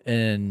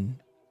 And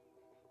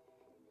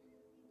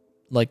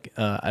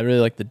I really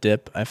like the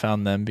Dip. I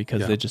found them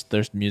because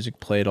their music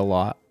played a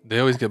lot. They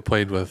always get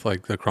played with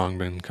the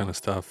Khruangbin kind of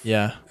stuff.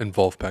 Yeah. And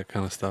Wolfpack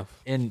kind of stuff.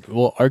 And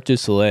Arc du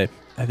Soleil,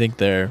 I think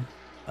I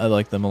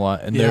like them a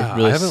lot, and they're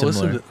really similar.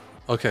 Listened to,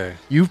 okay.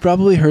 You've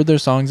probably heard their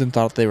songs and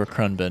thought they were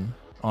Khruangbin,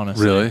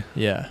 honestly. Really?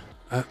 Yeah.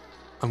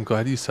 I'm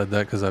glad you said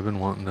that because I've been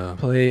wanting to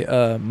play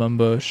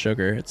Mumbo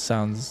Sugar. It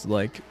sounds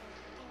like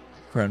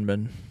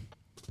Khruangbin.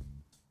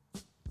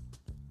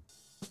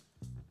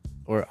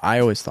 Or I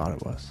always thought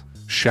it was.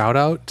 Shout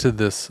out to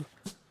this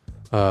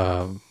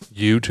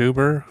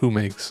YouTuber who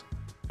makes,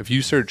 if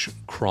you search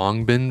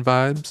Khruangbin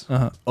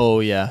vibes,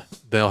 oh yeah,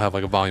 they'll have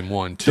a volume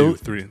 1, 2,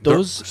 3.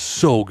 Those they're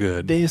so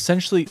good. They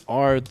essentially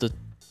are the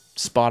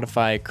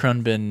Spotify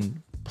Khruangbin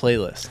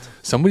playlist.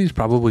 Somebody's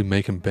probably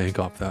making bank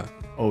off that.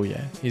 Oh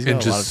yeah, he's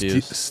got a lot of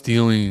views.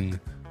 Stealing,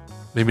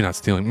 maybe not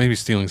stealing. Maybe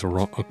stealing's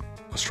a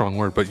strong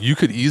word, but you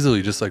could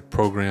easily just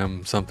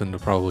program something to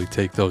probably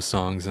take those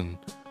songs and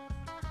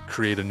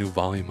create a new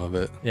volume of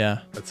it. Yeah.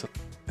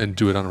 And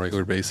do it on a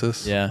regular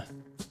basis. Yeah.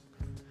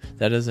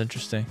 That is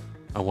interesting.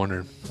 I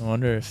wonder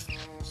if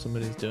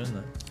somebody's doing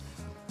that.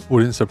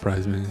 Wouldn't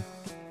surprise me.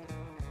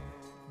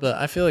 But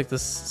I feel like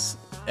this,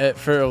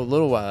 for a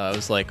little while, I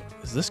was like,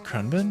 is this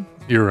Khruangbin?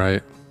 You're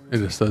right. It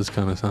just does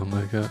kind of sound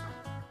like it.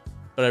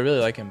 But I really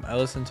like him. I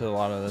listen to a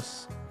lot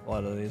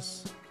of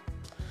these.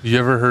 You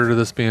ever heard of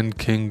this band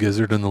King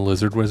Gizzard and the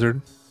Lizard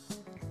Wizard?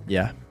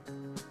 Yeah.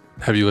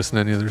 Have you listened to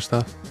any of their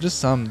stuff? Just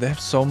some. They have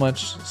so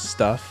much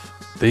stuff.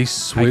 They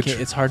switch.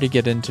 It's hard to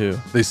get into.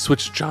 They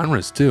switch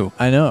genres too.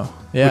 I know.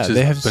 Yeah,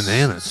 they have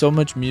bananas. So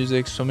much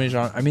music, so many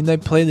genres. I mean, they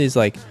play these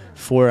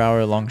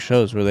 4-hour long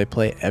shows where they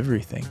play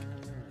everything.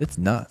 It's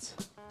nuts.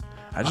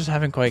 I just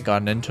haven't quite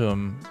gotten into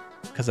them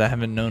because I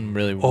haven't known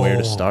really where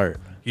to start.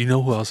 You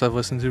know who else I've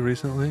listened to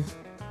recently?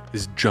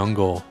 Is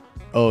Jungle.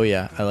 Oh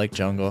yeah, I like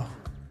Jungle.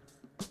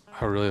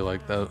 I really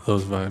like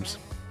those vibes.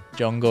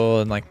 Jungle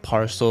and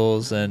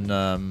Parcels and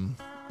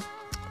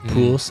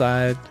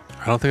Poolside.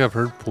 I don't think I've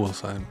heard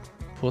Poolside.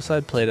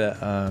 Poolside played at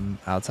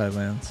Outside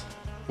Lands.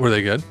 Were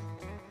they good?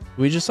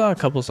 We just saw a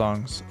couple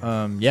songs.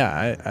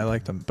 Yeah, I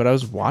like them, but I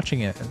was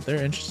watching it, and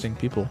they're interesting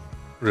people.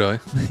 Really?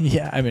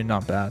 Yeah, I mean,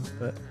 not bad,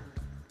 but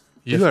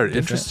you are an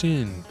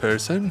interesting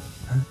person.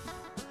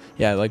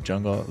 Yeah, I like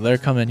Jungle. They're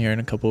coming here in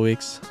a couple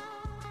weeks.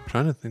 I'm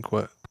trying to think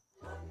what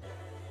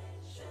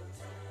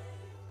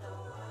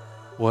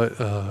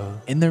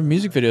in their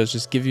music videos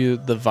just give you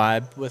the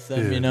vibe with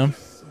them, dude, you know?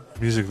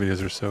 Music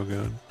videos are so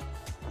good.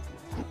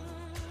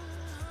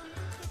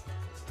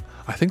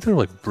 I think they're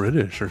like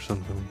British or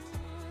something.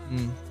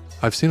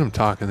 I've seen them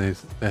talk and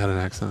they had an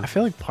accent. I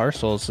feel like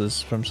Parcels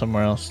is from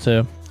somewhere else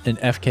too. And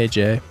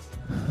FKJ.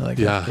 I like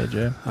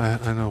FKJ.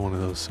 I know one of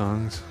those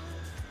songs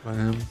by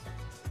him.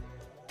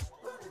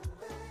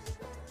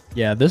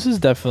 Yeah, this is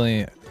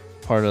definitely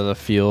part of the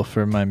feel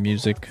for my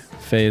music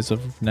phase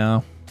of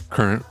now.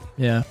 Current.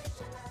 Yeah.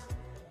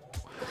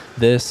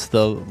 This,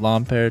 the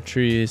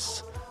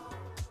L'Imperatrice,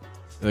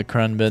 the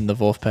Krunbin, the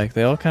Wolfpack,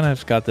 they all kind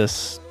of got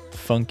this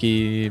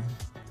funky,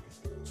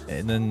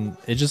 and then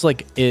it just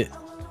like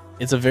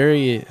it's a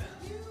very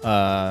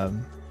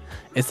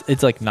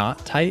it's like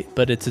not tight,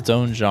 but it's its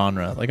own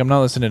genre. Like I'm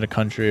not listening to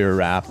country or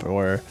rap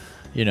or,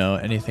 you know,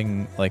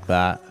 anything like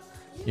that,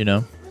 you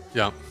know?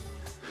 Yeah.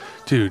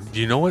 Dude, do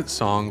you know what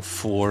song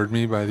floored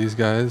me by these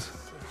guys?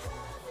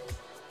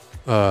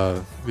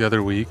 The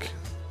other week.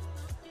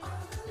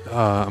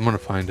 I'm gonna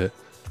find it.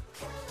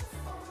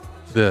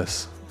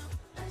 This.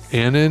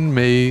 Annan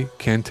May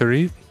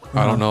Cantarit.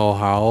 I don't know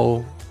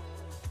how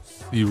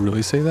you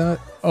really say that.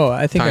 Oh,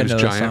 I think Times I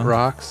know Giant song.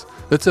 Rocks.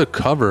 That's a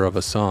cover of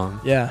a song.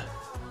 Yeah.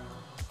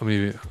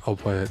 I'll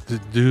play it. The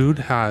dude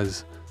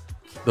has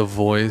the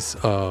voice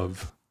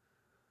of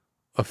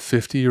a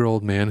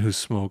 50-year-old man who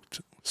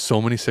smoked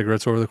so many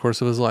cigarettes over the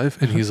course of his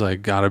life, and he's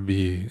like gotta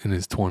be in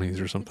his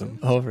 20s or something.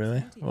 Oh,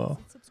 really? Well,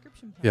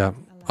 yeah,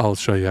 I'll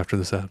show you after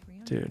this ad.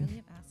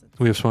 Dude,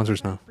 we have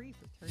sponsors now.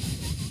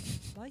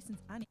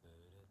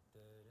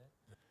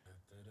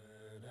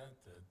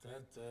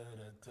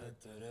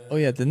 Oh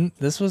yeah,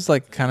 this was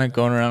like kind of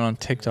going around on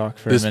TikTok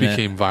for this a minute.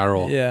 Became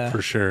viral, yeah,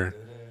 for sure.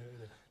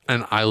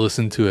 And I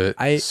listened to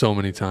it so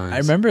many times. I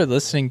remember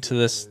listening to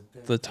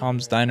the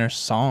Tom's Diner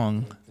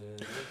song.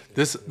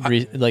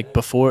 Like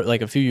before,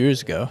 like a few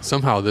years ago.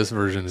 Somehow this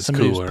version is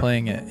Somebody cooler. was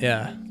playing it,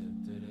 yeah.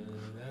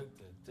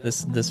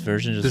 This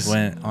version just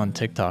went on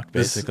TikTok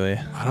basically.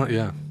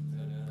 Yeah.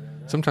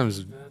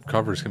 Sometimes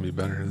covers can be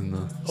better than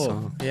the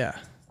song. Yeah.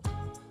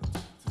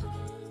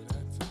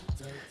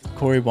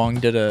 Cory Wong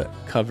did a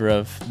cover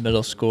of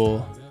middle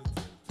school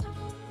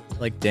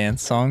like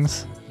dance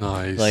songs.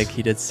 Nice. Like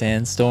he did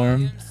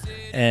Sandstorm,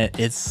 and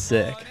it's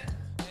sick.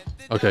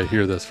 Okay,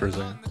 hear this for a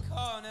second.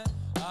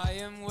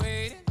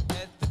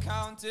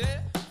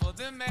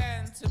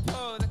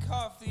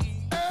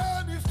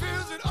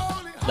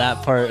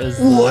 That part is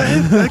what?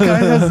 That guy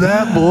has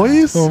that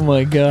voice? Oh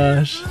my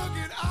gosh.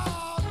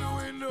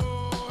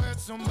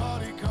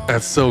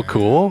 That's so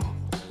cool.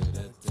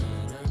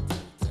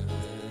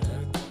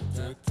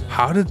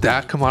 How did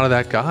that come out of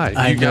that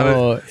guy? You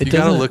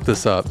gotta look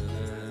this up.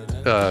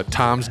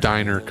 Tom's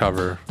Diner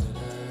cover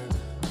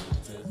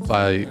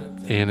by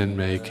Annan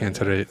May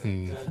Cantarit,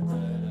 and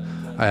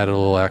I had a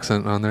little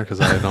accent on there because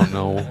I don't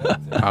know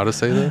how to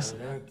say this.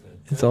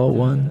 It's all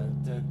one.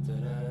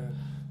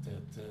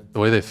 The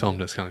way they filmed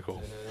it's kind of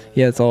cool.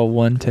 Yeah, it's all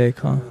one take,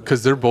 huh?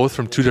 Because they're both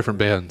from two different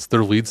bands.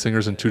 They're lead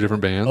singers in two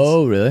different bands.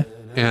 Oh, really?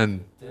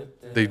 And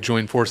they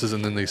joined forces,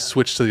 and then they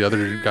switched to the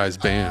other guy's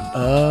band.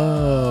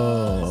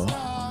 Oh,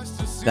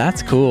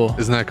 that's cool.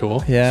 Isn't that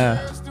cool?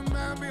 Yeah.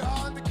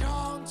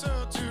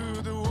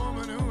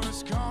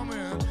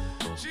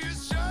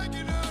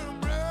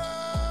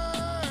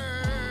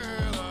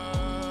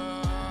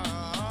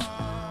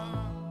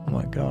 Oh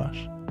my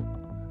gosh.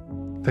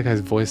 That guy's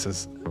voice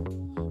is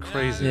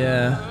crazy.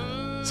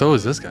 Yeah. So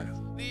is this guy.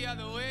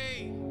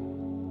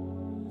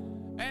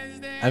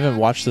 I haven't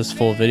watched this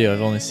full video.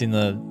 I've only seen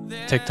the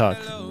TikTok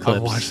clips.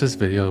 I've watched this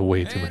video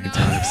way too many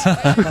times.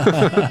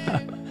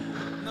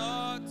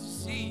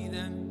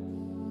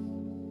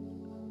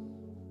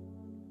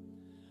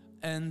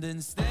 And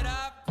instead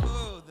I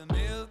pour the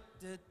milk.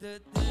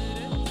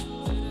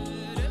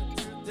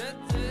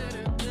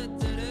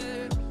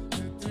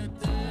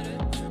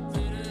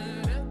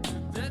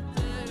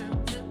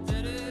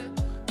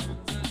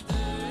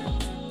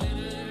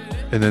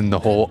 And then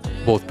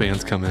both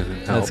bands come in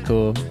and help. That's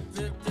cool.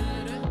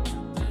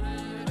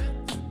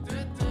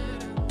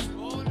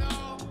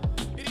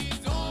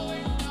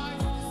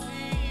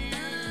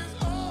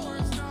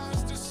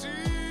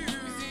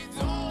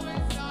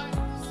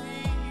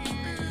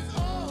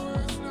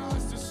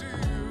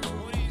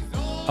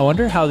 I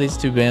wonder how these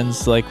two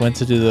bands like went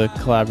to do the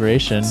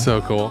collaboration.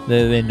 So cool.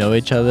 They know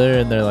each other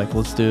and they're like,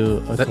 let's do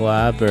a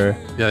collab, or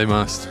yeah, they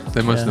must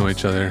know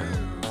each other.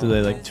 Do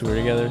they like tour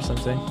together or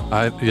something?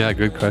 Yeah,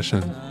 good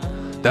question.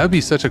 That would be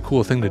such a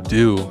cool thing to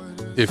do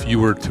if you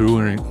were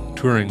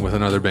touring with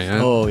another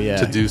band. Oh yeah,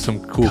 to do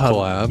some cool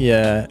collab.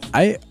 Yeah,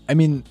 I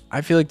mean,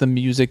 I feel like the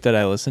music that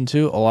I listen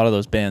to, a lot of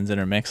those bands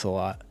intermix a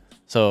lot.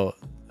 So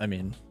I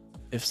mean,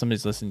 if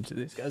somebody's listening to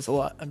these guys a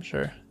lot, I'm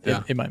sure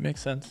it might make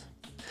sense.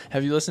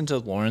 Have you listened to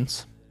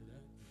Lawrence?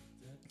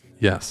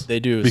 Yes. They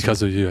do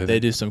because of you. They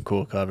do some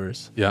cool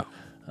covers. Yeah.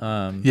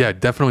 Yeah,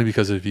 definitely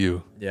because of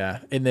you. Yeah,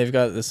 and they've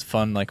got this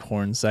fun like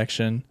horn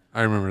section.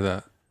 I remember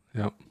that.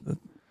 Yep.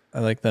 I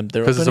like them.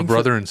 Because it's a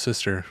brother and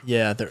sister.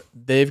 Yeah,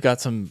 they've got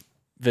some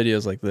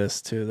videos like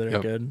this too that are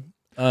good.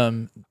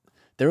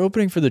 They're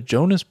opening for the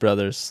Jonas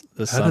Brothers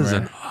this summer. That is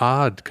an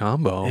odd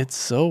combo. It's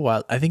so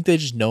wild. I think they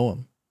just know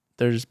them.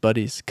 They're just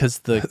buddies. Because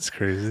that's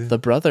crazy. The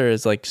brother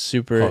is like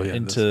super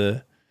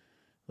into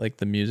like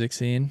the music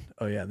scene.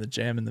 Oh yeah, the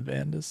jam in the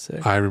band is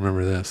sick. I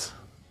remember this.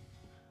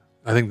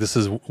 I think this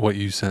is what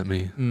you sent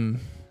me.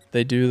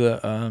 They do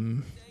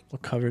the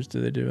what covers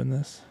do they do in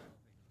this?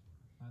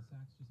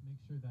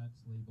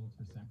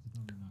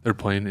 They're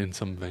playing in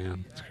some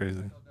van. It's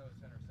crazy.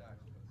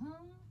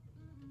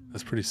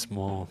 That's pretty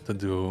small to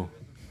do.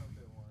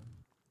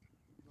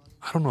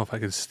 I don't know if I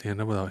could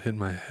stand up without hitting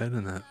my head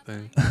in that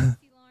thing.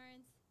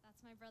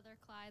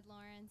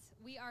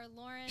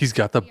 He's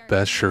got the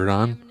best shirt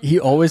on. He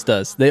always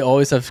does. They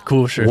always have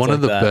cool shirts. One of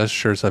the best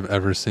shirts I've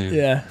ever seen.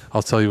 Yeah.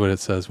 I'll tell you what it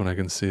says when I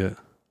can see it.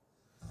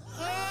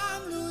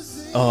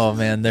 Oh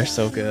man, they're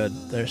so good.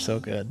 They're so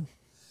good.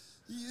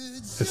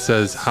 It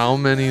says, how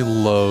many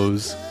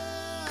lows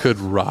could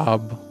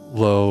Rob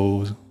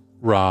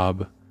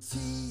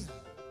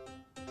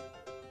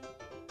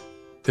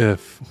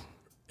if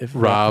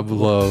Rob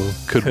Lowe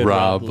could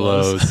rob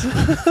Lowe's?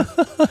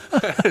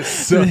 It's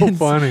so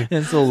funny.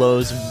 It's the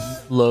Lowe's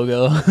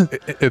logo.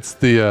 It's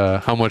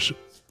the how much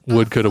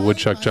wood could a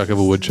woodchuck chuck if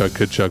a woodchuck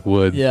could chuck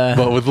wood? Yeah.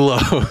 But with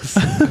Lowe's.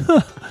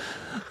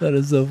 That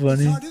is so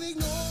funny.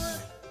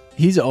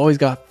 He's always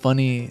got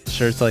funny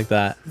shirts like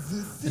that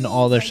in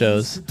all their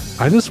shows.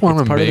 I just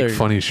want to make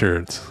funny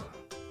shirts.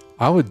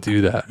 I would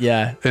do that.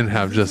 Yeah. And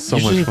have just so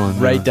much fun.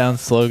 Write down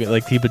slogan,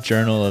 like keep a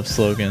journal of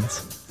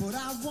slogans.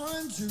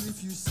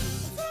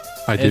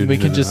 I do. And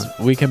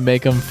we can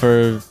make them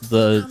for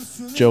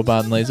the Joe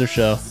Bot and Laser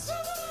show.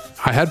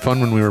 I had fun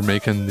when we were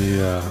making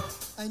the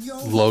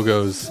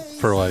logos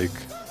for like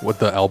what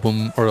the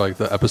album or like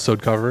the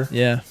episode cover.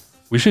 Yeah.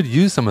 We should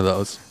use some of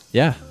those.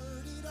 Yeah.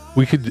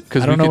 We could,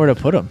 because I don't know where to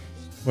put them.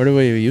 Where do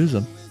we use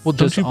them? Well,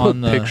 don't you put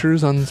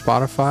pictures on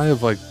Spotify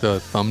of like the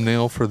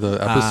thumbnail for the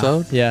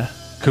episode? Yeah.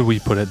 Could we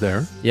put it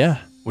there? Yeah.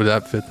 Would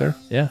that fit there?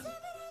 Yeah.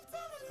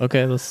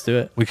 Okay, let's do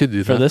it. We could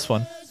do that for this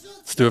one.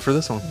 Let's do it for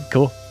this one.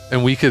 Cool.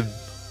 And we could,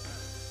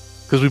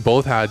 because we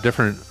both had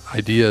different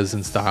ideas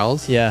and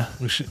styles. Yeah.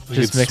 We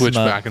could switch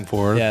back and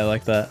forth. Yeah, I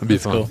like that. It'd be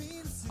fun. Cool.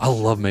 I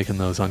love making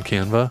those on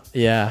Canva.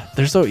 Yeah,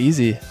 they're so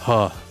easy.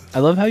 Huh. I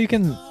love how you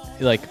can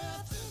like.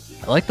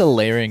 I like the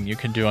layering you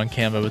can do on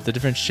Canva with the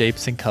different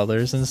shapes and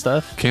colors and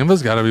stuff.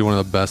 Canva's got to be one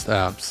of the best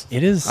apps.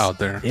 It is out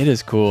there. It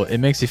is cool. It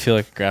makes you feel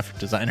like a graphic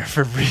designer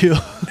for real.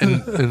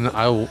 and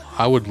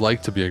I would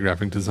like to be a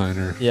graphic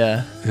designer.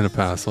 Yeah. In a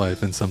past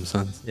life, in some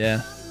sense.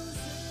 Yeah.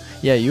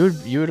 Yeah, you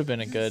would have been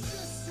a good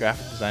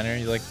graphic designer.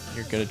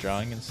 You're good at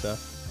drawing and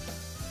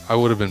stuff. I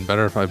would have been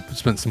better if I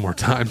spent some more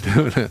time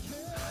doing it.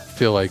 I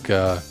feel like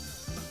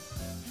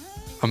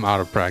I'm out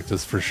of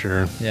practice for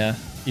sure. Yeah.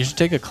 You should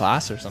take a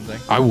class or something.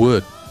 I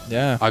would.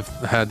 Yeah. I've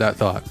had that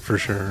thought for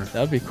sure. That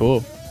would be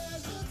cool.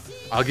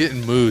 I'll get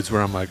in moods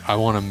where I'm like, I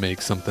want to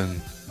make something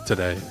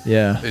today.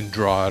 Yeah. And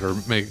draw it or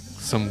make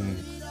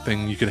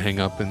something you could hang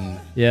up in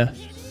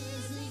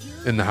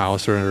the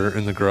house or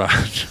in the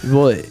garage.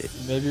 Well,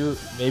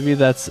 maybe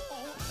that's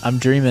I'm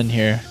dreaming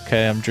here.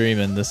 Okay, I'm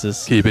dreaming.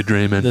 Keep it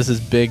dreaming. This is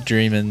big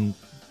dreaming.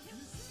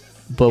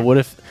 But what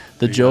if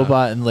the Joe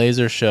Bot and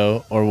Laser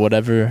show or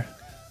whatever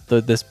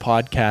this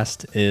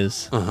podcast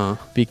is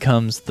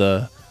becomes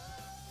the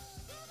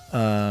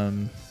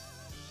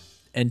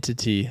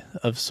entity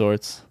of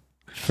sorts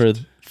for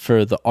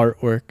the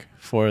artwork,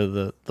 for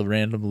the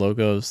random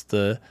logos,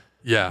 the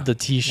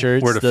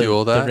t-shirts, where to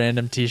fuel that? The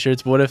random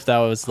t-shirts. What if that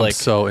was like I'm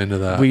so into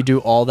that. We do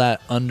all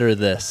that under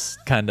this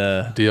kind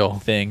of deal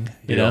thing,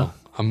 you know?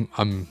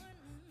 I'm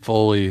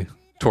fully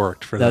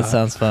torqued for that. That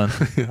sounds fun.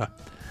 Yeah.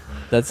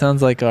 That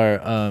sounds like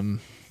our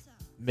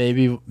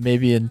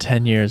maybe in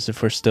 10 years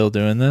if we're still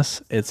doing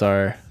this, it's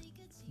our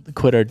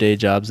quit our day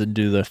jobs and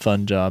do the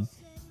fun job.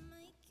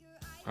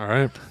 All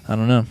right. I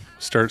don't know.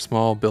 Start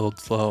small, build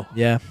slow.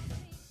 Yeah.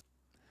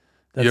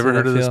 You ever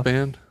heard of this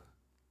band?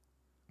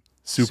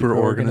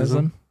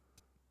 Superorganism?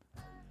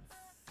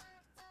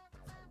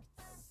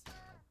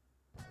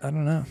 I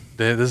don't know.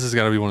 This has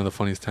got to be one of the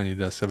funniest Tiny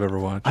Desks I've ever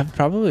watched.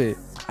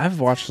 I've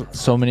watched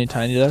so many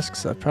Tiny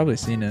Desks. I've probably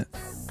seen it.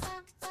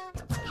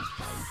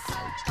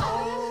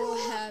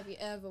 Have you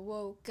ever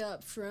woke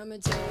up from a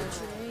daydream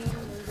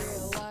and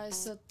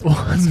realized that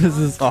this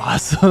is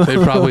awesome. They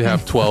probably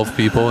have 12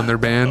 people in their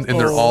band, and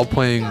they're all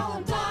playing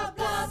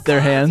their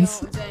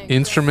hands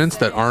instruments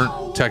that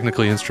aren't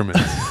technically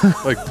instruments.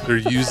 Like they're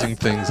using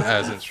things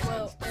as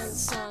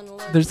instruments.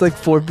 There's like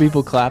 4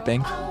 people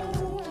clapping.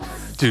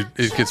 Dude,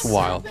 it gets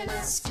wild.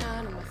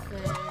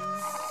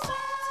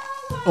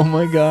 Oh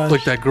my gosh.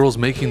 Like that girl's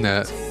making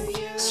that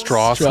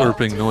straw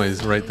slurping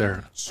noise right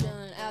there.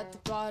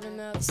 bottom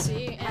of the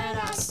sea and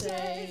I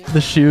say,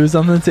 The shoes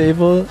on the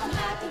table. I'm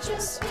happy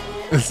just being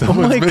Oh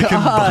my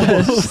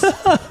gosh.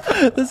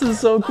 This is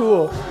so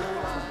cool.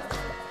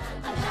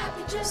 I'm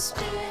happy just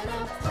being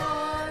a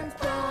prawn,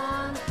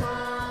 prawn,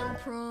 prawn,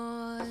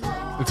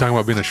 prawn. We're talking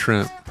about being a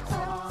shrimp.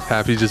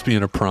 Happy just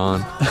being a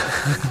prawn.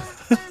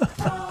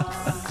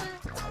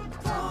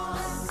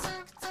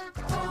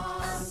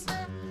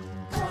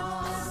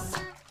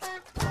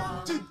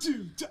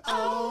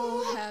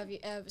 Oh, have you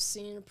ever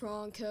seen a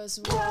prawn? 'Cause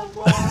World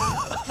War.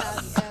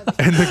 Have you ever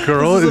And the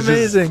girl This is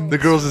is amazing. Just, the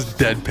girl's just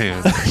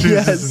deadpan. She's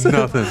Yes. just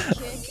nothing.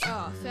 kick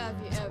off? Have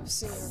you ever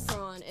seen a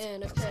prawn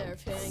in a pair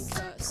of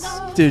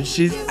handcuffs? Dude,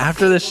 she's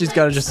after this she's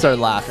gotta just start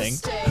laughing.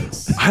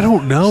 I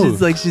don't know.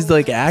 She's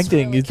like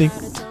acting. You think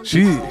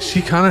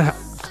she kind of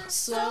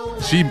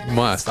she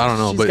must. I don't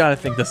know, she's but gotta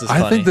think this is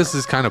funny. I think this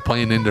is kind of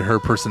playing into her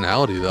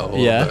personality though. A little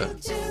Yeah.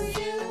 bit. Do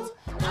you?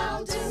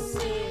 I'll do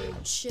me.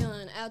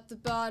 Chilling at the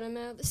bottom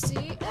of the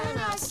sea, and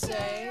I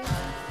say,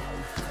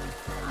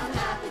 I'm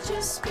happy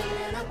just being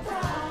a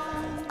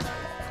prawn.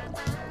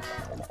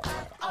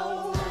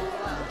 Oh,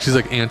 She's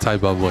like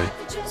anti-bubbly,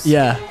 just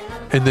Yeah.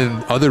 and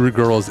then other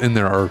girls in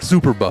there are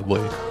super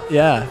bubbly.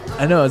 Yeah.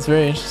 I know, it's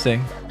very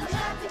interesting.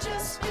 happy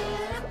just being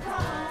a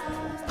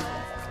prawn.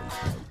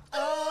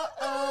 Oh,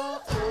 oh,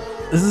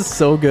 oh, This is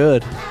so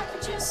good.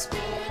 happy just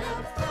being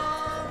a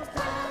prawn,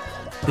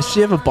 prawn, Does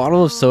she have a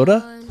bottle of soda?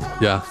 prawn.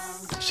 Yeah,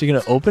 Is she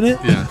gonna open it?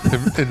 yeah,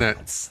 and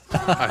that's.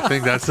 I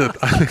think that's it.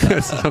 I think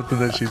that's something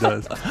that she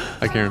does.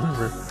 I can't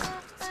remember.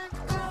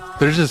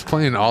 They're just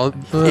playing all.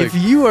 Like, If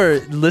you are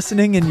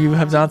listening and you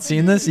have not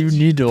seen this, you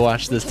need to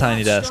watch this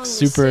Tiny Desk.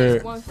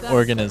 Super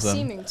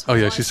organism. oh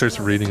yeah, she starts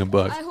reading a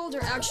book. I hold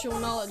her actual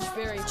knowledge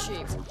very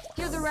cheap.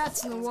 Hear the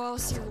rats in the wall,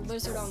 see the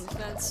lizard on the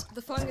fence,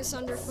 the fungus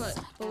underfoot,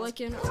 the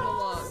lichen on the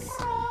log.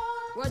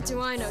 What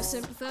do I know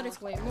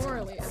sympathetically,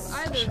 morally, of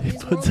either of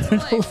these Puts worlds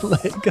her of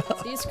life? leg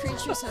up. These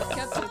creatures have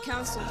kept their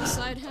counsel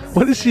beside him.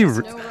 What is she There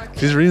re- no record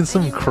she's reading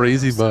some anyone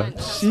crazy who book. signed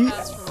us She-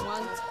 pass from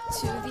one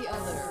to the other.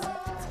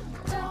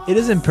 It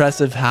is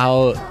impressive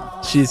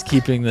how she's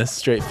keeping this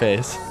straight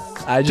face.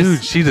 I just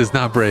Dude, she does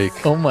not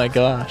break. oh my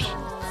gosh.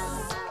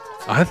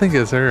 I think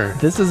it's her.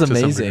 This is to some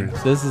amazing. degree.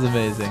 This is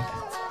amazing.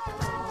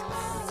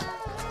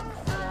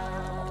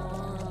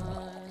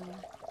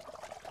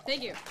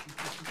 Thank you.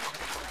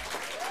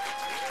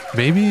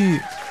 Maybe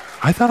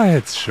I thought I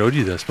had showed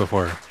you this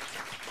before.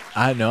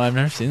 I know I've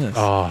never seen this.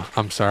 Oh,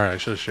 I'm sorry. I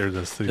should have shared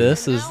this. To you.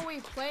 This is Now we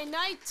play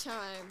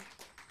nighttime.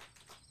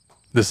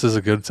 This is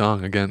a good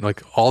song. Again,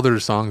 like all their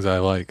songs I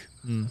like.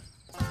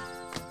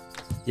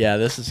 yeah,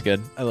 this is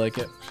good. I like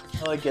it.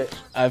 I like it.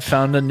 I've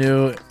found a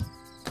new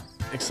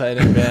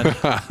exciting band.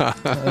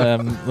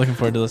 I'm looking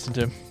forward to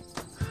listening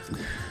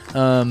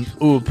to.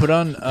 Ooh, put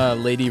on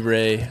Lady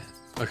Ray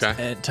Okay.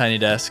 at Tiny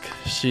Desk.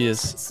 She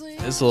is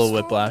it's a little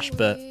whiplash,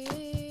 but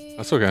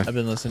That's okay. I've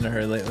been listening to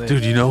her lately.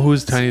 Dude, you know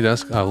whose Tiny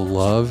Desk I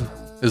love?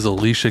 Is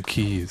Alicia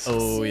Keys.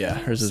 Oh yeah,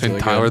 hers is and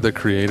really Tyler, good. the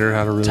Creator,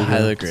 had a really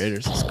Tyler good.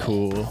 Creators is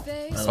cool.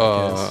 I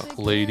like his.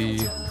 Lady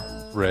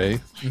Ray.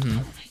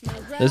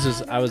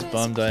 I was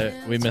bummed.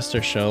 We missed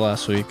her show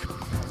last week.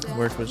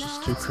 Work was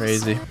just too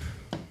crazy.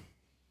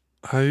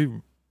 I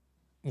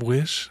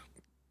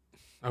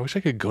wish I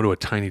could go to a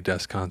Tiny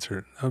Desk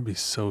concert. That would be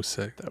so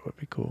sick. That would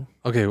be cool.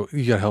 Okay,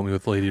 you gotta help me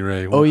with Lady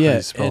Ray. Oh How do yeah,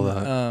 you spell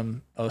and,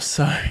 that? oh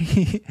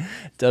sorry,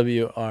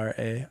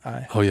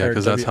 WRAI. Oh yeah, or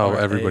because that's how WRAY.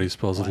 everybody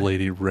spells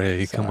Lady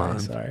Ray. Come Sorry, on.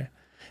 Sorry.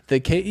 The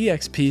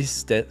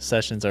KEXP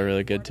sessions are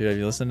really good too. Have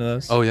you listened to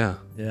those? Oh yeah.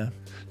 yeah,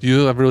 Do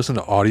you ever listen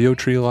to Audio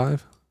Tree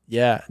Live?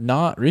 yeah.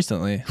 Not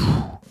recently,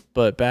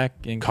 but back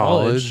in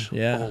college.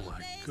 Yeah. Oh my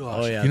gosh.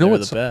 Oh, yeah, You know they're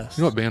what? the best.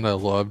 You know what band I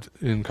loved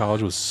in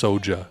college was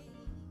Soja.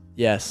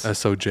 Yes.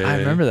 SOJ. I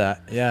remember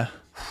that. Yeah.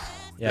 Yeah,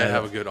 Yeah. they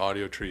have a good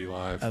Audio Tree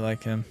Live. I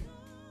like him,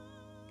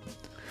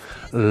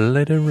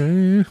 Lady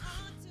Ray.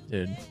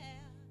 dude.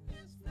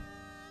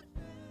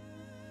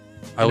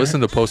 I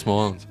listened to Post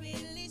Malone's.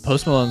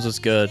 Post Malone's was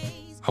good.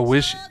 I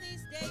wish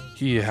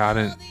he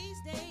hadn't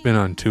been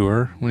on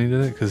tour when he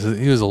did it because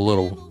he was a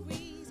little.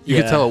 You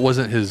could Yeah. tell it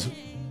wasn't his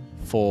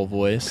Full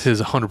voice.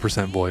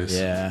 100% voice.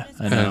 Yeah,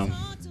 I know. And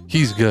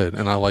he's good,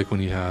 and I like when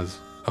he has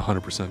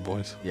 100%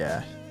 voice.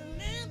 Yeah.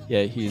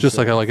 Yeah, he's Just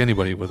like I like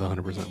anybody with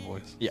 100%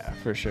 voice. yeah,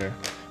 for sure.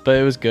 But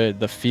it was good.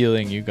 The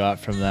feeling you got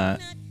from that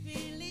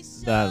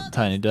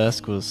Tiny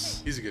Desk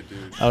was. He's a good dude.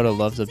 I would have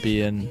loved to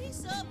be in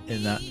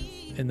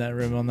that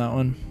room on that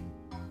one.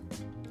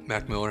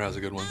 Mac Miller has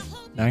a good one.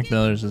 Mac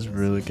Miller's is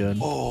really good.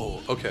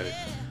 Oh, okay.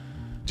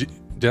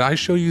 Did I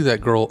show you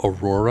that girl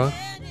Aurora?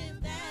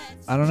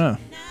 I don't know.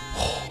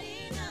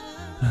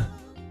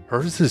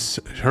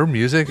 Her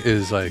music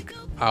is like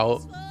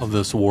out of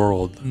this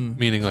world. Mm.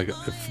 Meaning like it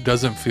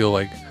doesn't feel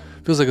like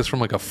feels like it's from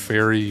like a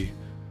fairy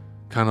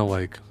kind of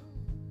like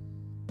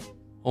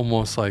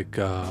almost like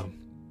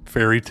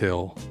fairy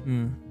tale.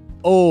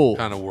 Oh,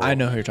 Kinda world. I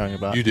know who you're talking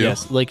about. You do?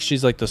 Yes, like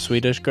she's like the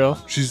Swedish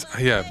girl. She's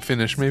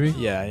Finnish maybe.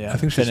 Yeah, yeah. I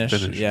think she's Finnish.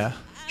 Finnish. Yeah.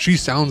 She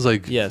sounds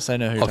like Yes, I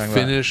know who you're a talking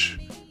Finnish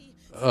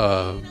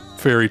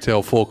fairy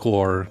tale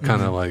folklore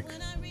kind of like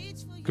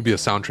could be a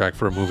soundtrack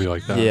for a movie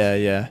like that.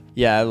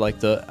 Yeah. I like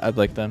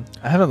them.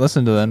 I haven't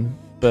listened to them,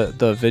 but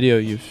the video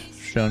you've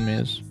shown me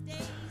is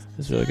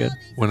really good.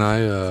 When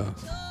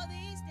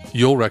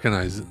you'll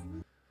recognize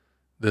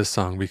this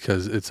song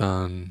because it's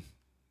on.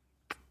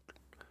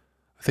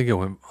 I think it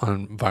went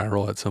on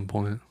viral at some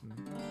point.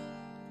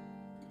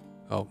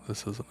 Oh,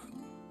 this isn't it.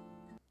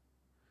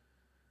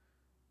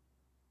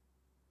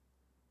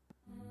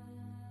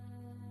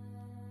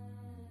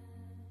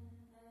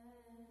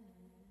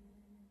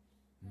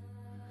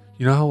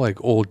 You know how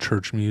like old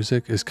church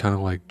music is kind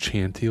of like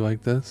chanty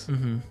like this?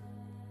 Mm-hmm.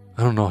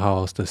 I don't know how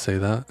else to say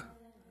that.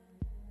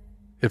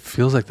 It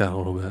feels like that a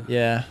little bit.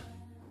 Yeah.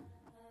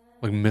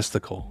 Like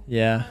mystical.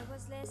 Yeah.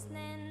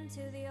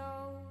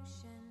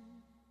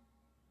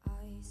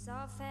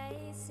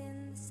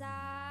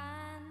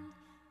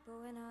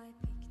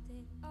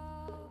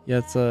 Yeah,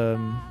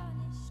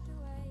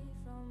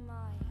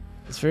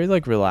 it's very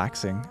like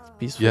relaxing. It's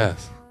peaceful.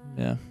 Yes.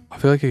 Yeah. I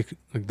feel like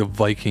like the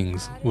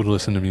Vikings would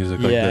listen to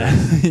music like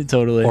this. Yeah,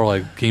 totally. Or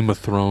like Game of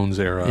Thrones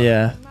era.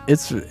 Yeah.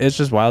 It's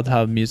just wild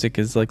how music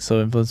is like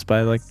so influenced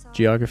by like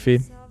geography.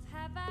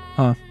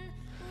 Huh.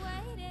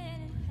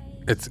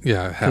 It has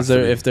because to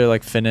be. if they're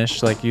like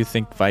Finnish, like you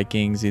think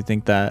Vikings, you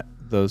think that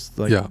those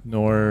like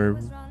Nor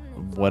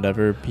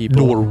whatever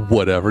people. Nor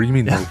whatever. You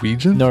mean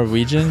Norwegian?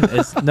 Norwegian?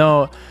 It's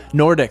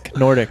Nordic.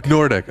 Nordic.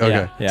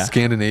 Okay. Yeah.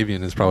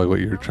 Scandinavian is probably what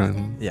you're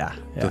trying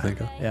to think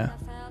of. Yeah.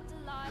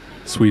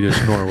 Swedish,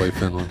 Norway,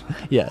 Finland.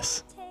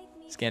 Yes.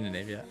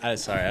 Scandinavia.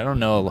 Sorry, I don't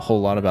know a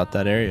whole lot about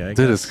that area.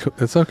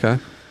 It's okay.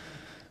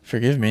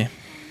 Forgive me,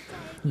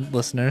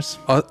 listeners.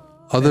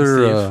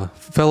 Other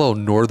fellow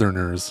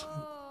Northerners,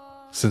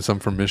 since I'm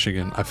from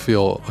Michigan, I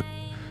feel,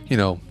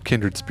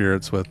 kindred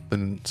spirits with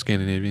the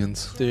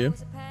Scandinavians. Do you?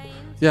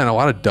 Yeah, and a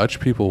lot of Dutch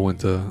people went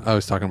to. I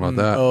was talking about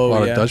that. Oh, a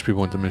lot of Dutch people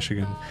went to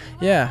Michigan.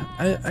 Yeah,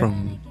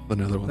 from the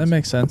Netherlands. That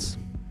makes sense.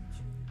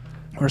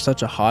 We're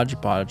such a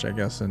hodgepodge, I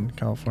guess, in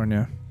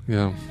California.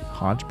 Yeah.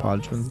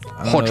 Hodgepodge.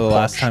 I don't know the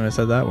last time I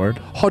said that word.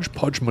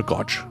 Hodgepodge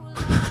magotch.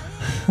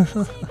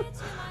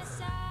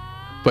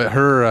 But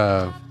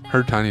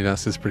her Tiny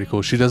Desk is pretty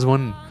cool. She does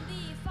one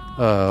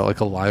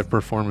like a live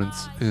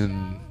performance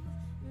in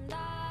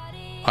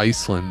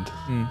Iceland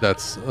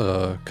that's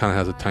kind of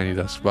has a Tiny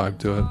Desk vibe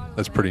to it.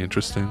 That's pretty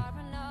interesting.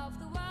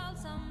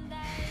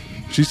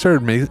 She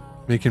started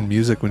making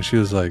music when she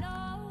was like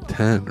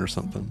 10 or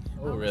something.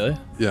 Oh, really?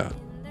 Yeah.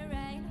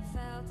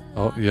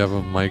 Oh, you have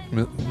a mic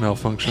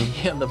malfunction?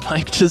 Yeah, the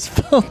mic just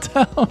fell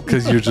down.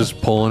 Because you're just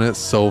pulling it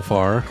so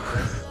far.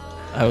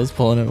 I was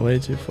pulling it way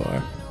too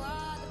far.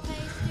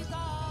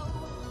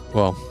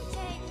 Well,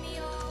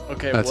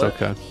 okay, that's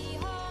okay.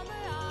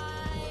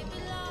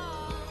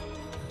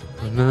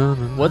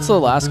 What's the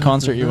last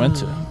concert you went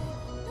to?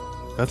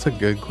 That's a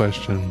good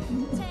question.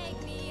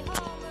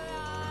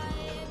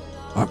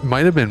 It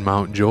might have been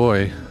Mount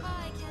Joy.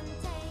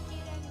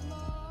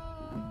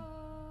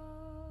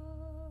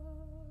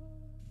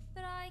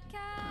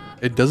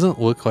 It doesn't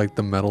look like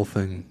the metal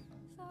thing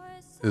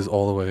is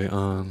all the way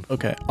on.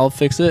 Okay, I'll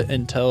fix it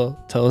and tell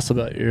us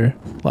about your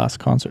last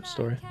concert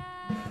story.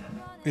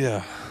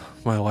 Yeah,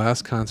 my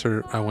last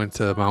concert, I went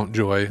to Mount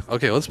Joy.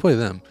 Okay, let's play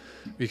them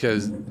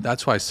because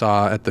that's who I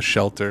saw at the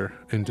Shelter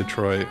in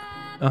Detroit.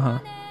 Uh-huh.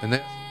 And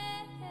they...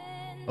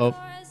 Oh.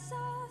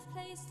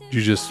 Did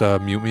you just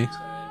mute me?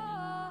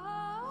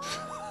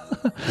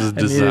 This is a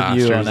disaster.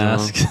 You on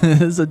ask.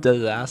 It's a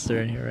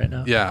disaster in here right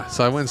now. Yeah,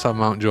 so I went and saw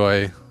Mount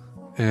Joy,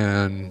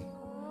 and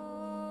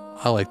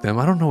I like them.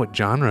 I don't know what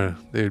genre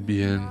they would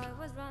be in.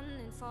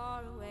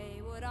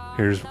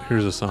 Here's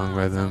a song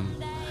by them.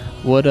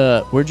 What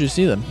where'd you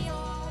see them?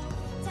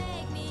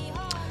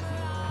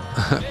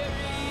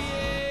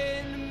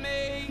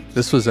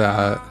 This was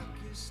at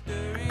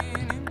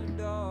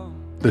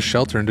the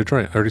Shelter in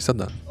Detroit. I already said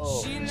that.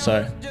 Oh,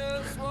 sorry.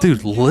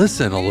 Dude,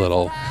 listen a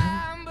little.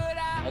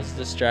 I was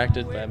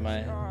distracted by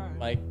my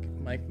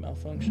mic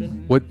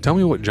malfunction. Tell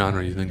me what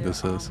genre you think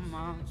this is.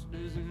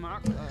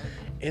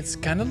 It's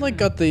kind of like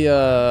got the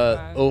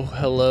Oh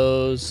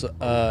Hellos,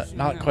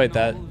 not quite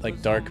that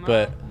like dark,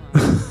 but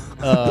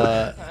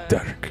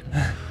dark.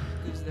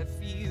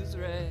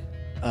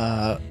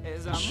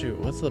 Shoot,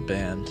 what's the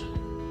band?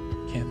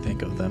 Can't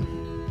think of them.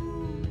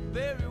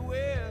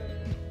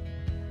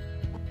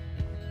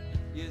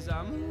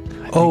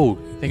 I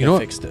think I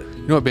fixed it.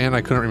 You know what band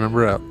I couldn't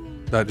remember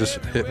that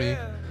just hit me?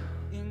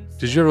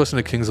 Did you ever listen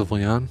to Kings of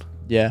Leon?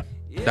 Yeah.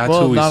 That's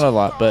well, who not a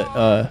lot,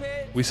 but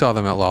we saw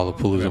them at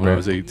Lollapalooza when I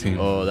was 18.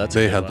 Oh,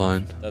 they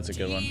headlined. That's a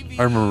good one.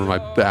 I remember my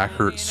back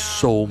hurt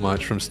so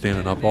much from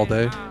standing up all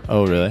day.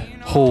 Oh, really?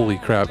 Holy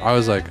crap. I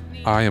was like,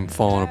 I am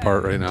falling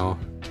apart right now.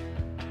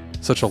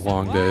 Such a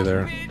long day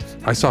there.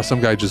 I saw some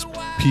guy just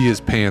pee his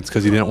pants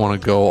because he didn't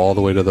want to go all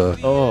the way to the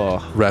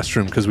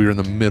restroom because we were in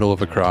the middle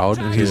of a crowd,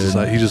 and he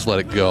just let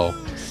it go.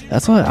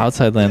 That's what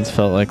Outside Lands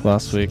felt like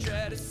last week.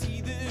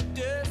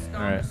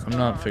 All right, I'm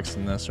not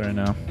fixing this right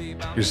now.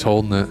 You're just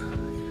holding it.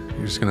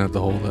 You're just gonna have to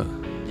hold it.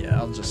 Yeah,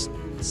 I'll just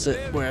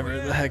sit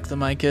wherever the heck the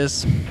mic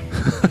is.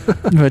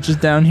 But just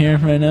down here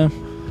right now.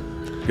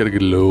 Gotta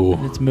get low.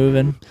 It's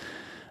moving.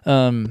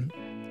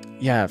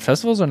 Yeah,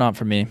 festivals are not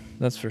for me.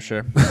 That's for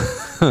sure.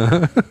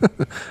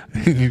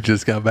 You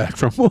just got back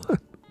from one.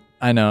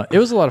 I know. It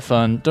was a lot of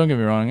fun. Don't get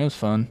me wrong. It was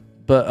fun.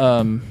 But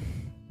I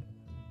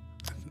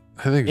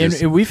think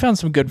and we found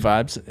some good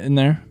vibes in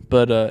there.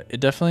 But it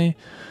definitely,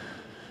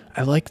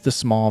 I like the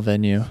small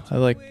venue. I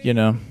like,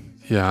 yeah.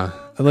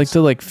 I like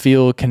to like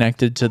feel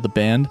connected to the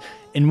band.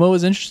 And what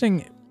was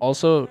interesting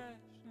also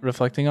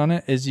reflecting on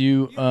it is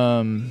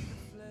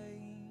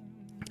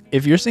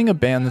if you're seeing a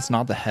band that's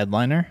not the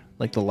headliner,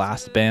 like the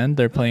last band,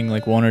 they're playing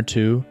like one or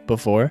two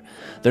before,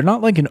 they're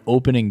not like an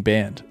opening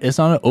band. It's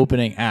not an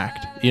opening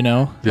act,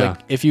 Yeah.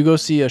 Like if you go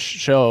see a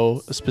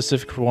show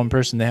specific for one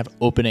person, they have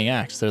opening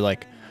acts. They're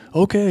like,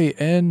 okay,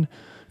 and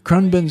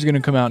Krunben's going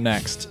to come out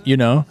next,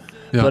 Yeah.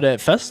 But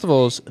at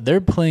festivals, they're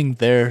playing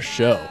their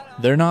show.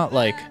 They're not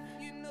like,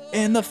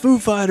 and the Foo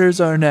Fighters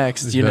are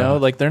next,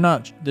 Like they're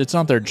not, it's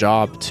not their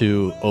job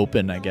to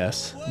open, I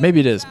guess. Maybe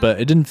it is,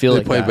 but it didn't feel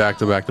like they play that. back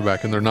to back to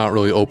back, and they're not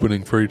really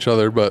opening for each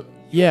other, but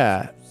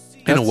yeah.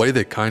 In a way,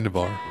 they kind of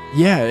are.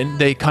 Yeah, and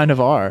they kind of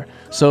are.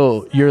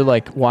 So you're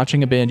like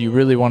watching a band you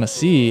really want to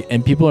see,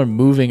 and people are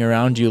moving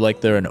around you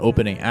like they're an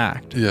opening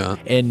act. Yeah.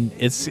 And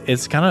it's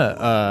kind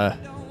of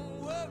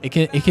it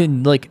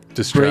can like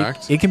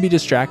distract. It can be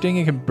distracting.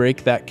 It can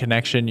break that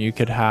connection you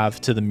could have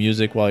to the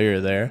music while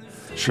you're there.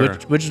 Sure.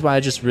 Which is why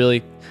I just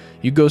really,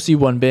 you go see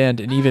one band,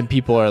 and even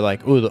people are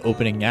like, oh, the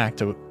opening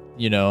act.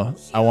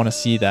 I want to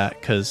see that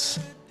because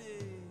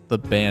the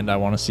band I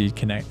want to see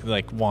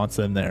wants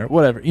them there,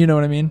 whatever, you know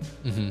what I mean?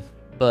 Mm-hmm.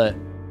 But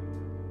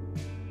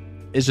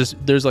it's just,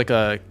 there's like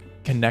a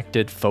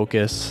connected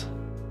focus,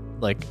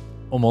 like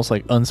almost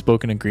like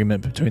unspoken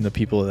agreement between the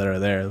people that are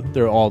there.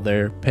 They're all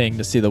there paying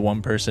to see the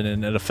one person,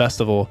 and at a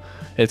festival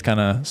it's kind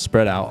of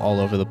spread out all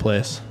over the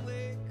place.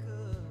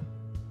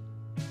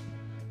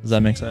 Does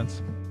that make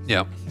sense?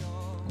 Yeah.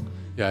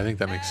 I think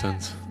that makes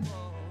sense.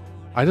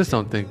 I just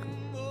don't think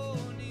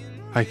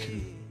I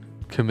can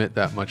commit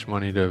that much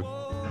money to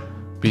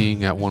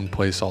being at one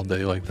place all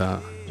day like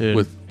that.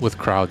 Dude. with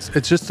crowds.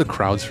 It's just the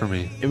crowds for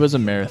me. It was a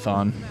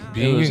marathon.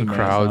 Being in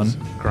crowds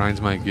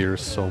grinds my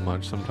gears so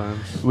much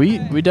sometimes. We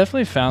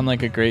definitely found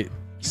like a great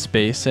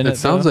space in it. It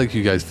sounds like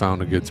you guys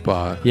found a good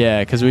spot.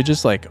 Yeah, because we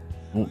just like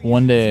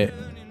one day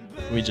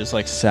we just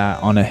like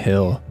sat on a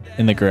hill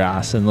in the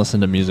grass and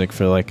listened to music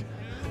for like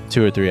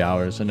 2 or 3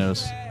 hours, and it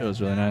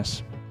was really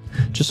nice.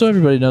 Just so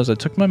everybody knows, I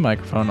took my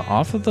microphone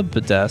off of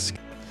the desk.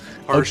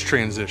 Harsh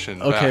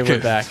transition. Okay, we're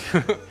back.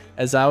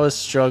 As I was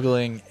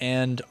struggling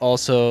and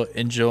also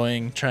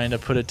enjoying trying to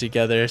put it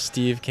together,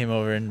 Steve came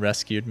over and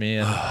rescued me,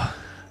 and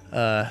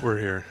we're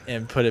here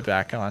and put it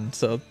back on.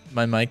 So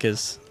my mic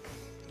is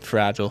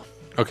fragile.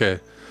 Okay.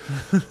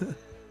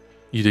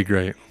 You did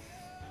great.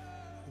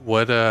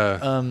 What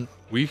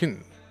we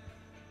can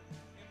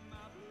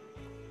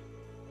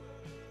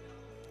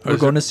We're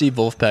going to see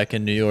Wolfpack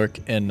in New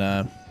York in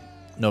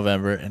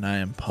November, and I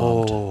am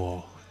pumped.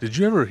 Oh, did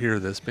you ever hear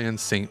this band,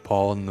 St.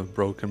 Paul and the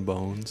Broken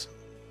Bones?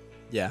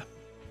 Yeah.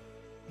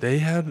 They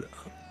had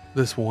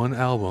this one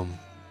album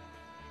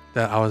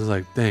that I was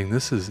like, dang,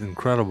 this is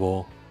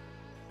incredible.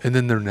 And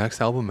then their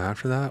next album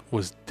after that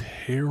was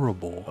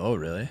terrible. Oh,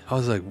 really? I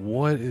was like,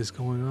 what is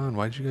going on?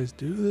 Why'd you guys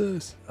do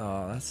this?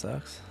 Oh, that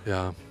sucks.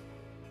 Yeah.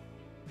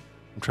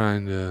 I'm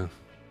trying to...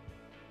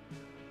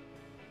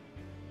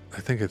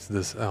 I think it's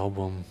this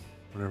album,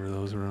 whatever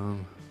those are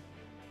on.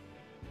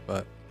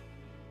 But...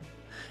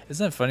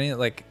 Isn't that funny?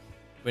 Like,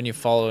 when you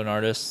follow an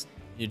artist,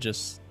 you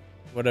just...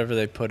 whatever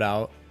they put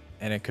out,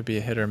 and it could be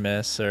a hit or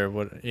miss or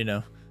what,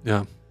 Yeah.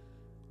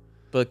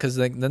 But because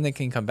then they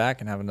can come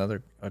back and have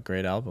a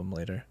great album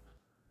later.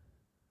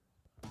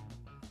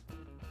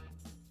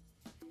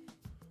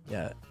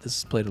 Yeah, this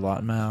is played a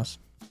lot in my house.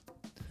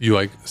 You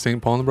like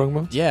St. Paul and the Broken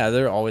Bones? Yeah,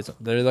 they're always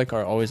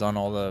on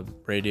all the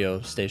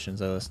radio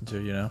stations I listen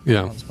to,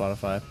 Yeah. On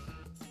Spotify.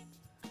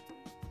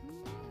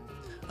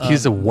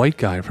 He's a white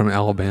guy from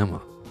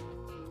Alabama.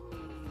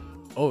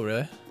 Oh,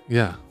 really?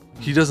 Yeah.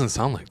 He doesn't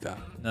sound like that.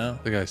 No.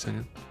 The guy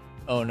singing.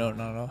 Oh, no,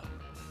 not at all.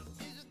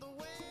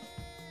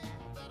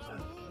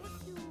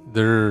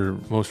 Their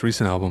most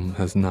recent album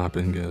has not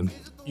been good.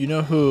 You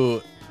know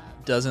who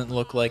doesn't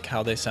look like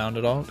how they sound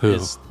at all? Who?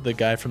 Is the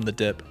guy from The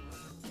Dip.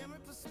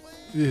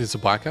 Is a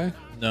black guy?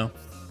 No.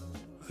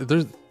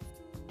 There's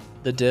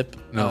The Dip.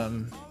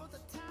 No.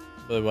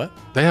 What?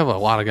 They have a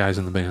lot of guys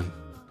in the band,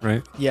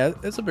 right? Yeah,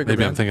 it's a bigger Maybe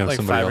band. I'm thinking of like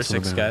somebody 5 or else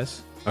in the 6 band.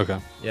 guys. Okay.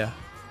 Yeah.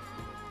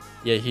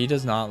 Yeah, he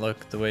does not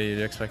look the way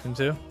you'd expect him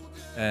to.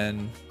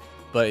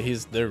 But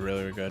they're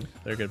really good.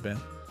 They're a good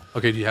band.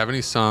 Okay, do you have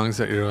any songs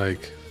that you're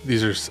like,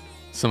 these are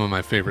some of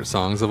my favorite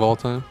songs of all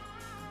time?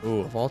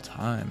 Ooh, of all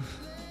time.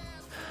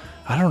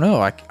 I don't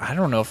know. I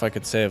don't know if I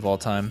could say of all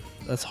time.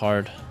 That's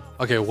hard.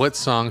 Okay, what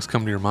songs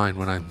come to your mind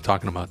when I'm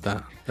talking about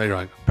that? That you're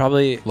like,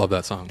 Probably love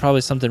that song.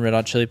 something Red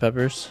Hot Chili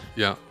Peppers.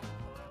 Yeah.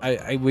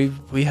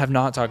 we have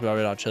not talked about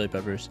Red Hot Chili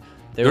Peppers.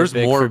 There's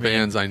more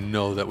bands I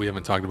know that we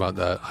haven't talked about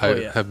that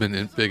have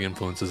been big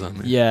influences on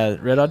me. Yeah,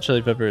 Red Hot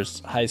Chili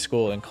Peppers, high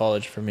school and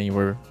college for me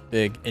were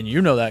big, and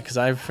you know that because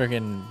I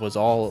freaking was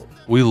all.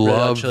 We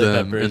loved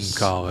them in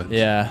college.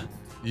 Yeah,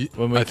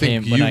 when I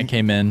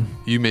came in,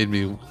 you made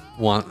me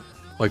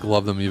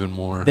love them even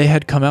more. They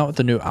had come out with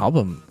a new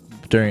album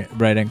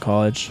right in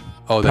college.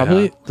 Oh,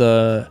 probably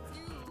the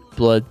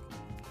Blood,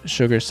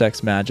 Sugar,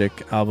 Sex, Magic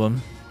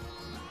album.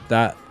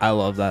 That I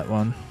love that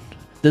one.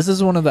 This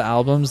is one of the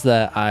albums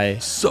that I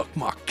suck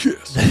my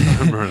kiss. I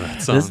remember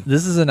that song.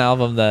 This is an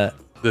album that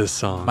this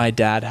song my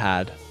dad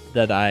had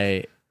that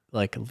I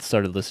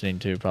started listening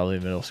to probably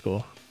in middle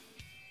school.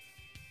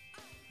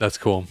 That's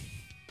cool.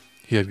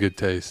 He had good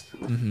taste.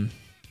 Mm-hmm.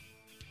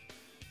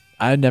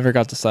 I never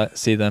got to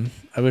see them.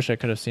 I wish I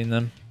could have seen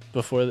them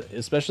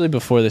especially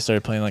before they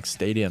started playing like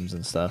stadiums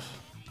and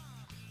stuff.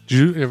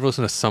 Did you ever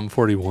listen to Sum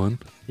 41?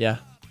 Yeah.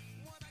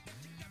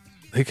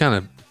 They kind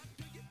of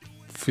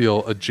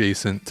feel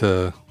adjacent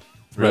to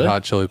Red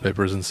Hot Chili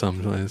Peppers in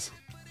some ways.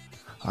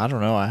 I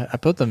don't know. I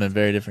put them in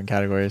very different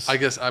categories. I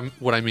guess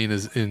what I mean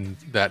is in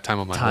that time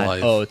of my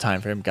life. Oh,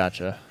 time frame.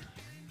 Gotcha.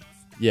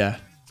 Yeah.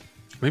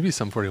 Maybe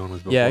Sum 41 was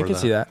before. Yeah, I can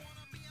see that.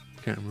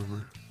 Can't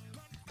remember.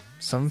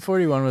 Sum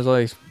 41 was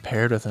always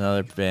paired with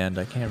another band.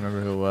 I can't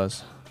remember who it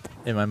was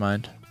in my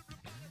mind.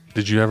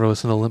 Did you ever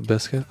listen to Limp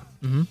Bizkit?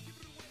 Mm-hmm.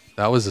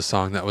 That was a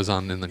song that was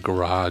on in the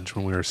garage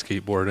when we were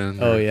skateboarding.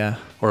 Oh, yeah.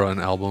 Or an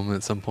album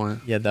at some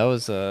point. Yeah, that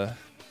was early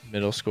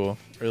middle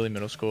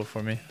school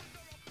for me.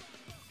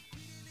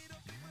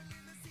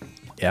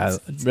 Yeah,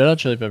 Red Hot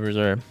Chili Peppers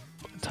are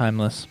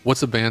timeless.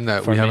 What's a band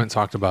that we haven't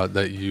talked about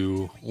that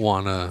you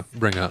want to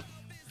bring up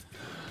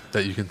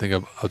that you can think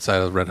of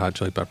outside of Red Hot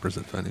Chili Peppers,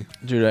 if any?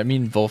 Dude, I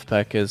mean,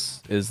 Wolfpack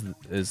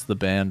is the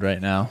band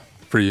right now.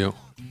 For you?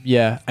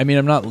 Yeah. I mean,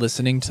 I'm not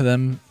listening to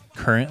them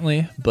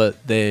currently,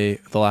 but the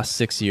last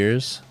 6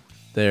 years,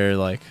 they're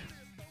like,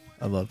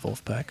 I love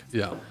Wolfpack.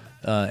 Yeah.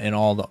 And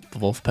all the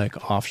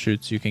Wolfpack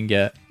offshoots you can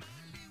get.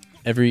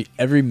 Every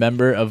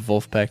member of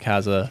Wolfpack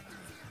has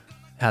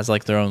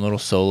like their own little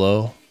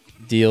solo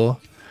deal,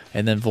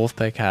 and then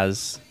Wolfpack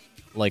has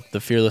like the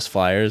Fearless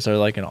Flyers are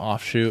like an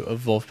offshoot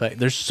of Wolfpack.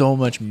 There's so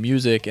much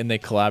music and they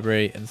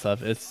collaborate and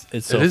stuff. It's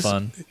so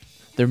fun.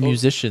 They're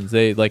musicians.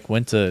 They like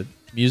went to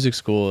music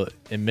school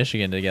in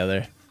Michigan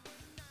together.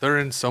 They're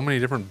in so many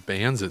different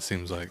bands, it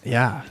seems like.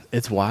 Yeah,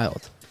 it's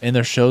wild. And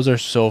their shows are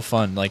so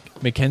fun.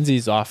 Like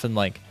Mackenzie's often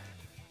like,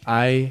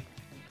 I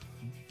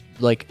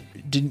like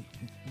didn't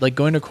like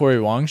going to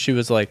Corey Wong. She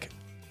was like,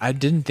 I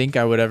didn't think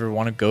I would ever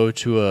want to go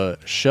to a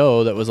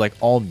show that was like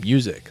all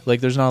music.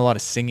 Like there's not a lot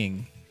of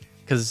singing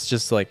because it's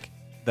just like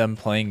them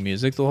playing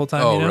music the whole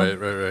time. Oh, you know?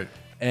 right.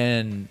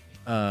 And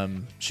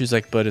she was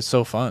like, but it's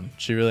so fun.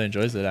 She really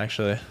enjoys it,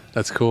 actually.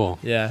 That's cool.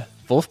 Yeah.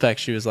 Wolfpack,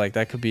 she was like,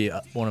 that could be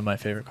one of my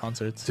favorite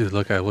concerts. Dude,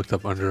 look, I looked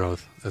up Under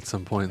Oath at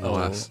some point in the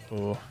last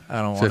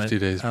I don't 50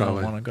 days probably.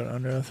 I don't want to go to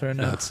Under Oath right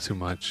now. That's too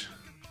much.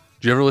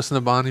 Did you ever listen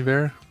to Bon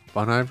Iver?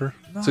 Bon Iver?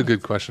 No. That's a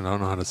good question. I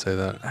don't know how to say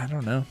that. I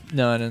don't know.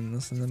 No, I didn't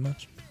listen to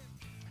much.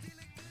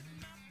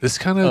 This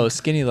kind of... Oh,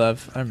 Skinny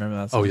Love. I remember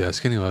that song. Oh, yeah.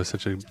 Skinny Love is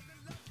such a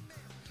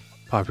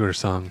popular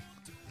song.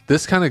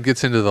 This kind of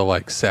gets into the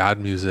like sad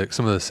music,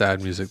 some of the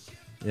sad music.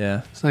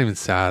 Yeah. It's not even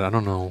sad. I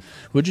don't know.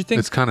 Would you think...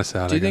 It's kind of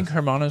sad, Do you think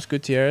Hermanos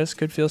Gutierrez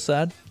could feel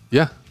sad?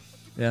 Yeah.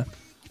 Yeah.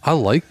 I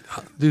like...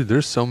 Dude,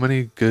 there's so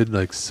many good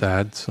like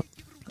sad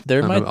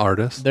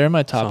artists. They're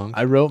my top... songs.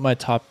 I wrote my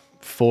top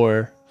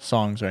 4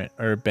 songs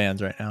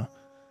bands right now.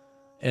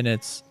 And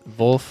it's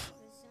Wolf,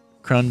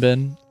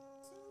 Krunben,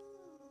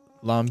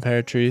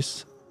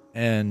 L'Imperatrice,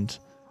 and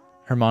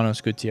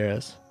Hermanos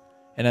Gutierrez.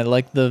 And I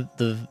like the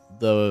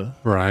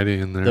variety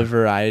in there. The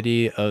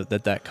variety of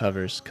that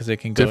covers because it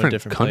can go in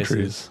different countries,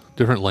 places.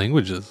 Different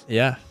languages.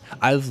 Yeah.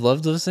 I've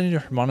loved listening to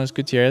Hermanos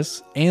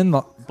Gutierrez and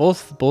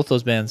both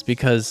those bands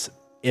because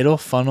it'll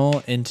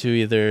funnel into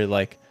either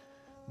like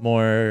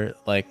more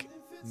like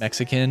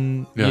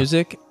Mexican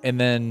music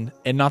and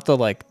not the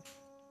like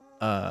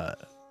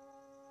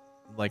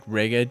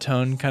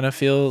reggaeton kind of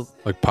feel,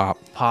 like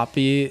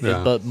poppy,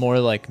 but more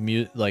like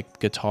like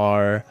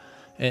guitar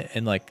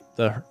and like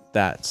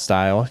that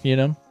style, you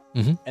know.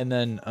 Mm-hmm. And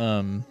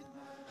then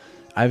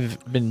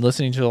I've been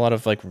listening to a lot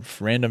of like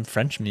random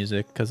French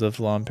music because of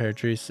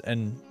L'Imperatrice,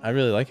 and I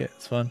really like it.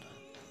 It's fun.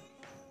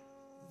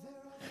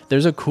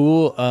 There's a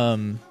cool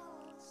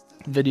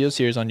video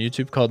series on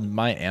YouTube called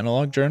My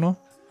Analog Journal.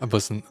 Have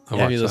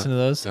you listened to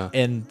those? Yeah.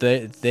 And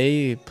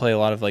they play a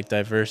lot of like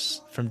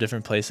diverse from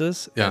different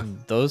places. Yeah. And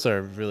those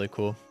are really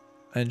cool.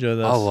 I enjoy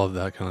those. I love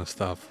that kind of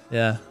stuff.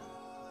 Yeah.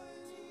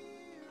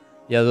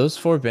 Yeah, those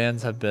 4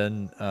 bands have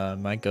been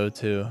my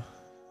go-to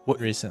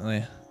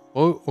recently.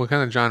 What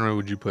kind of genre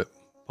would you put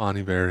Bon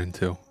Iver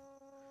into?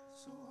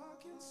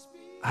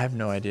 I have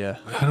no idea.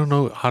 I don't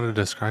know how to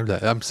describe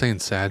that. I'm saying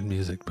sad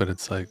music, but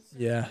it's like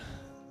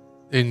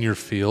in your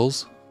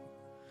feels.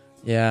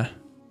 Yeah.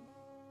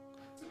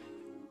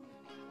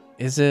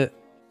 Is it?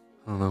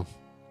 I don't know.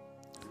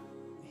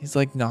 He's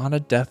like not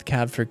a Death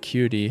Cab for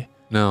Cutie.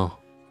 No.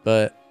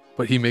 But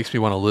but he makes me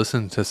want to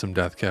listen to some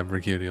Death Cab for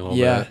Cutie a little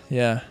bit.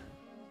 Yeah.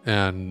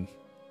 And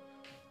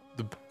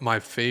my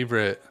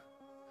favorite.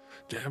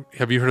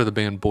 Have you heard of the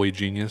band Boy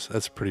Genius?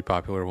 That's a pretty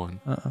popular one.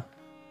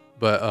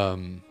 But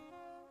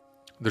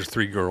there's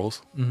 3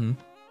 girls. Mm-hmm.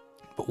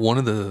 But one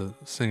of the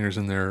singers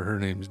in there, her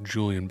name's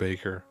Julian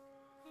Baker.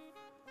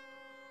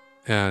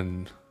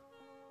 And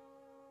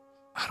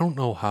I don't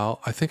know how.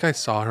 I think I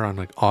saw her on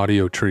like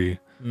Audio Tree.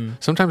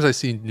 Sometimes I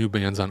see new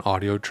bands on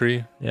Audio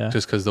Tree. Yeah.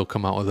 Just because they'll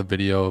come out with a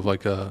video of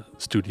like a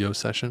studio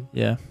session.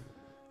 Yeah.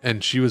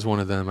 And she was one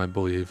of them, I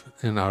believe.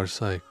 And I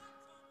was like,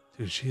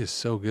 dude, she is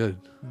so good.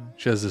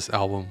 She has this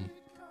album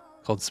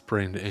called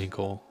Sprained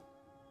Ankle.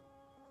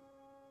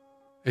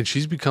 And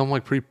she's become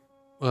like pretty,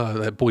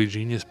 that Boy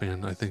Genius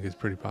band, I think, is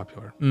pretty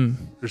popular.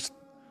 There's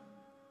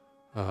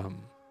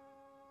some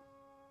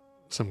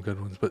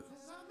good ones, but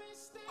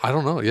I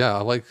don't know. Yeah,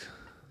 I like,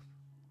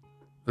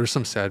 there's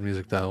some sad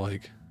music that I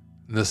like.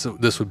 And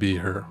this would be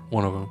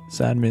one of them.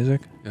 Sad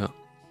music? Yeah.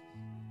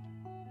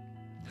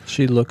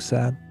 She looks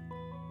sad.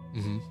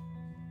 Mm-hmm.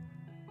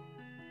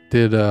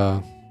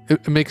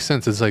 It makes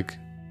sense. It's like,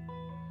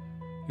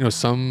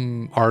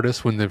 some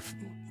artists, when they're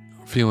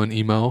feeling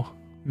emo,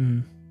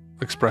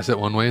 express it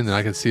one way, and then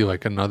I can see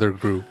like another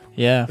group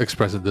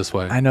express it this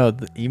way. I know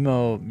the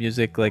emo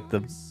music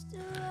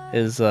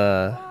is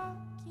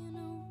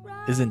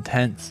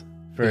intense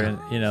for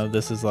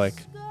this is like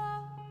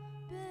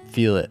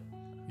feel it.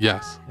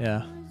 Yes.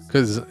 Yeah.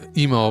 Because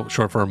emo,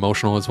 short for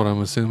emotional, is what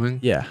I'm assuming.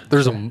 Yeah.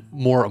 There's a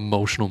more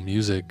emotional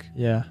music.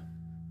 Yeah.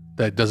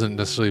 That doesn't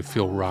necessarily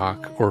feel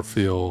rock or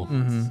feel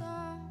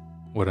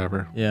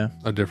whatever. Yeah.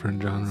 A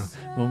different genre.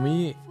 When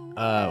we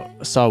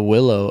saw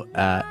Willow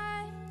at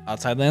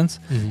Outside Lands,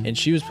 and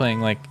she was playing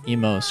like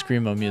emo,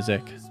 screamo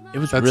music. It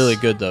was really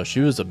good though.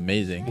 She was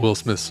amazing. Will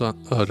Smith's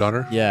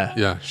daughter? Yeah.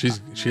 Yeah.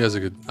 She has a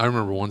good, I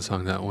remember one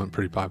song that went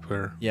pretty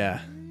popular.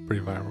 Yeah.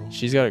 Pretty viral.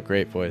 She's got a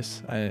great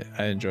voice. I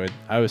enjoyed.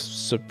 I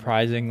was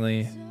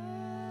pleasantly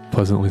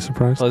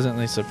surprised when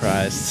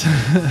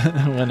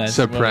I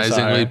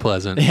surprisingly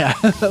pleasant. Yeah.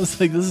 I was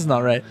like, this is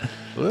not right.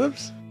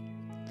 Whoops.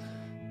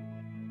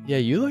 Yeah,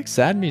 you like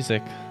sad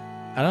music.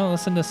 I don't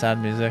listen to sad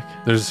music.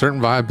 There's a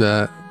certain vibe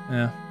that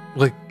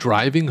like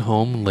driving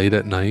home late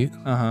at night.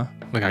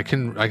 Like I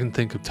can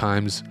think of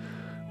times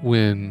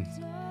when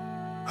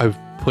I've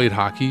played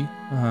hockey,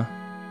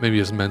 maybe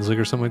it's men's league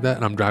or something like that,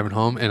 and I'm driving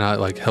home, and it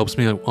like helps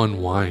me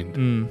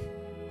unwind.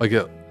 Like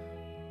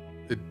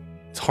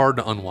it's hard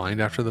to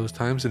unwind after those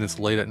times, and it's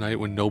late at night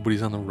when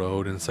nobody's on the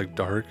road and it's like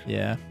dark.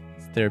 Yeah,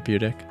 it's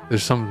therapeutic.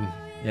 There's something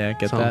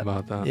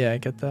about that. Yeah, I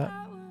get that.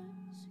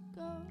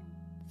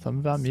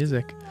 Something about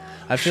music.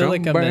 I feel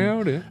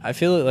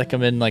like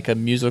I'm in like a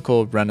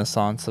musical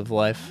renaissance of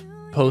life,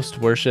 post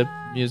worship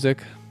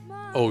music.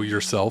 Oh,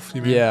 yourself?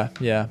 You mean?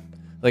 Yeah.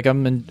 Like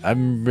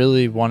I'm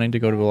really wanting to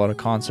go to a lot of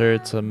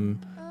concerts. I'm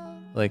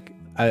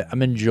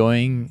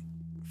enjoying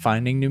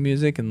finding new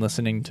music and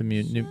listening to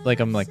new. Like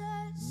I'm like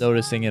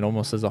noticing it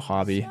almost as a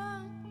hobby,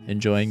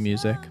 enjoying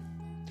music.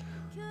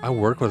 I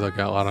work with a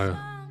lot of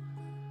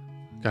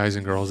guys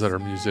and girls that are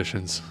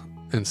musicians,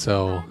 and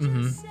so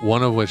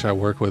one of which I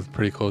work with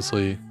pretty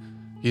closely.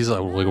 He's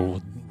like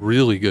a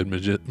really good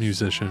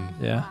musician.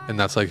 Yeah, and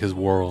that's like his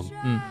world.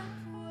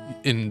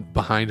 In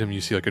behind him,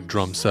 you see like a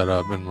drum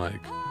setup and like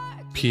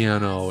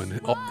piano, and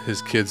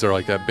his kids are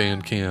like at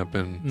band camp,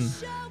 and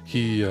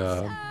he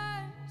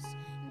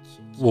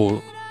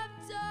will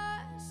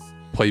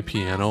play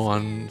piano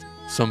on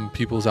some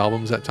people's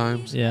albums at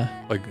times. Yeah,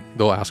 like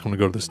they'll ask him to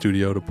go to the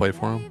studio to play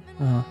for him.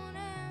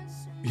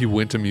 He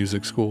went to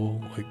music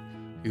school. Like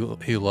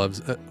he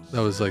loves that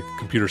was like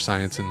computer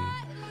science, and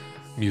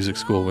music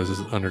school was his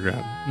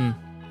undergrad.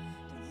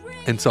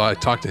 And so I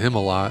talked to him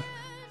a lot,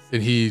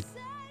 and he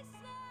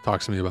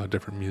talks to me about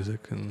different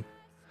music. And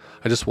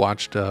I just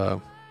watched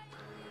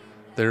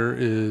there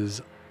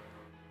is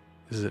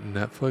it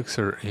Netflix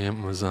or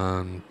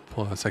Amazon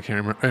Plus? I can't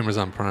remember.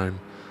 Amazon Prime.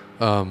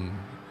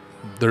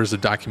 There's a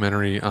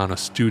documentary on a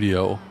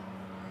studio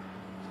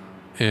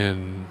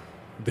in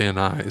Van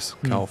Nuys,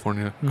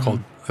 California,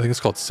 called, I think it's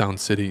called Sound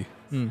City.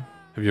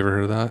 Have you ever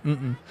heard of that?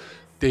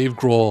 Dave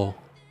Grohl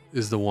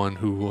is the one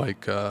who,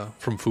 like,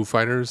 from Foo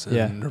Fighters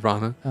and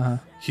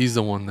Nirvana. He's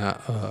the one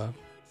that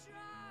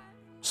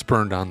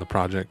spurned on the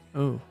project.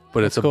 Oh,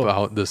 but it's cool.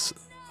 About this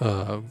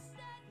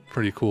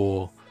pretty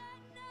cool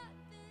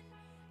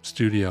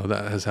studio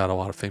that has had a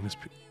lot of famous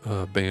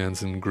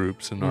bands and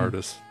groups and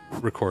artists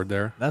record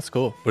there. That's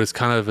cool. But it's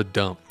kind of a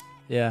dump.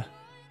 Yeah.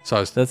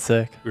 So that's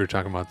sick. We were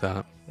talking about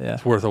that. Yeah.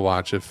 It's worth a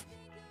watch if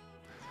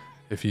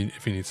you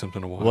need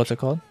something to watch. What's it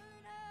called?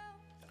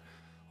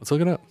 Let's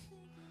look it up.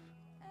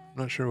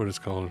 I'm not sure what it's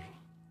called.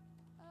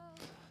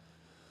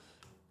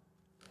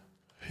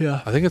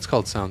 Yeah. I think it's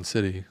called Sound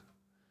City.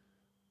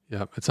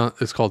 Yeah,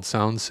 it's called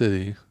Sound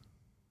City.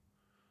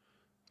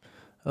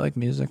 I like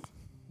music.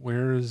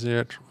 Where is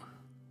it?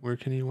 Where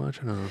can you watch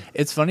it on?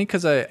 It's funny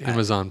because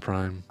Amazon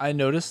Prime. I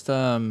noticed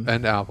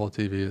and Apple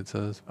TV, it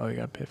says. Oh, you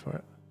gotta pay for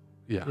it.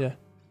 Yeah. Yeah.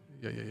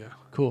 Yeah.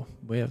 Cool.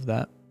 We have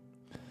that.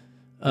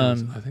 I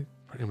think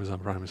Amazon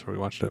Prime is where we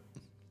watched it.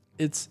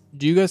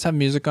 Do you guys have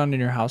music on in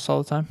your house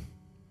all the time?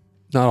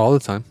 Not all the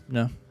time.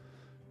 No.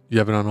 You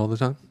have it on all the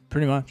time?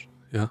 Pretty much.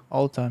 Yeah.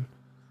 All the time.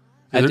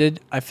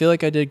 I feel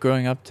like I did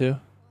growing up too.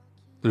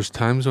 There's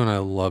times when I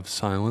love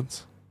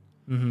silence.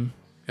 Mm-hmm.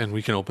 And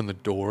we can open the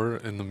door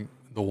and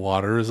the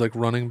water is like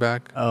running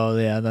back. Oh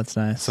yeah, that's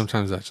nice.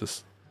 Sometimes that's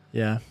just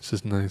it's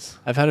just nice.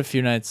 I've had a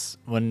few nights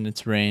when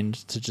it's rained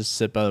to just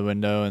sit by the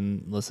window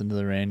and listen to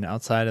the rain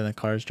outside and the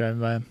cars driving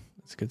by.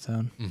 It's a good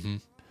sound.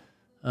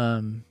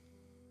 Mm-hmm.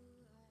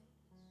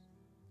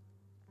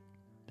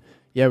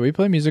 Yeah, we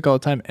play music all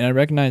the time, and I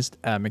recognized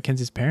at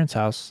Mackenzie's parents'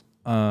 house,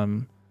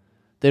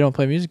 they don't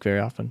play music very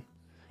often,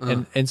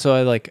 and so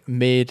I like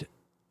made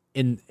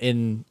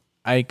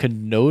I could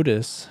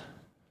notice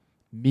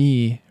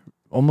me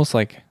almost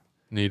like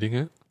needing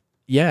it.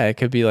 Yeah, it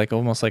could be like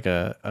almost like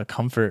a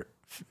comfort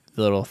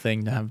little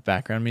thing to have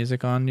background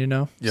music on,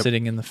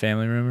 sitting in the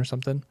family room or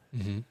something.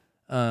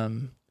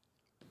 Mm-hmm.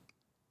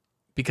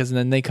 Because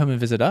then they come and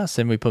visit us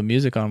and we put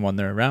music on when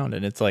they're around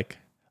and it's like,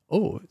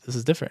 oh, this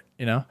is different,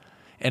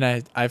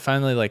 And I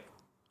finally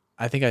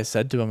I think I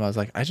said to him, I was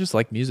like, I just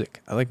like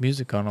music. I like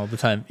music on all the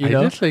time. I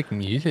just like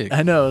music.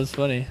 I know, it was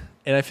funny.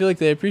 And I feel like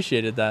they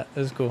appreciated that. It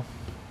was cool.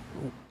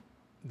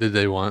 Did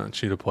they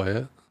want you to play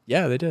it?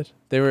 Yeah, they did.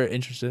 They were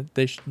interested.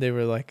 They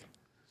were like,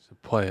 so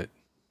play it.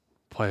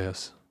 Play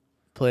us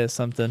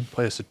something.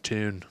 Play us a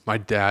tune. My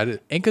dad.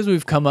 And because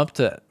we've gone up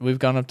to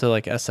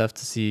like SF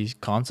to see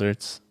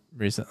concerts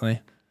recently.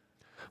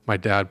 My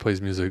dad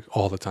plays music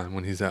all the time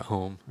when he's at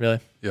home. Really?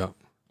 Yeah.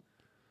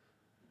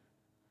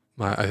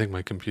 I think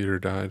my computer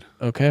died.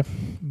 Okay.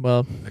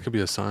 Well, that could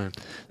be a sign.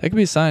 That could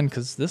be a sign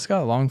because this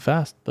got long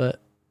fast,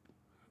 but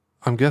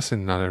I'm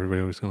guessing not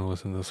everybody was going to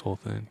listen to this whole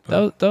thing.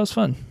 That was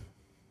fun.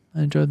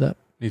 I enjoyed that.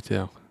 Me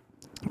too.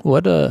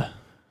 What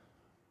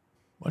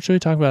should we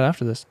talk about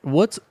after this?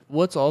 What's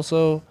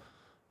also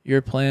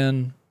your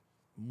plan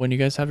when you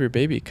guys have your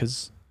baby?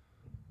 Because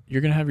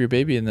you're gonna have your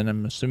baby, and then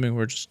I'm assuming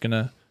we're just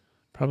gonna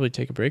probably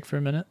take a break for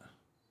a minute.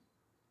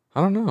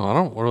 I don't know. I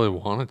don't really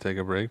want to take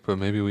a break, but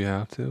maybe we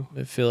have to.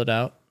 Fill it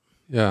out.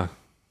 Yeah,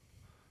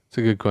 it's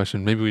a good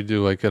question. Maybe we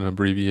do like an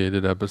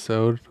abbreviated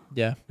episode.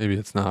 Yeah. Maybe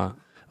it's not.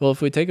 Well,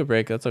 if we take a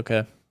break, that's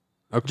okay.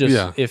 Okay.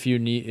 Just if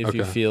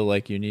you feel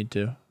like you need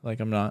to. Like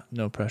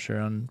no pressure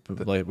on.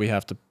 But like we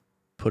have to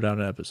put out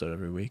an episode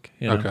every week.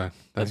 Okay. Thanks.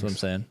 That's what I'm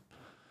saying.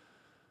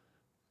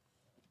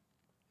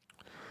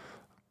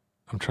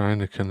 I'm trying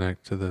to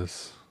connect to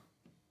this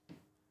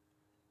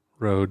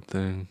road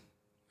thing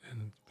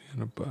and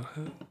being a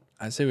butthead.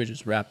 I say we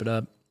just wrap it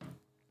up.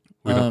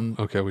 We don't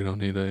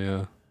need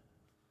a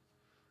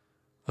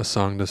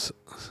song to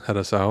head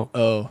us out.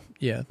 Oh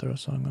yeah, throw a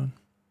song on.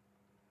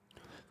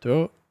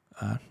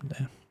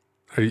 Damn.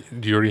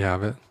 Do you already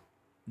have it?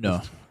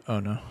 No. Oh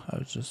no, I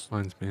was just.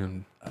 Mine's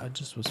being. I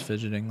just was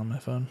fidgeting on my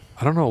phone.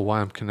 I don't know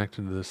why I'm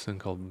connected to this thing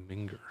called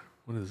Minger.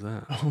 What is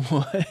that?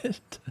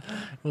 What?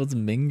 What's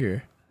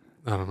Minger?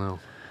 I don't know.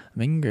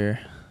 Minger.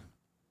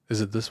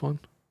 Is it this one?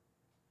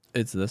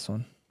 It's this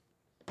one.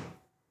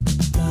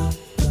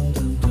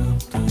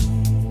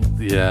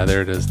 Yeah,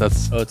 there it is.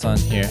 Oh, it's on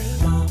here.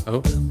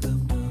 Oh.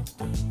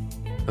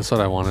 That's what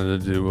I wanted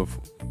to do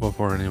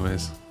before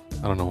anyways.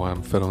 I don't know why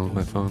I'm fiddling with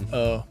my phone.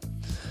 Oh.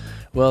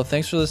 Well,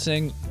 thanks for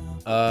listening.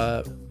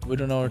 We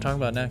don't know what we're talking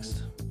about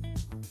next.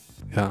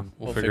 Yeah,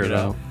 we'll figure it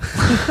out.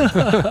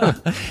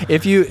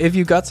 If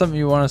you got something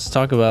you want us to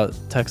talk about,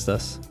 text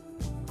us.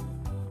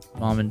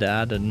 Mom and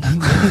Dad and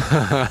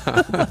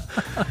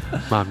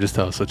Mom, just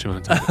tell us what you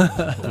want to talk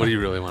about. What do you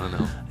really want to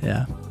know?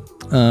 Yeah.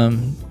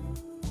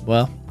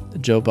 Well,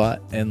 Joe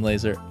Bot and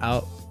Laser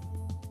out.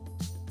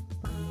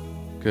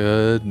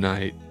 Good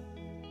night.